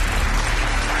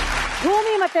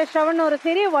 ಭೂಮಿ ಮತ್ತೆ ಶ್ರವಣ್ ಅವರು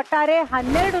ಸೇರಿ ಒಟ್ಟಾರೆ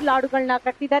 12 ಲಾಡುಗಳನ್ನ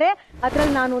ಕಟ್ಟಿದ್ದಾರೆ.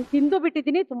 ಅದ್ರಲ್ಲಿ ನಾನು ಒಂದು ತಿಂದು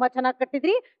ಬಿಟ್ಟಿದ್ದೀನಿ. ತುಂಬಾ ಚೆನ್ನಾಗಿ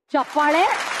ಕಟ್ಟಿದ್ರಿ. ಚಪ್ಪಾಳೆ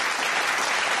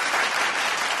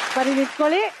ಬರೀ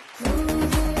ನಿಂತ್ಕೊಳ್ಳಿ.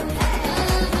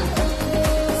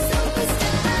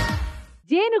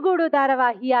 ಜೇನುಗೂಡು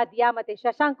ಧಾರಾವಾಹಿಯ ದಿಯಾ ಮತ್ತೆ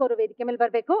ಶಶಾಂಕ್ ಅವರು ವೇದಿಕೆ ಮೇಲೆ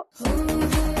ಬರ್ಬೇಕು.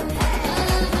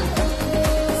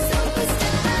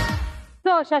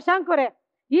 ಸೊ ಶಶಾಂಕ್ ಅವರೇ,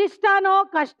 ಇಷ್ಟನೋ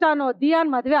ಕಷ್ಟನೋ ದಿಯಾನ್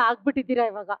ಮದ್ವೆ ಆಗ್ಬಿಟ್ಟಿದ್ದೀರಾ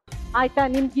ಇವಾಗ, ಆಯ್ತಾ?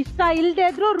 ನಿಮ್ಗೆ ಇಷ್ಟ ಇಲ್ದೇ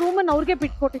ಇದ್ರು ರೂಮನ್ನ ಅವ್ರಿಗೆ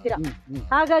ಬಿಟ್ಕೊಟ್ಟಿದ್ದೀರಾ.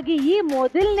 ಹಾಗಾಗಿ ಈ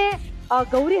ಮೊದಲನೇ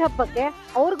ಗೌರಿ ಹಬ್ಬಕ್ಕೆ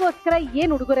ಅವ್ರಿಗೋಸ್ಕರ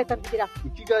ಏನ್ ಉಡುಗೊರೆ ತಂದಿದ್ದೀರಾ?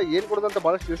 ಈಗ ಏನ್ ಕೊಡೋದಂತ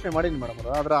ಬಹಳಷ್ಟು ಯೋಚನೆ ಮಾಡೀನಿ ಮೇಡಮ್.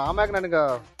 ಆದ್ರ ಆಮ್ಯಾಗ ನನಗ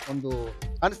ಒಂದು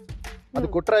ಅನಿಸ್ತು, ಅದು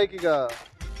ಕೊಟ್ರ ಈಗ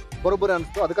ಬರೋಬ್ಬರಿ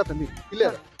ಅನಿಸ್ತು, ಅದಕ್ಕ ತಂದಿದ್ದೆ. ಇಲ್ಲೇ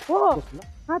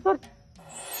ತೋರ್ಸಿ.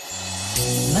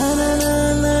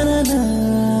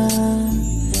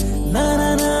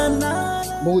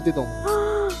 ಮುಗುತ್ತಿತ್ತು.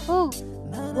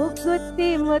 ಮುಗುತ್ತಿ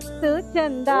ಮುತ್ತು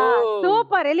ಚಂದ.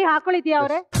 ಸೂಪರ್. ಎಲ್ಲಿ ಹಾಕೊಳ್ಳಿದ್ಯಾ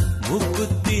ಅವ್ರೆ?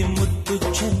 ಮುಗುತ್ತಿ ಮುತ್ತು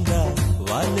ಚಂದ,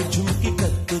 ವಾಲ ಜುಮ್ಕಿ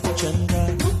ಕತ್ತು ಚಂದ,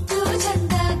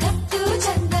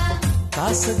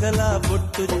 ಕಾಸಗಲ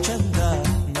ಬೊಟ್ಟು ಚಂದ,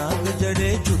 ನಾಗ ಜಡೆ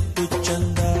ಜುಟ್ಟು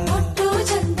ಚಂದ,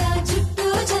 ಜುಟ್ಟು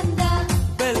ಚಂದ,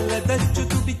 ಬೆಲ್ಲದಚ್ಚು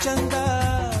ತುಟಿ ಚಂದ.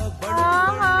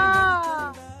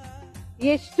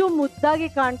 ಎಷ್ಟು ಮುದ್ದಾಗಿ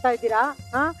ಕಾಣ್ತಾ ಇದ್ದೀರಾ.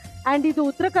 ಅಂಡ್ ಇದು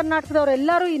ಉತ್ತರ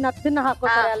ಕರ್ನಾಟಕದವರೆಲ್ಲರೂ ಈ ನತ್ತನ್ನ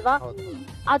ಹಾಕೋತಾರೆ ಅಲ್ವಾ?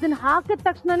 ಅದನ್ನ ಹಾಕಿದ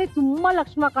ತಕ್ಷಣನೇ ತುಂಬಾ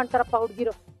ಲಕ್ಷ್ಮ ಕಾಣ್ತಾರಪ್ಪ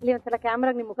ಹುಡುಗಿರು. ಇಲ್ಲಿ ಒಂದ್ಸಲ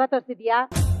ಕ್ಯಾಮ್ರಾಗ ನಿಮ್ ಮುಖ ತೋರಿಸಿದ್ಯಾ?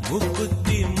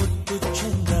 ಮುಕ್ಕುತ್ತಿ ಮುತ್ತು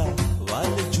ಚಂದ,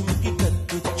 ವಾಲ ಜುಮ್ಕಿ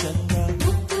ಕತ್ತು ಚಂದ,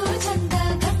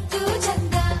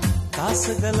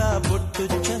 ಕಾಸಗಲ ಬೊಟ್ಟು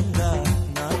ಚಂದ,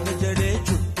 ನಾಗ ಜಡೆ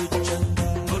ಜುಟ್ಟು ಚಂದ.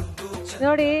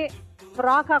 ನೋಡಿ,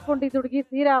 ಫ್ರಾಕ್ ಹಾಕೊಂಡಿದ್ ಹುಡುಗಿ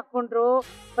ಸೀರೆ ಹಾಕೊಂಡ್ರು,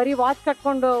 ಬರೀ ವಾಚ್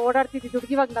ಕಟ್ಕೊಂಡು ಓಡಾಡ್ತಿದ್ದ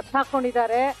ಹುಡುಗಿ ಇವಾಗ ನತ್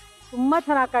ಹಾಕೊಂಡಿದ್ದಾರೆ. ತುಂಬಾ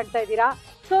ಚೆನ್ನಾಗಿ ಕಾಣ್ತಾ ಇದ್ದೀರಾ.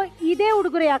 ಸೊ ಇದೇ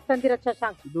ಉಡುಗೊರೆ ಯಾಕೆ ತಂದಿರ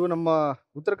ಶಶಾಂಕ್? ಇದು ನಮ್ಮ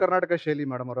ಉತ್ತರ ಕರ್ನಾಟಕ ಶೈಲಿ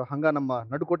ಮೇಡಮ್ ಅವರು. ಹಂಗ ನಮ್ಮ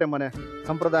ನಡುಕೋಟೆ ಮನೆ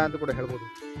ಸಂಪ್ರದಾಯ ಅಂತ ಕೂಡ ಹೇಳ್ಬೋದು.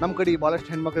 ನಮ್ಮ ಕಡೆ ಬಹಳಷ್ಟು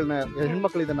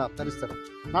ಹೆಣ್ಮಕ್ಳು ಇದನ್ನ ಧರಿಸ್ತಾರೆ.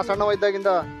 ನಾ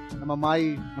ಸಣ್ಣವಿದ್ದಾಗಿಂದ ನಮ್ಮ ಮಾಯಿ,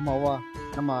 ನಮ್ಮ ಅವ್ವ,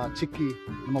 ನಮ್ಮ ಚಿಕ್ಕಿ,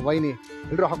 ನಮ್ಮ ವೈನಿ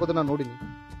ಎಲ್ಲರೂ ಹಾಕೋದನ್ನ ನೋಡಿನಿ.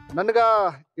 ನನ್ಗ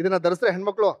ಇದನ್ನ ಧರಿಸಿದ್ರೆ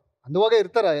ಹೆಣ್ಮಕ್ಳು ಅಂದವಾಗೇ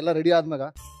ಇರ್ತಾರ ಎಲ್ಲ ರೆಡಿ ಆದ್ಮ್ಯಾಗ.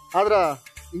 ಆದ್ರ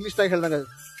ಇಂಗ್ಲಿಷ್ನಾಗ ಹೇಳ್ದಂಗ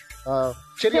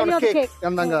ಚೆರಿ ಆನ್ ಕೇಕ್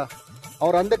ಅಂದಂಗ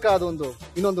ಅವ್ರ ಅಂದಕ್ಕ ಅದೊಂದು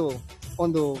ಇನ್ನೊಂದು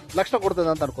ಒಂದು ಲಕ್ಷಣ ಕೊಡ್ತದ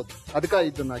ಅಂತ ಅನ್ಕೋತೀನಿ. ಅದಕ್ಕ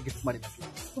ಇದನ್ನ ಗಿಫ್ಟ್ ಮಾಡಿ.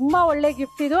 ತುಂಬಾ ಒಳ್ಳೆ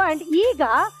ಗಿಫ್ಟ್ ಇದು. ಅಂಡ್ ಈಗ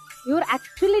ಇವ್ರು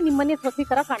ಆಕ್ಚುಲಿ ನಿಮ್ಮನೆ ಸೊಸಿ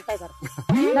ತರ ಕಾಣ್ತಾ ಇದಾರೆ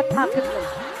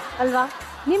ಅಲ್ವಾ?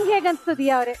 ನಿಮ್ಗೆ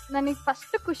ಹೇಗನ್ಸ್ತದಿಯಾ ಅವ್ರೆ? ನನಗ್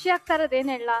ಫಸ್ಟ್ ಖುಷಿ ಆಗ್ತಾ ಇರೋದ್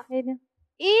ಏನ್ ಹೇಳ, ಏನು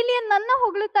ಏಲಿಯನ್ ನನ್ನ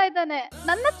ಹೊಗಳುತ್ತಾ ಇದ್ದಾನೆ,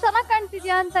 ನನ್ನ ಚೆನ್ನಾಗ್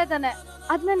ಕಾಣ್ತಿದ್ಯಾ ಅಂತ ಇದ್ದಾನೆ.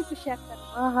 ಅದ್ ನನ್ ಖುಷಿ ಆಗ್ತಾರೆ.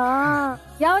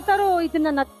 ಯಾವತ್ತಾರು ಇದನ್ನ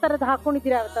ನತ್ತರದ್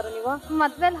ಹಾಕೊಂಡಿದ್ದೀರಾ? ಯಾವತ್ತಾರು ನೀವು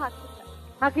ಮದ್ವೆಲ್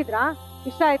ಹಾಕಿದ್ರಾ?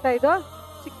 ಇಷ್ಟ ಆಯ್ತಾ ಇದು?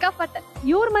 ಸಿಕ್ಕಾಪಟ್ಟೆ.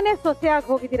 ಇವ್ರ ಮನೆ ಸೊಸೆಯಾಗಿ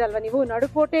ಹೋಗಿದ್ದೀರಲ್ವಾ ನೀವು?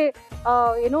 ನಡುಕೋಟೆ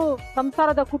ಏನು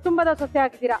ಸಂಸಾರದ ಕುಟುಂಬದ ಸೊಸೆ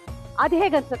ಆಗಿದ್ದೀರಾ. ಅದ್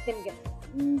ಹೇಗನ್ಸತ್ತೆ ನಿಮ್ಗೆ?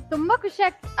 ತುಂಬಾ ಖುಷಿ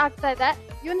ಆಗ್ತಾ ಇದೆ.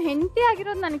 ಇವನ್ ಹೆಂಡತಿ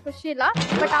ಆಗಿರೋದು ನನಗೆ ಖುಷಿ ಇಲ್ಲ,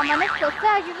 ಬಟ್ ಆ ಮನೆ ಸೊಸೆ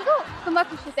ಆಗಿರೋದು ತುಂಬಾ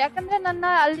ಖುಷಿ ಇದೆ. ಯಾಕಂದ್ರೆ ನನ್ನ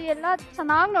ಅಲ್ಲಿ ಎಲ್ಲಾ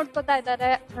ಚೆನ್ನಾಗ್ ನೋಡ್ಕೋತಾ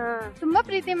ಇದ್ದಾರೆ, ತುಂಬಾ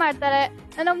ಪ್ರೀತಿ ಮಾಡ್ತಾರೆ,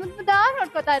 ನನ್ನ ಮುದ್ದಾಗಿ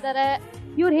ನೋಡ್ಕೋತಾ ಇದ್ದಾರೆ.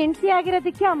 ಇವ್ರ ಹೆಂಡತಿ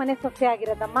ಆಗಿರೋದಕ್ಕೆ ಆ ಮನೆ ಸೊಸೆ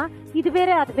ಆಗಿರೋದಮ್ಮ. ಇದು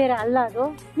ಬೇರೆ ಅದ್ ಬೇರೆ ಅಲ್ಲ. ಅದು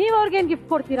ನೀವ್ ಅವ್ರಿಗೇನ್ ಗಿಫ್ಟ್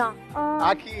ಕೊಡ್ತೀರಾ?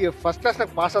 ಆಕಿ ಫಸ್ಟ್ ಕ್ಲಾಸ್ ನಾಗ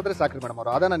ಪಾಸ್ ಆದ್ರೆ ಸಾಕ್ರಿ ಮೇಡಮ್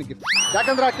ಅವರು. ಅದ ನನಗೆ ಗಿಫ್ಟ್.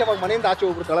 ಯಾಕಂದ್ರೆ ಆಕಿ ಅವಾಗ ಮನೆಯಿಂದ ಆಚೆ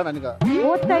ಹೋಗ್ಬಿಡ್ತಾಳ. ನನಗ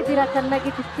ಓದ್ತಾ ಇದ್ದೀರಾ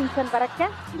ಚೆನ್ನಾಗಿ ಡಿಸ್ಟಿಂಕ್ಷನ್ ಬರಕ್ಕೆ?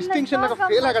 ಡಿಸ್ಟಿಂಕ್ಷನ್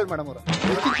ಫೇಲ್ ಆಗಲ್ಲ ಮೇಡಮ್ ಅವರು.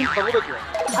 ಡಿಸ್ಟಿಂಕ್ಷನ್ ತಗೋಬೇಕು.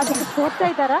 ಅದಕ್ಕೆ ಓದ್ತಾ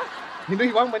ಇದ್ದಾರಾ? ಇನ್ನು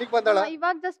ಇವಾಗ ಮನೆಗೆ ಬಂದಾಳ.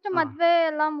 ಇವಾಗ ಜಸ್ಟ್ ಮದ್ವೆ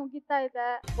ಎಲ್ಲಾ ಮುಗಿತಾ ಇದೆ.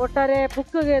 ಒಟ್ಟಾರೆ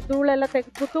ಬುಕ್ಗೆ ಧೂಳೆಲ್ಲ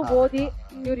ತೆಗೆದ್ಬಿಟ್ಟು ಓದಿ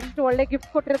ಇವ್ರು ಇಷ್ಟು ಒಳ್ಳೆ ಗಿಫ್ಟ್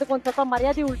ಕೊಟ್ಟಿರೋದಕ್ಕೆ ಒಂದ್ ಸ್ವಲ್ಪ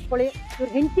ಮರ್ಯಾದೆ ಉಳಿಸ್ಕೊಳ್ಳಿ. ಇವ್ರ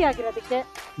ಹೆಂಡತಿ ಆಗಿರೋದಕ್ಕೆ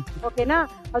ಓಕೆನಾ?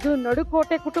 ಅದು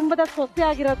ನಡುಕೋಟೆ ಕುಟುಂಬದ ಸೊಸೆ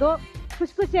ಆಗಿರೋದು.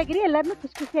 ಖುಷಿಯಾಗಿರಿ, ಎಲ್ಲಾರನ್ನೂ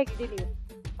ಖುಷಿಯಾಗಿರಿ ನೀವು.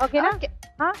 ಓಕೆನಾ?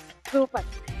 ಸೂಪರ್.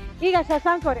 ಈಗ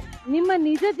ಶಶಾಂಕ್ ಅವರೇ, ನಿಮ್ಮ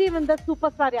ನಿಜ ಜೀವನದ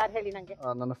ಸೂಪರ್ ಸ್ಟಾರ್ ಯಾರು ಹೇಳಿ ನಂಗೆ?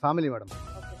 ನನ್ನ ಫ್ಯಾಮಿಲಿ ಮೇಡಮ್.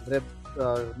 ಅಂದ್ರೆ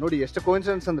ನೋಡಿ ಎಷ್ಟು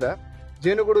ಕೋಇನ್ಸಿಡೆನ್ಸ್ ಅಂದ್ರೆ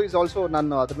ಜೇನುಗೂಡು ಇಸ್ ಆಲ್ಸೋ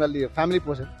ನಾನು ಅದರಲ್ಲಿ ಫ್ಯಾಮಿಲಿ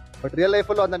ಪರ್ಸನ್. ಬಟ್ ರಿಯಲ್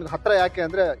ಲೈಫಲ್ಲೂ ಅದು ನನಗೆ ಹತ್ರ. ಯಾಕೆ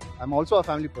ಅಂದ್ರೆ I am also a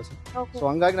family person. So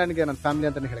ಹಂಗಾಗಿ ನನಗೆ ನನ್ನ ಫ್ಯಾಮಿಲಿ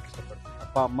ಅಂತಾನೆ ಹೇಳಕ್ ಇಷ್ಟಪಡ್ತೀನಿ.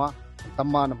 ಅಪ್ಪ, ಅಮ್ಮ, ನನ್ನ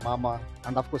ತಮ್ಮ, ನಮ್ಮ ಮಾಮ,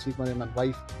 ಅಂಡ್ ಆಫ್ಕೋರ್ಸ್ ಈಗ ನನ್ನ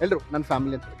ವೈಫ್, ಎಲ್ಲರೂ ನನ್ನ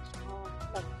ಫ್ಯಾಮಿಲಿ ಅಂತ ಹೇಳಕ್ ಇಷ್ಟ.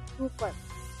 ಸೂಪರ್.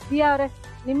 ದಿಯಾ ಅವರೇ,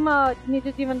 ನಿಮ್ಮ ನಿಜ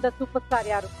ಜೀವನದ ಸೂಪರ್ ಸ್ಟಾರ್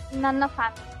ಯಾರು? ನನ್ನ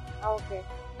ಫ್ಯಾಮಿಲಿ. ಓಕೆ.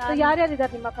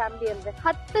 ಯಾರ್ಯಾರಿದ್ದಾರೆ ನಿಮ್ಮ ಫ್ಯಾಮಿಲಿ ಅಂದ್ರೆ?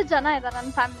 10 ಜನ ಇದ್ದಾರೆ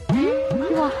ನನ್ನ ಫ್ಯಾಮಿಲಿ.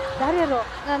 ಯಾರ್ಯಾರು?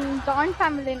 ನನ್ ಜಾಯಿಂಟ್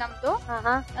ಫ್ಯಾಮಿಲಿ ನಮ್ದು.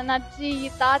 ನನ್ನ ಅಜ್ಜಿ,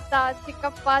 ತಾತ,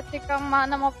 ಚಿಕ್ಕಪ್ಪ, ಚಿಕ್ಕಮ್ಮ,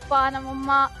 ನಮ್ಮಪ್ಪ,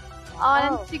 ನಮ್ಮಮ್ಮ,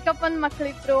 ನನ್ ಚಿಕ್ಕಪ್ಪನ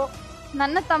ಮಕ್ಕಳಿದ್ರು,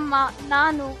 ನನ್ನ ತಮ್ಮ,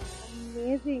 ನಾನು.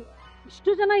 ಅಮೇಜಿಂಗ್.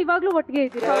 ಇಷ್ಟು ಜನ ಇವಾಗ್ಲೂ ಒಟ್ಟಿಗೆ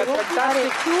ಇದ್ದೀರಾ?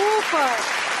 ಸೂಪರ್.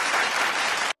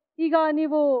 ಈಗ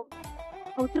ನೀವು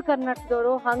ಉತ್ತರ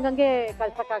ಕರ್ನಾಟಕದವರು, ಹಂಗಂಗೆ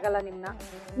ಕಳ್ಸಕ್ಕಾಗಲ್ಲ ನಿಮ್ನ.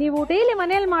 ನೀವು ಡೈಲಿ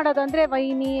ಮನೇಲಿ ಮಾಡೋದಂದ್ರೆ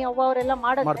ವೈನಿ ಅವ್ವ ಅವರೆಲ್ಲ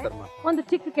ಮಾಡೋದ್ರೆ ಒಂದು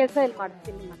ಚಿಕ್ಕ ಕೆಲಸ ಇಲ್ಲಿ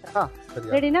ಮಾಡಿಸ್ತೀನಿ ನಿಮ್ಮ ಹತ್ರ.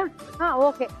 ರೆಡಿನಾ?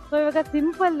 ಓಕೆ. ಸೊ ಇವಾಗ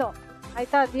ಸಿಂಪಲ್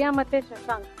ಆಯ್ತಾ? ದಿಯಾ ಮತ್ತೆ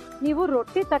ಶಶಾಂಕ್, ನೀವು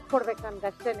ರೊಟ್ಟಿ ತಟ್ಕೊಡ್ಬೇಕು ನನ್ಗೆ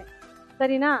ಅಷ್ಟೇನೆ.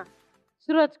 ಸರಿನಾ?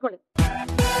 ಶುರು ಹಚ್ಕೊಳ್ಳಿ.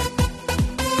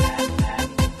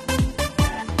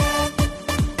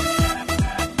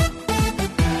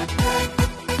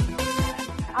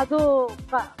 ಅದು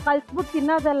ಕಲ್ಸ್ಬಿಟ್ಟು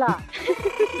ತಿನ್ನೋದಲ್ಲ,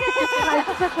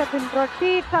 ರೊಟ್ಟಿ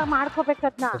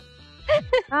ಮಾಡ್ಕೋಬೇಕದ್ನ.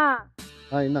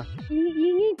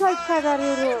 ಹಿಂಗ್ ಕಳ್ಸ್ತಾ ಇದಾರೆ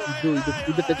ಇವ್ರು.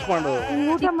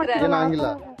 ಊಟ ಮಾಡ್ತಿಲ್ಲ.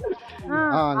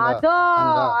 ಅದು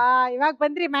ಇವಾಗ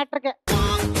ಬಂದ್ರಿ ಮ್ಯಾಟ್ರಿಗೆ.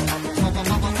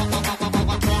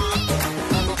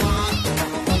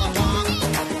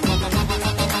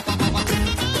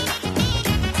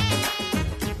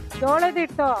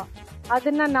 ಜೋಳದಿಟ್ಟು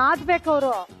ಅದನ್ನ ನಾದ್ಬೇಕು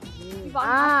ಅವರು.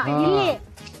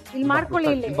 ಇಲ್ಲಿ ಮಾಡ್ಕೊಳ್ಳಿ,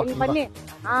 ಇಲ್ಲಿ ಬನ್ನಿ.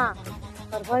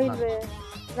 ಪರವಾಗಿಲ್ವೇ?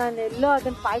 ನಾನೆಲ್ಲೋ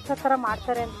ಅದನ್ನ ಪಾಯಸ ತರ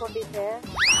ಮಾಡ್ತಾರೆ ಅನ್ಕೊಂಡಿದ್ದೆ.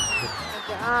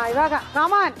 ಇವಾಗ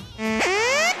ಕಾಮನ್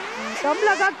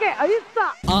ದಮ್ಲಗಾಕೆ ಐಸ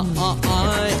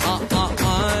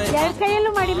 2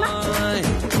 ಕೈಯಲ್ಲೂ ಮಾಡಿಲ್ಲ.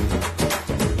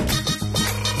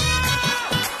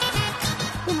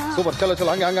 ಸೂಪರ್. ಚಲೋ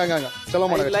ಚಲೋ, ಹಂಗ ಚಲೋ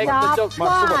ಮಾಡಿ.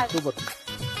 ಸೂಪರ್.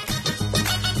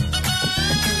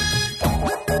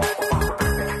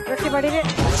 ರೊಟ್ಟಿ ಬಡಿರಿ.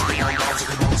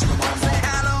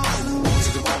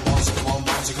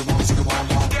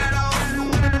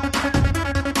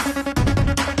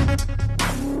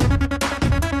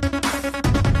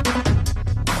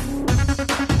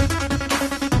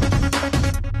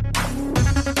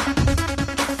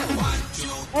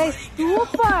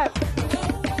 ಸೂಪರ್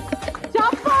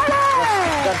ಚಪ್ಪಾಳೆ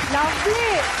ಲವ್ಲಿ.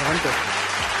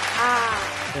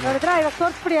 ನೋಡಿದ್ರ ಇವಾಗ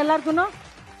ತೋರ್ಸ್ಬಿಡಿ ಎಲ್ಲಾರ್ಗು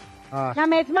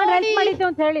ನಮ್ಮ ಯಜಮಾನ್ ಹೆಲ್ಪ್ ಮಾಡಿದ್ದು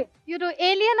ಅಂತ ಹೇಳಿ. ಇವ್ರು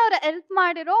ಏಲಿಯನ್ ಅವ್ರ ಹೆಲ್ಪ್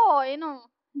ಮಾಡಿರೋ ಏನು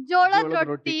ಜೋಳದ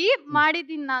ರೊಟ್ಟಿ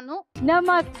ಮಾಡಿದೀನಿ ನಾನು.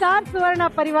 ನಮ್ಮ ಸ್ಟಾರ್ ಸುವರ್ಣ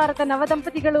ಪರಿವಾರದ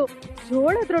ನವದಂಪತಿಗಳು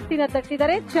ಜೋಳದ ರೊಟ್ಟಿನ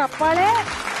ತಟ್ಟಿದ್ದಾರೆ. ಚಪ್ಪಾಳೆ.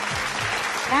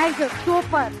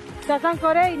 ಸೂಪರ್ ಶಶಾಂಕ್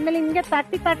ಅವರೇ, ಇನ್ಮೇಲೆ ನಿಮ್ಗೆ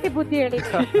ತಟ್ಟಿ ಬುದ್ಧಿ ಹೇಳಿ.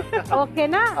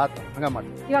 ಓಕೆನಾ?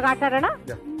 ಇವಾಗ ಆಟ ಆಡೋಣ.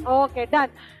 Okay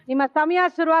done. ನಿಮ್ಮ ಸಮಯ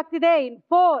ಶುರುವಾಗ್ತಿದೆ ಇನ್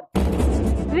 4,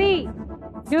 3,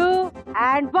 2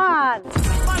 and 1.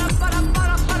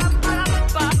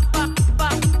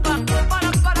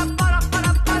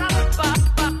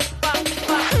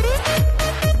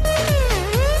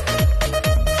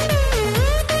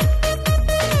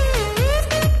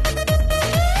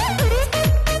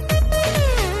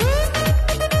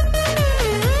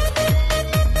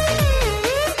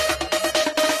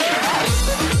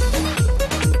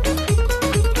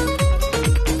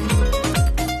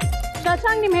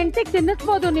 ನಿಮ್ ಹೆಂಡತಿಗೆ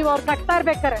ತಿನ್ನಿಸ್ಬೋದು ನೀವು, ಅವ್ರು ಕಟ್ತಾ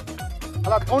ಇರ್ಬೇಕಾರೆ.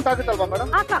 ಅಲ್ಲ ಕೌಂಟ್ ಆಗುತ್ತಲ್ವಾ ಮೇಡಮ್?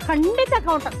 ಖಂಡಿತ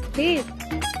ಕೌಂಟ್. ಪ್ಲೀಸ್.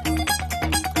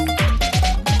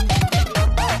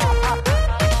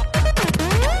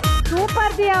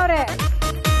 ಸೂಪರ್ ದಿಯಾ ಅವ್ರೆ.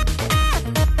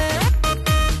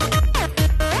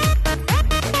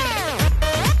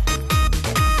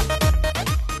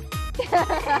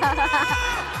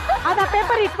 ಅದ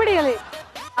ಪೇಪರ್ ಇಟ್ಬಿಡಿ ಅಲ್ಲಿ,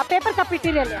 ಆ ಪೇಪರ್ ಕಪ್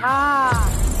ಇಟ್ಟಿರಿ ಅಲ್ಲಿ.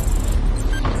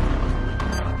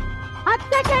 10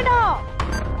 ಸೆಕೆಂಡು.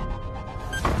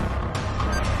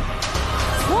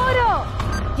 3,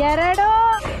 2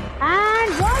 and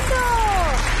 1.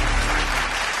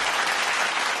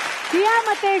 ದಿಯಾ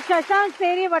ಮತ್ತೆ ಶಶಾಂಕ್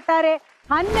ಸೇರಿ ಒಟ್ಟಾರೆ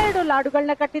 12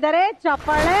 ಲಾಡುಗಳನ್ನ ಕಟ್ಟಿದ್ದಾರೆ.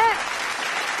 ಚಪ್ಪಾಳೆ.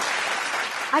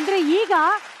 ಅಂದ್ರೆ ಈಗ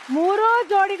 3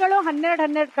 ಜೋಡಿಗಳು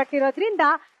 12 ಕಟ್ಟಿರೋದ್ರಿಂದ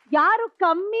ಯಾರು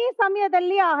ಕಮ್ಮಿ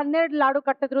ಸಮಯದಲ್ಲಿ ಆ 12 ಲಾಡು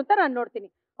ಕಟ್ಟಿದ್ರು ಅಂತ ನಾನು ನೋಡ್ತೀನಿ.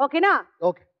 ಓಕೆನಾ?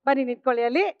 ಬನ್ನಿ ನಿಂತ್ಕೊಳ್ಳಿ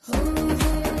ಅಲ್ಲಿ.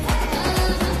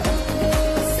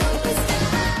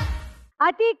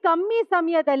 ಅತಿ ಕಮ್ಮಿ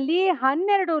ಸಮಯದಲ್ಲಿ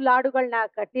 12 ಲಾಡುಗಳನ್ನ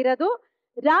ಕಟ್ಟಿರೋದು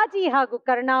ರಾಜಿ ಹಾಗೂ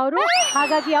ಕರ್ಣ ಅವರು.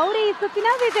 ಹಾಗಾಗಿ ಅವರೇ ಈ ಸುತ್ತಿನ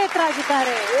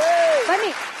ವಿಜೇತರಾಗಿದ್ದಾರೆ.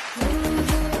 ಬನ್ನಿ.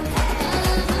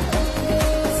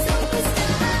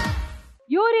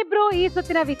 ಇವರಿಬ್ರು ಈ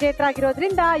ಸುತ್ತಿನ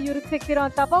ವಿಜೇತರಾಗಿರೋದ್ರಿಂದ ಇವ್ರಿಗೆ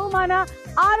ಸಿಕ್ತಿರುವಂತ ಬಹುಮಾನ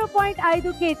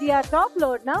 6.5 kg ಟಾಪ್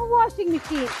ಲೋಡ್ ನ ವಾಷಿಂಗ್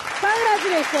ಮಿಷಿನ್.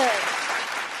 ಕಂಗ್ರಾಚುಲೇಷನ್.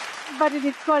 ಬನ್ನಿ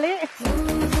ನಿಂತ್ಕೊಳ್ಳಿ.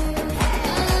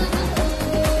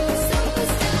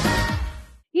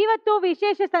 ಇವತ್ತು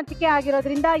ವಿಶೇಷ ಸಂಚಿಕೆ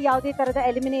ಆಗಿರೋದ್ರಿಂದ ಯಾವುದೇ ತರದ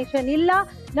ಎಲಿಮಿನೇಷನ್ ಇಲ್ಲ.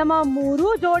 ನಮ್ಮ 3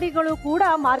 ಜೋಡಿಗಳು ಕೂಡ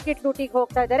ಮಾರ್ಕೆಟ್ ಲೂಟಿಗೆ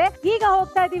ಹೋಗ್ತಾ ಇದ್ದಾರೆ. ಈಗ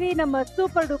ಹೋಗ್ತಾ ಇದೀವಿ ನಮ್ಮ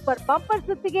ಸೂಪರ್ ಡೂಪರ್ ಬಂಪರ್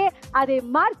ಸುತ್ತಿಗೆ, ಅದೇ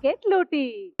ಮಾರ್ಕೆಟ್ ಲೂಟಿ.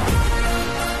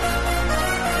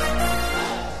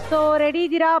 ಸೊ ರೆಡಿ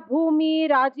ಇದ್ದೀರಾ? ಭೂಮಿ,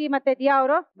 ರಾಜಿ ಮತ್ತೆ ದಿಯಾ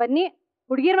ಅವರು ಬನ್ನಿ.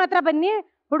 ಹುಡುಗಿರ್ ಮಾತ್ರ ಬನ್ನಿ,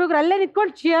 ಹುಡುಗರಲ್ಲೇ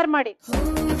ನಿಂತ್ಕೊಂಡು ಚೇರ್ ಮಾಡಿ.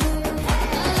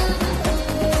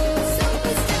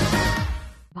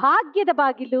 ಭಾಗ್ಯದ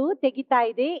ಬಾಗಿಲು ತೆಗಿತಾ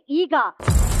ಇದೆ ಈಗ.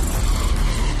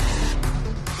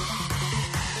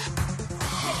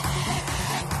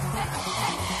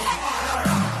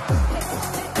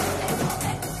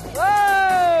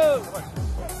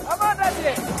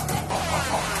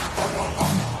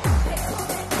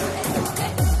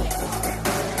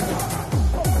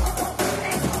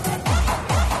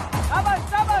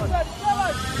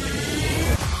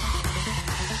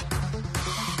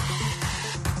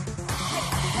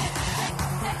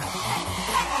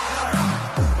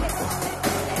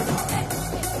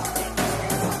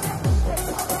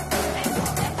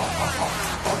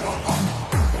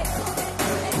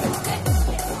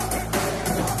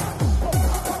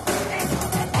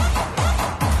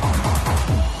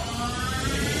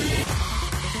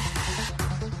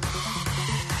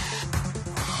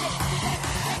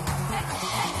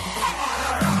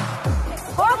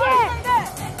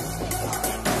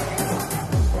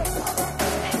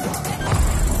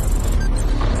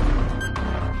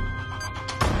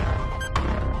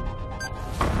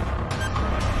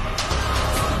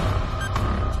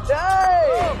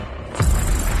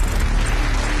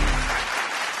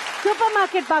 ಸೂಪರ್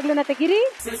ಮಾರ್ಕೆಟ್ ಬಾಗ್ಲನ್ನ ತೆಗಿರಿ.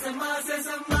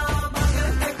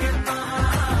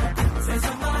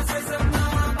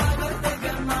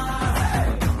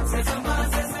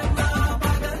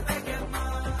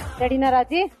 ರೆಡಿನಾ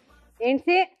ರಾಜಿ?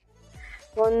 ಎಣ್ಸಿ.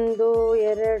 1, 2,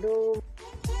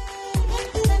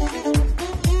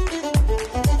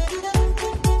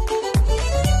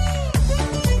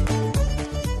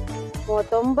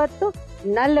 39,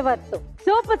 40.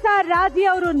 ಸೂಪರ್ ಸ್ಟಾರ್ ರಾಜಿ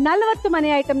ಅವರು 40 ಮನೆ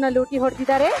ಐಟಮ್ ನ ಲೂಟಿ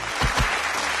ಹೊಡೆದಿದ್ದಾರೆ.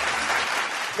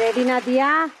 ರೆಡಿನಾ ದಿಯಾ?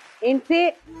 ಎಣ್ಸಿ.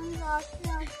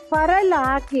 ಪರಲ್ಲ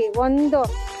ಹಾಕಿ. 1,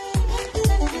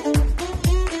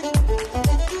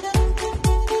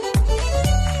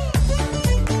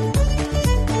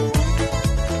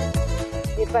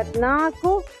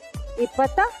 24,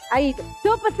 25.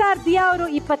 ಸೂಪರ್ ಸ್ಟಾರ್ ದಿಯಾ ಅವರು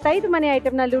 25 ಮನೆ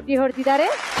ಐಟಮ್ ನ ಲೂಟಿ ಹೊಡೆದಿದ್ದಾರೆ.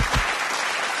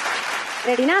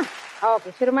 ರೆಡಿನಾ?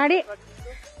 ಓಕೆ, ಶುರು ಮಾಡಿ.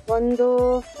 1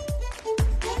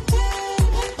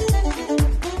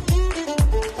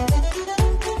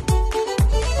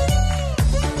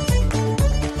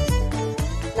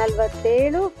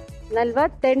 47,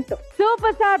 48.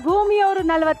 ಸೂಪರ್ ಸ್ಟಾರ್ ಭೂಮಿ ಅವರು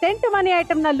 48 ಮನೆ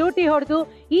ಐಟಮ್ ನ ಲೂಟಿ ಹೊಡೆದು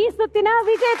ಈ ಸುತ್ತಿನ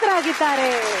ವಿಜೇತರಾಗಿದ್ದಾರೆ.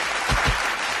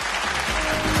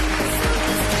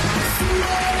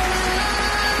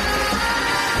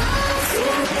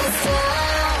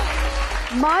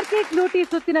 ಮಾರ್ಕೆಟ್ ಲೂಟಿ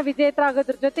ಸುತ್ತಿನ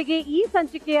ವಿಜೇತರಾಗೋದ್ರ ಜೊತೆಗೆ ಈ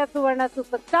ಸಂಚಿಕೆಯ ಸುವರ್ಣ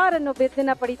ಸೂಪರ್ ಸ್ಟಾರ್ ಅನ್ನು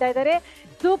ಬಿರುದನ್ನ ಪಡಿತಾ ಇದ್ದಾರೆ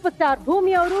ಸೂಪರ್ ಸ್ಟಾರ್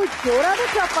ಭೂಮಿ ಅವರು. ಜೋರಾದ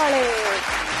ಚಪ್ಪಾಳೆ.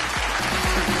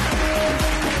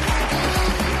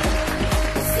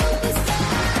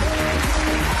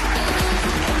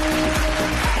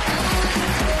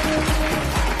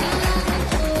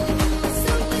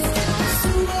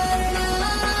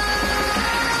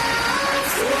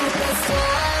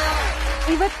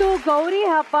 ಇವತ್ತು ಗೌರಿ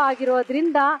ಹಬ್ಬ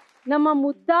ಆಗಿರೋದ್ರಿಂದ ನಮ್ಮ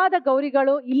ಮುದ್ದಾದ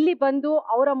ಗೌರಿಗಳು ಇಲ್ಲಿ ಬಂದು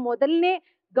ಅವರ ಮೊದಲನೇ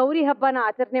ಗೌರಿ ಹಬ್ಬನ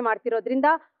ಆಚರಣೆ ಮಾಡ್ತಿರೋದ್ರಿಂದ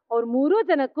ಅವ್ರ 3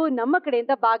 ಜನಕ್ಕೂ ನಮ್ಮ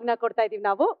ಕಡೆಯಿಂದ ಬಾಗ್ನ ಕೊಡ್ತಾ ಇದೀವಿ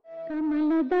ನಾವು.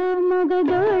 ಕಮಲದ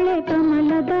ಮಗದೋಳೆ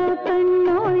ಕಮಲದ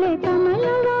ಕಣ್ಣೋಳೆ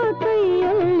ಕಮಲವ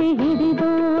ಕೈಯಲ್ಲಿ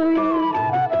ಹಿಡಿದೋಳೆ.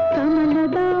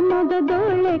 ಕಮಲದ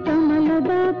ಮಗದೋಳೆ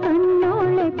ಕಮಲದ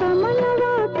ಕಣ್ಣೋಳೆ ಕಮಲವ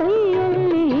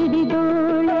ಕೈಯಲ್ಲಿ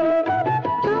ಹಿಡಿದೋಳೆ.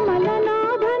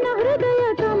 ಕಮಲನಾಭನ ಹೃದಯ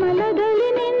ಕಮಲದಲ್ಲಿ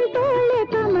ನಿಂತೋಳೆ.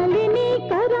 ಕಮಲಿನಿ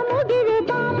ಕರ ಮುಗಿವೆ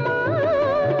ಬಾಮ್ಮ.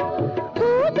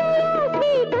 ಪೂಜೆಯ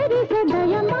ಸ್ವೀಕರಿಸ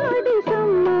ದಯ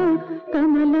ಮಾಡಿಸಮ್ಮ.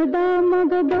 ಕಮಲದ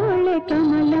ಮಗದೋಳೆ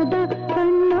ಕಮಲದ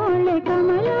ಕಣ್ಣೋಳೆ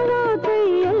ಕಮಲವ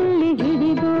ಕೈಯಲ್ಲಿ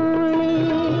ಹಿಡಿದೋಳೆ.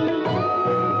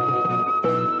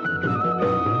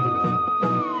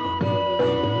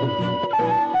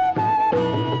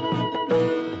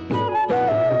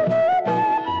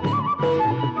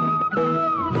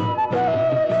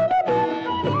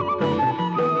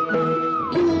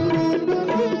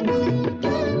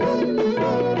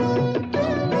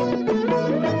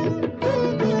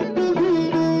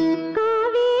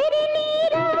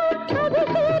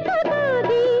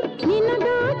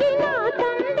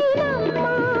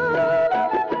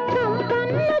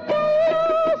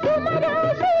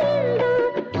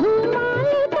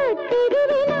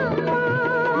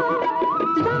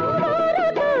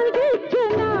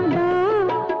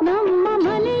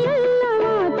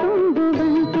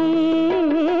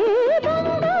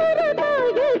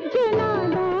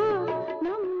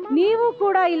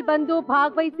 ಇಲ್ಲಿ ಬಂದು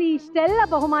ಭಾಗವಹಿಸಿ ಇಷ್ಟೆಲ್ಲ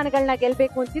ಬಹುಮಾನಗಳನ್ನ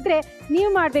ಗೆಲ್ಬೇಕು ಅಂತಿದ್ರೆ ನೀವು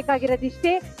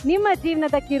ಮಾಡ್ಬೇಕಾಗಿರೋದಿಷ್ಟೇ. ನಿಮ್ಮ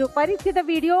ಜೀವನದ ಕಿರು ಪರಿಚಯದ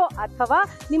ವಿಡಿಯೋ ಅಥವಾ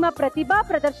ನಿಮ್ಮ ಪ್ರತಿಭಾ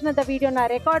ಪ್ರದರ್ಶನದ ವಿಡಿಯೋನ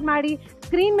ರೆಕಾರ್ಡ್ ಮಾಡಿ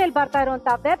ಸ್ಕ್ರೀನ್ ಮೇಲೆ ಬರ್ತಾ ಇರುವಂತ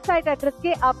ವೆಬ್ಸೈಟ್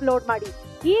ಅಡ್ರೆಸ್ಗೆ ಅಪ್ಲೋಡ್ ಮಾಡಿ.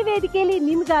 ಈ ವೇದಿಕೆಯಲ್ಲಿ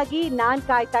ನಿಮ್ಗಾಗಿ ನಾನ್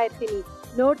ಕಾಯ್ತಾ ಇರ್ತೀನಿ.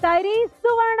 ನೋಡ್ತಾ ಇರಿ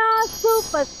ಸುವರ್ಣ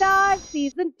super star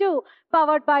season 2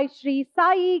 powered by Shri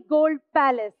Sai gold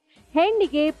palace.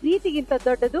 ಹೆಣ್ಣಿಗೆ ಪ್ರೀತಿಗಿಂತ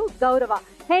ದೊಡ್ಡದು ಗೌರವ.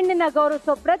 ಹೆಣ್ಣನ್ನ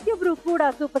ಗೌರವಿಸೋ ಪ್ರತಿಯೊಬ್ರು ಕೂಡ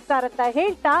ಸೂಪರ್ ಸ್ಟಾರ್ ಅಂತ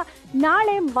ಹೇಳ್ತಾ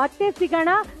ನಾಳೆ ಮತ್ತೆ ಸಿಗೋಣ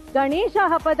ಗಣೇಶ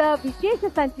ಹಬ್ಬದ ವಿಶೇಷ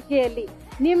ಸಂಚಿಕೆಯಲ್ಲಿ.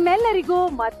 ನಿಮ್ಮೆಲ್ಲರಿಗೂ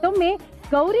ಮತ್ತೊಮ್ಮೆ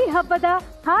ಗೌರಿ ಹಬ್ಬದ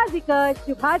ಹಾರ್ದಿಕ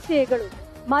ಶುಭಾಶಯಗಳು.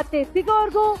 ಮತ್ತೆ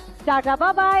ಸಿಗೋರ್ಗೂ ಟಾಟಾ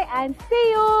ಬಾಯ್ ಅಂಡ್ ಸಿ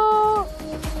ಯು.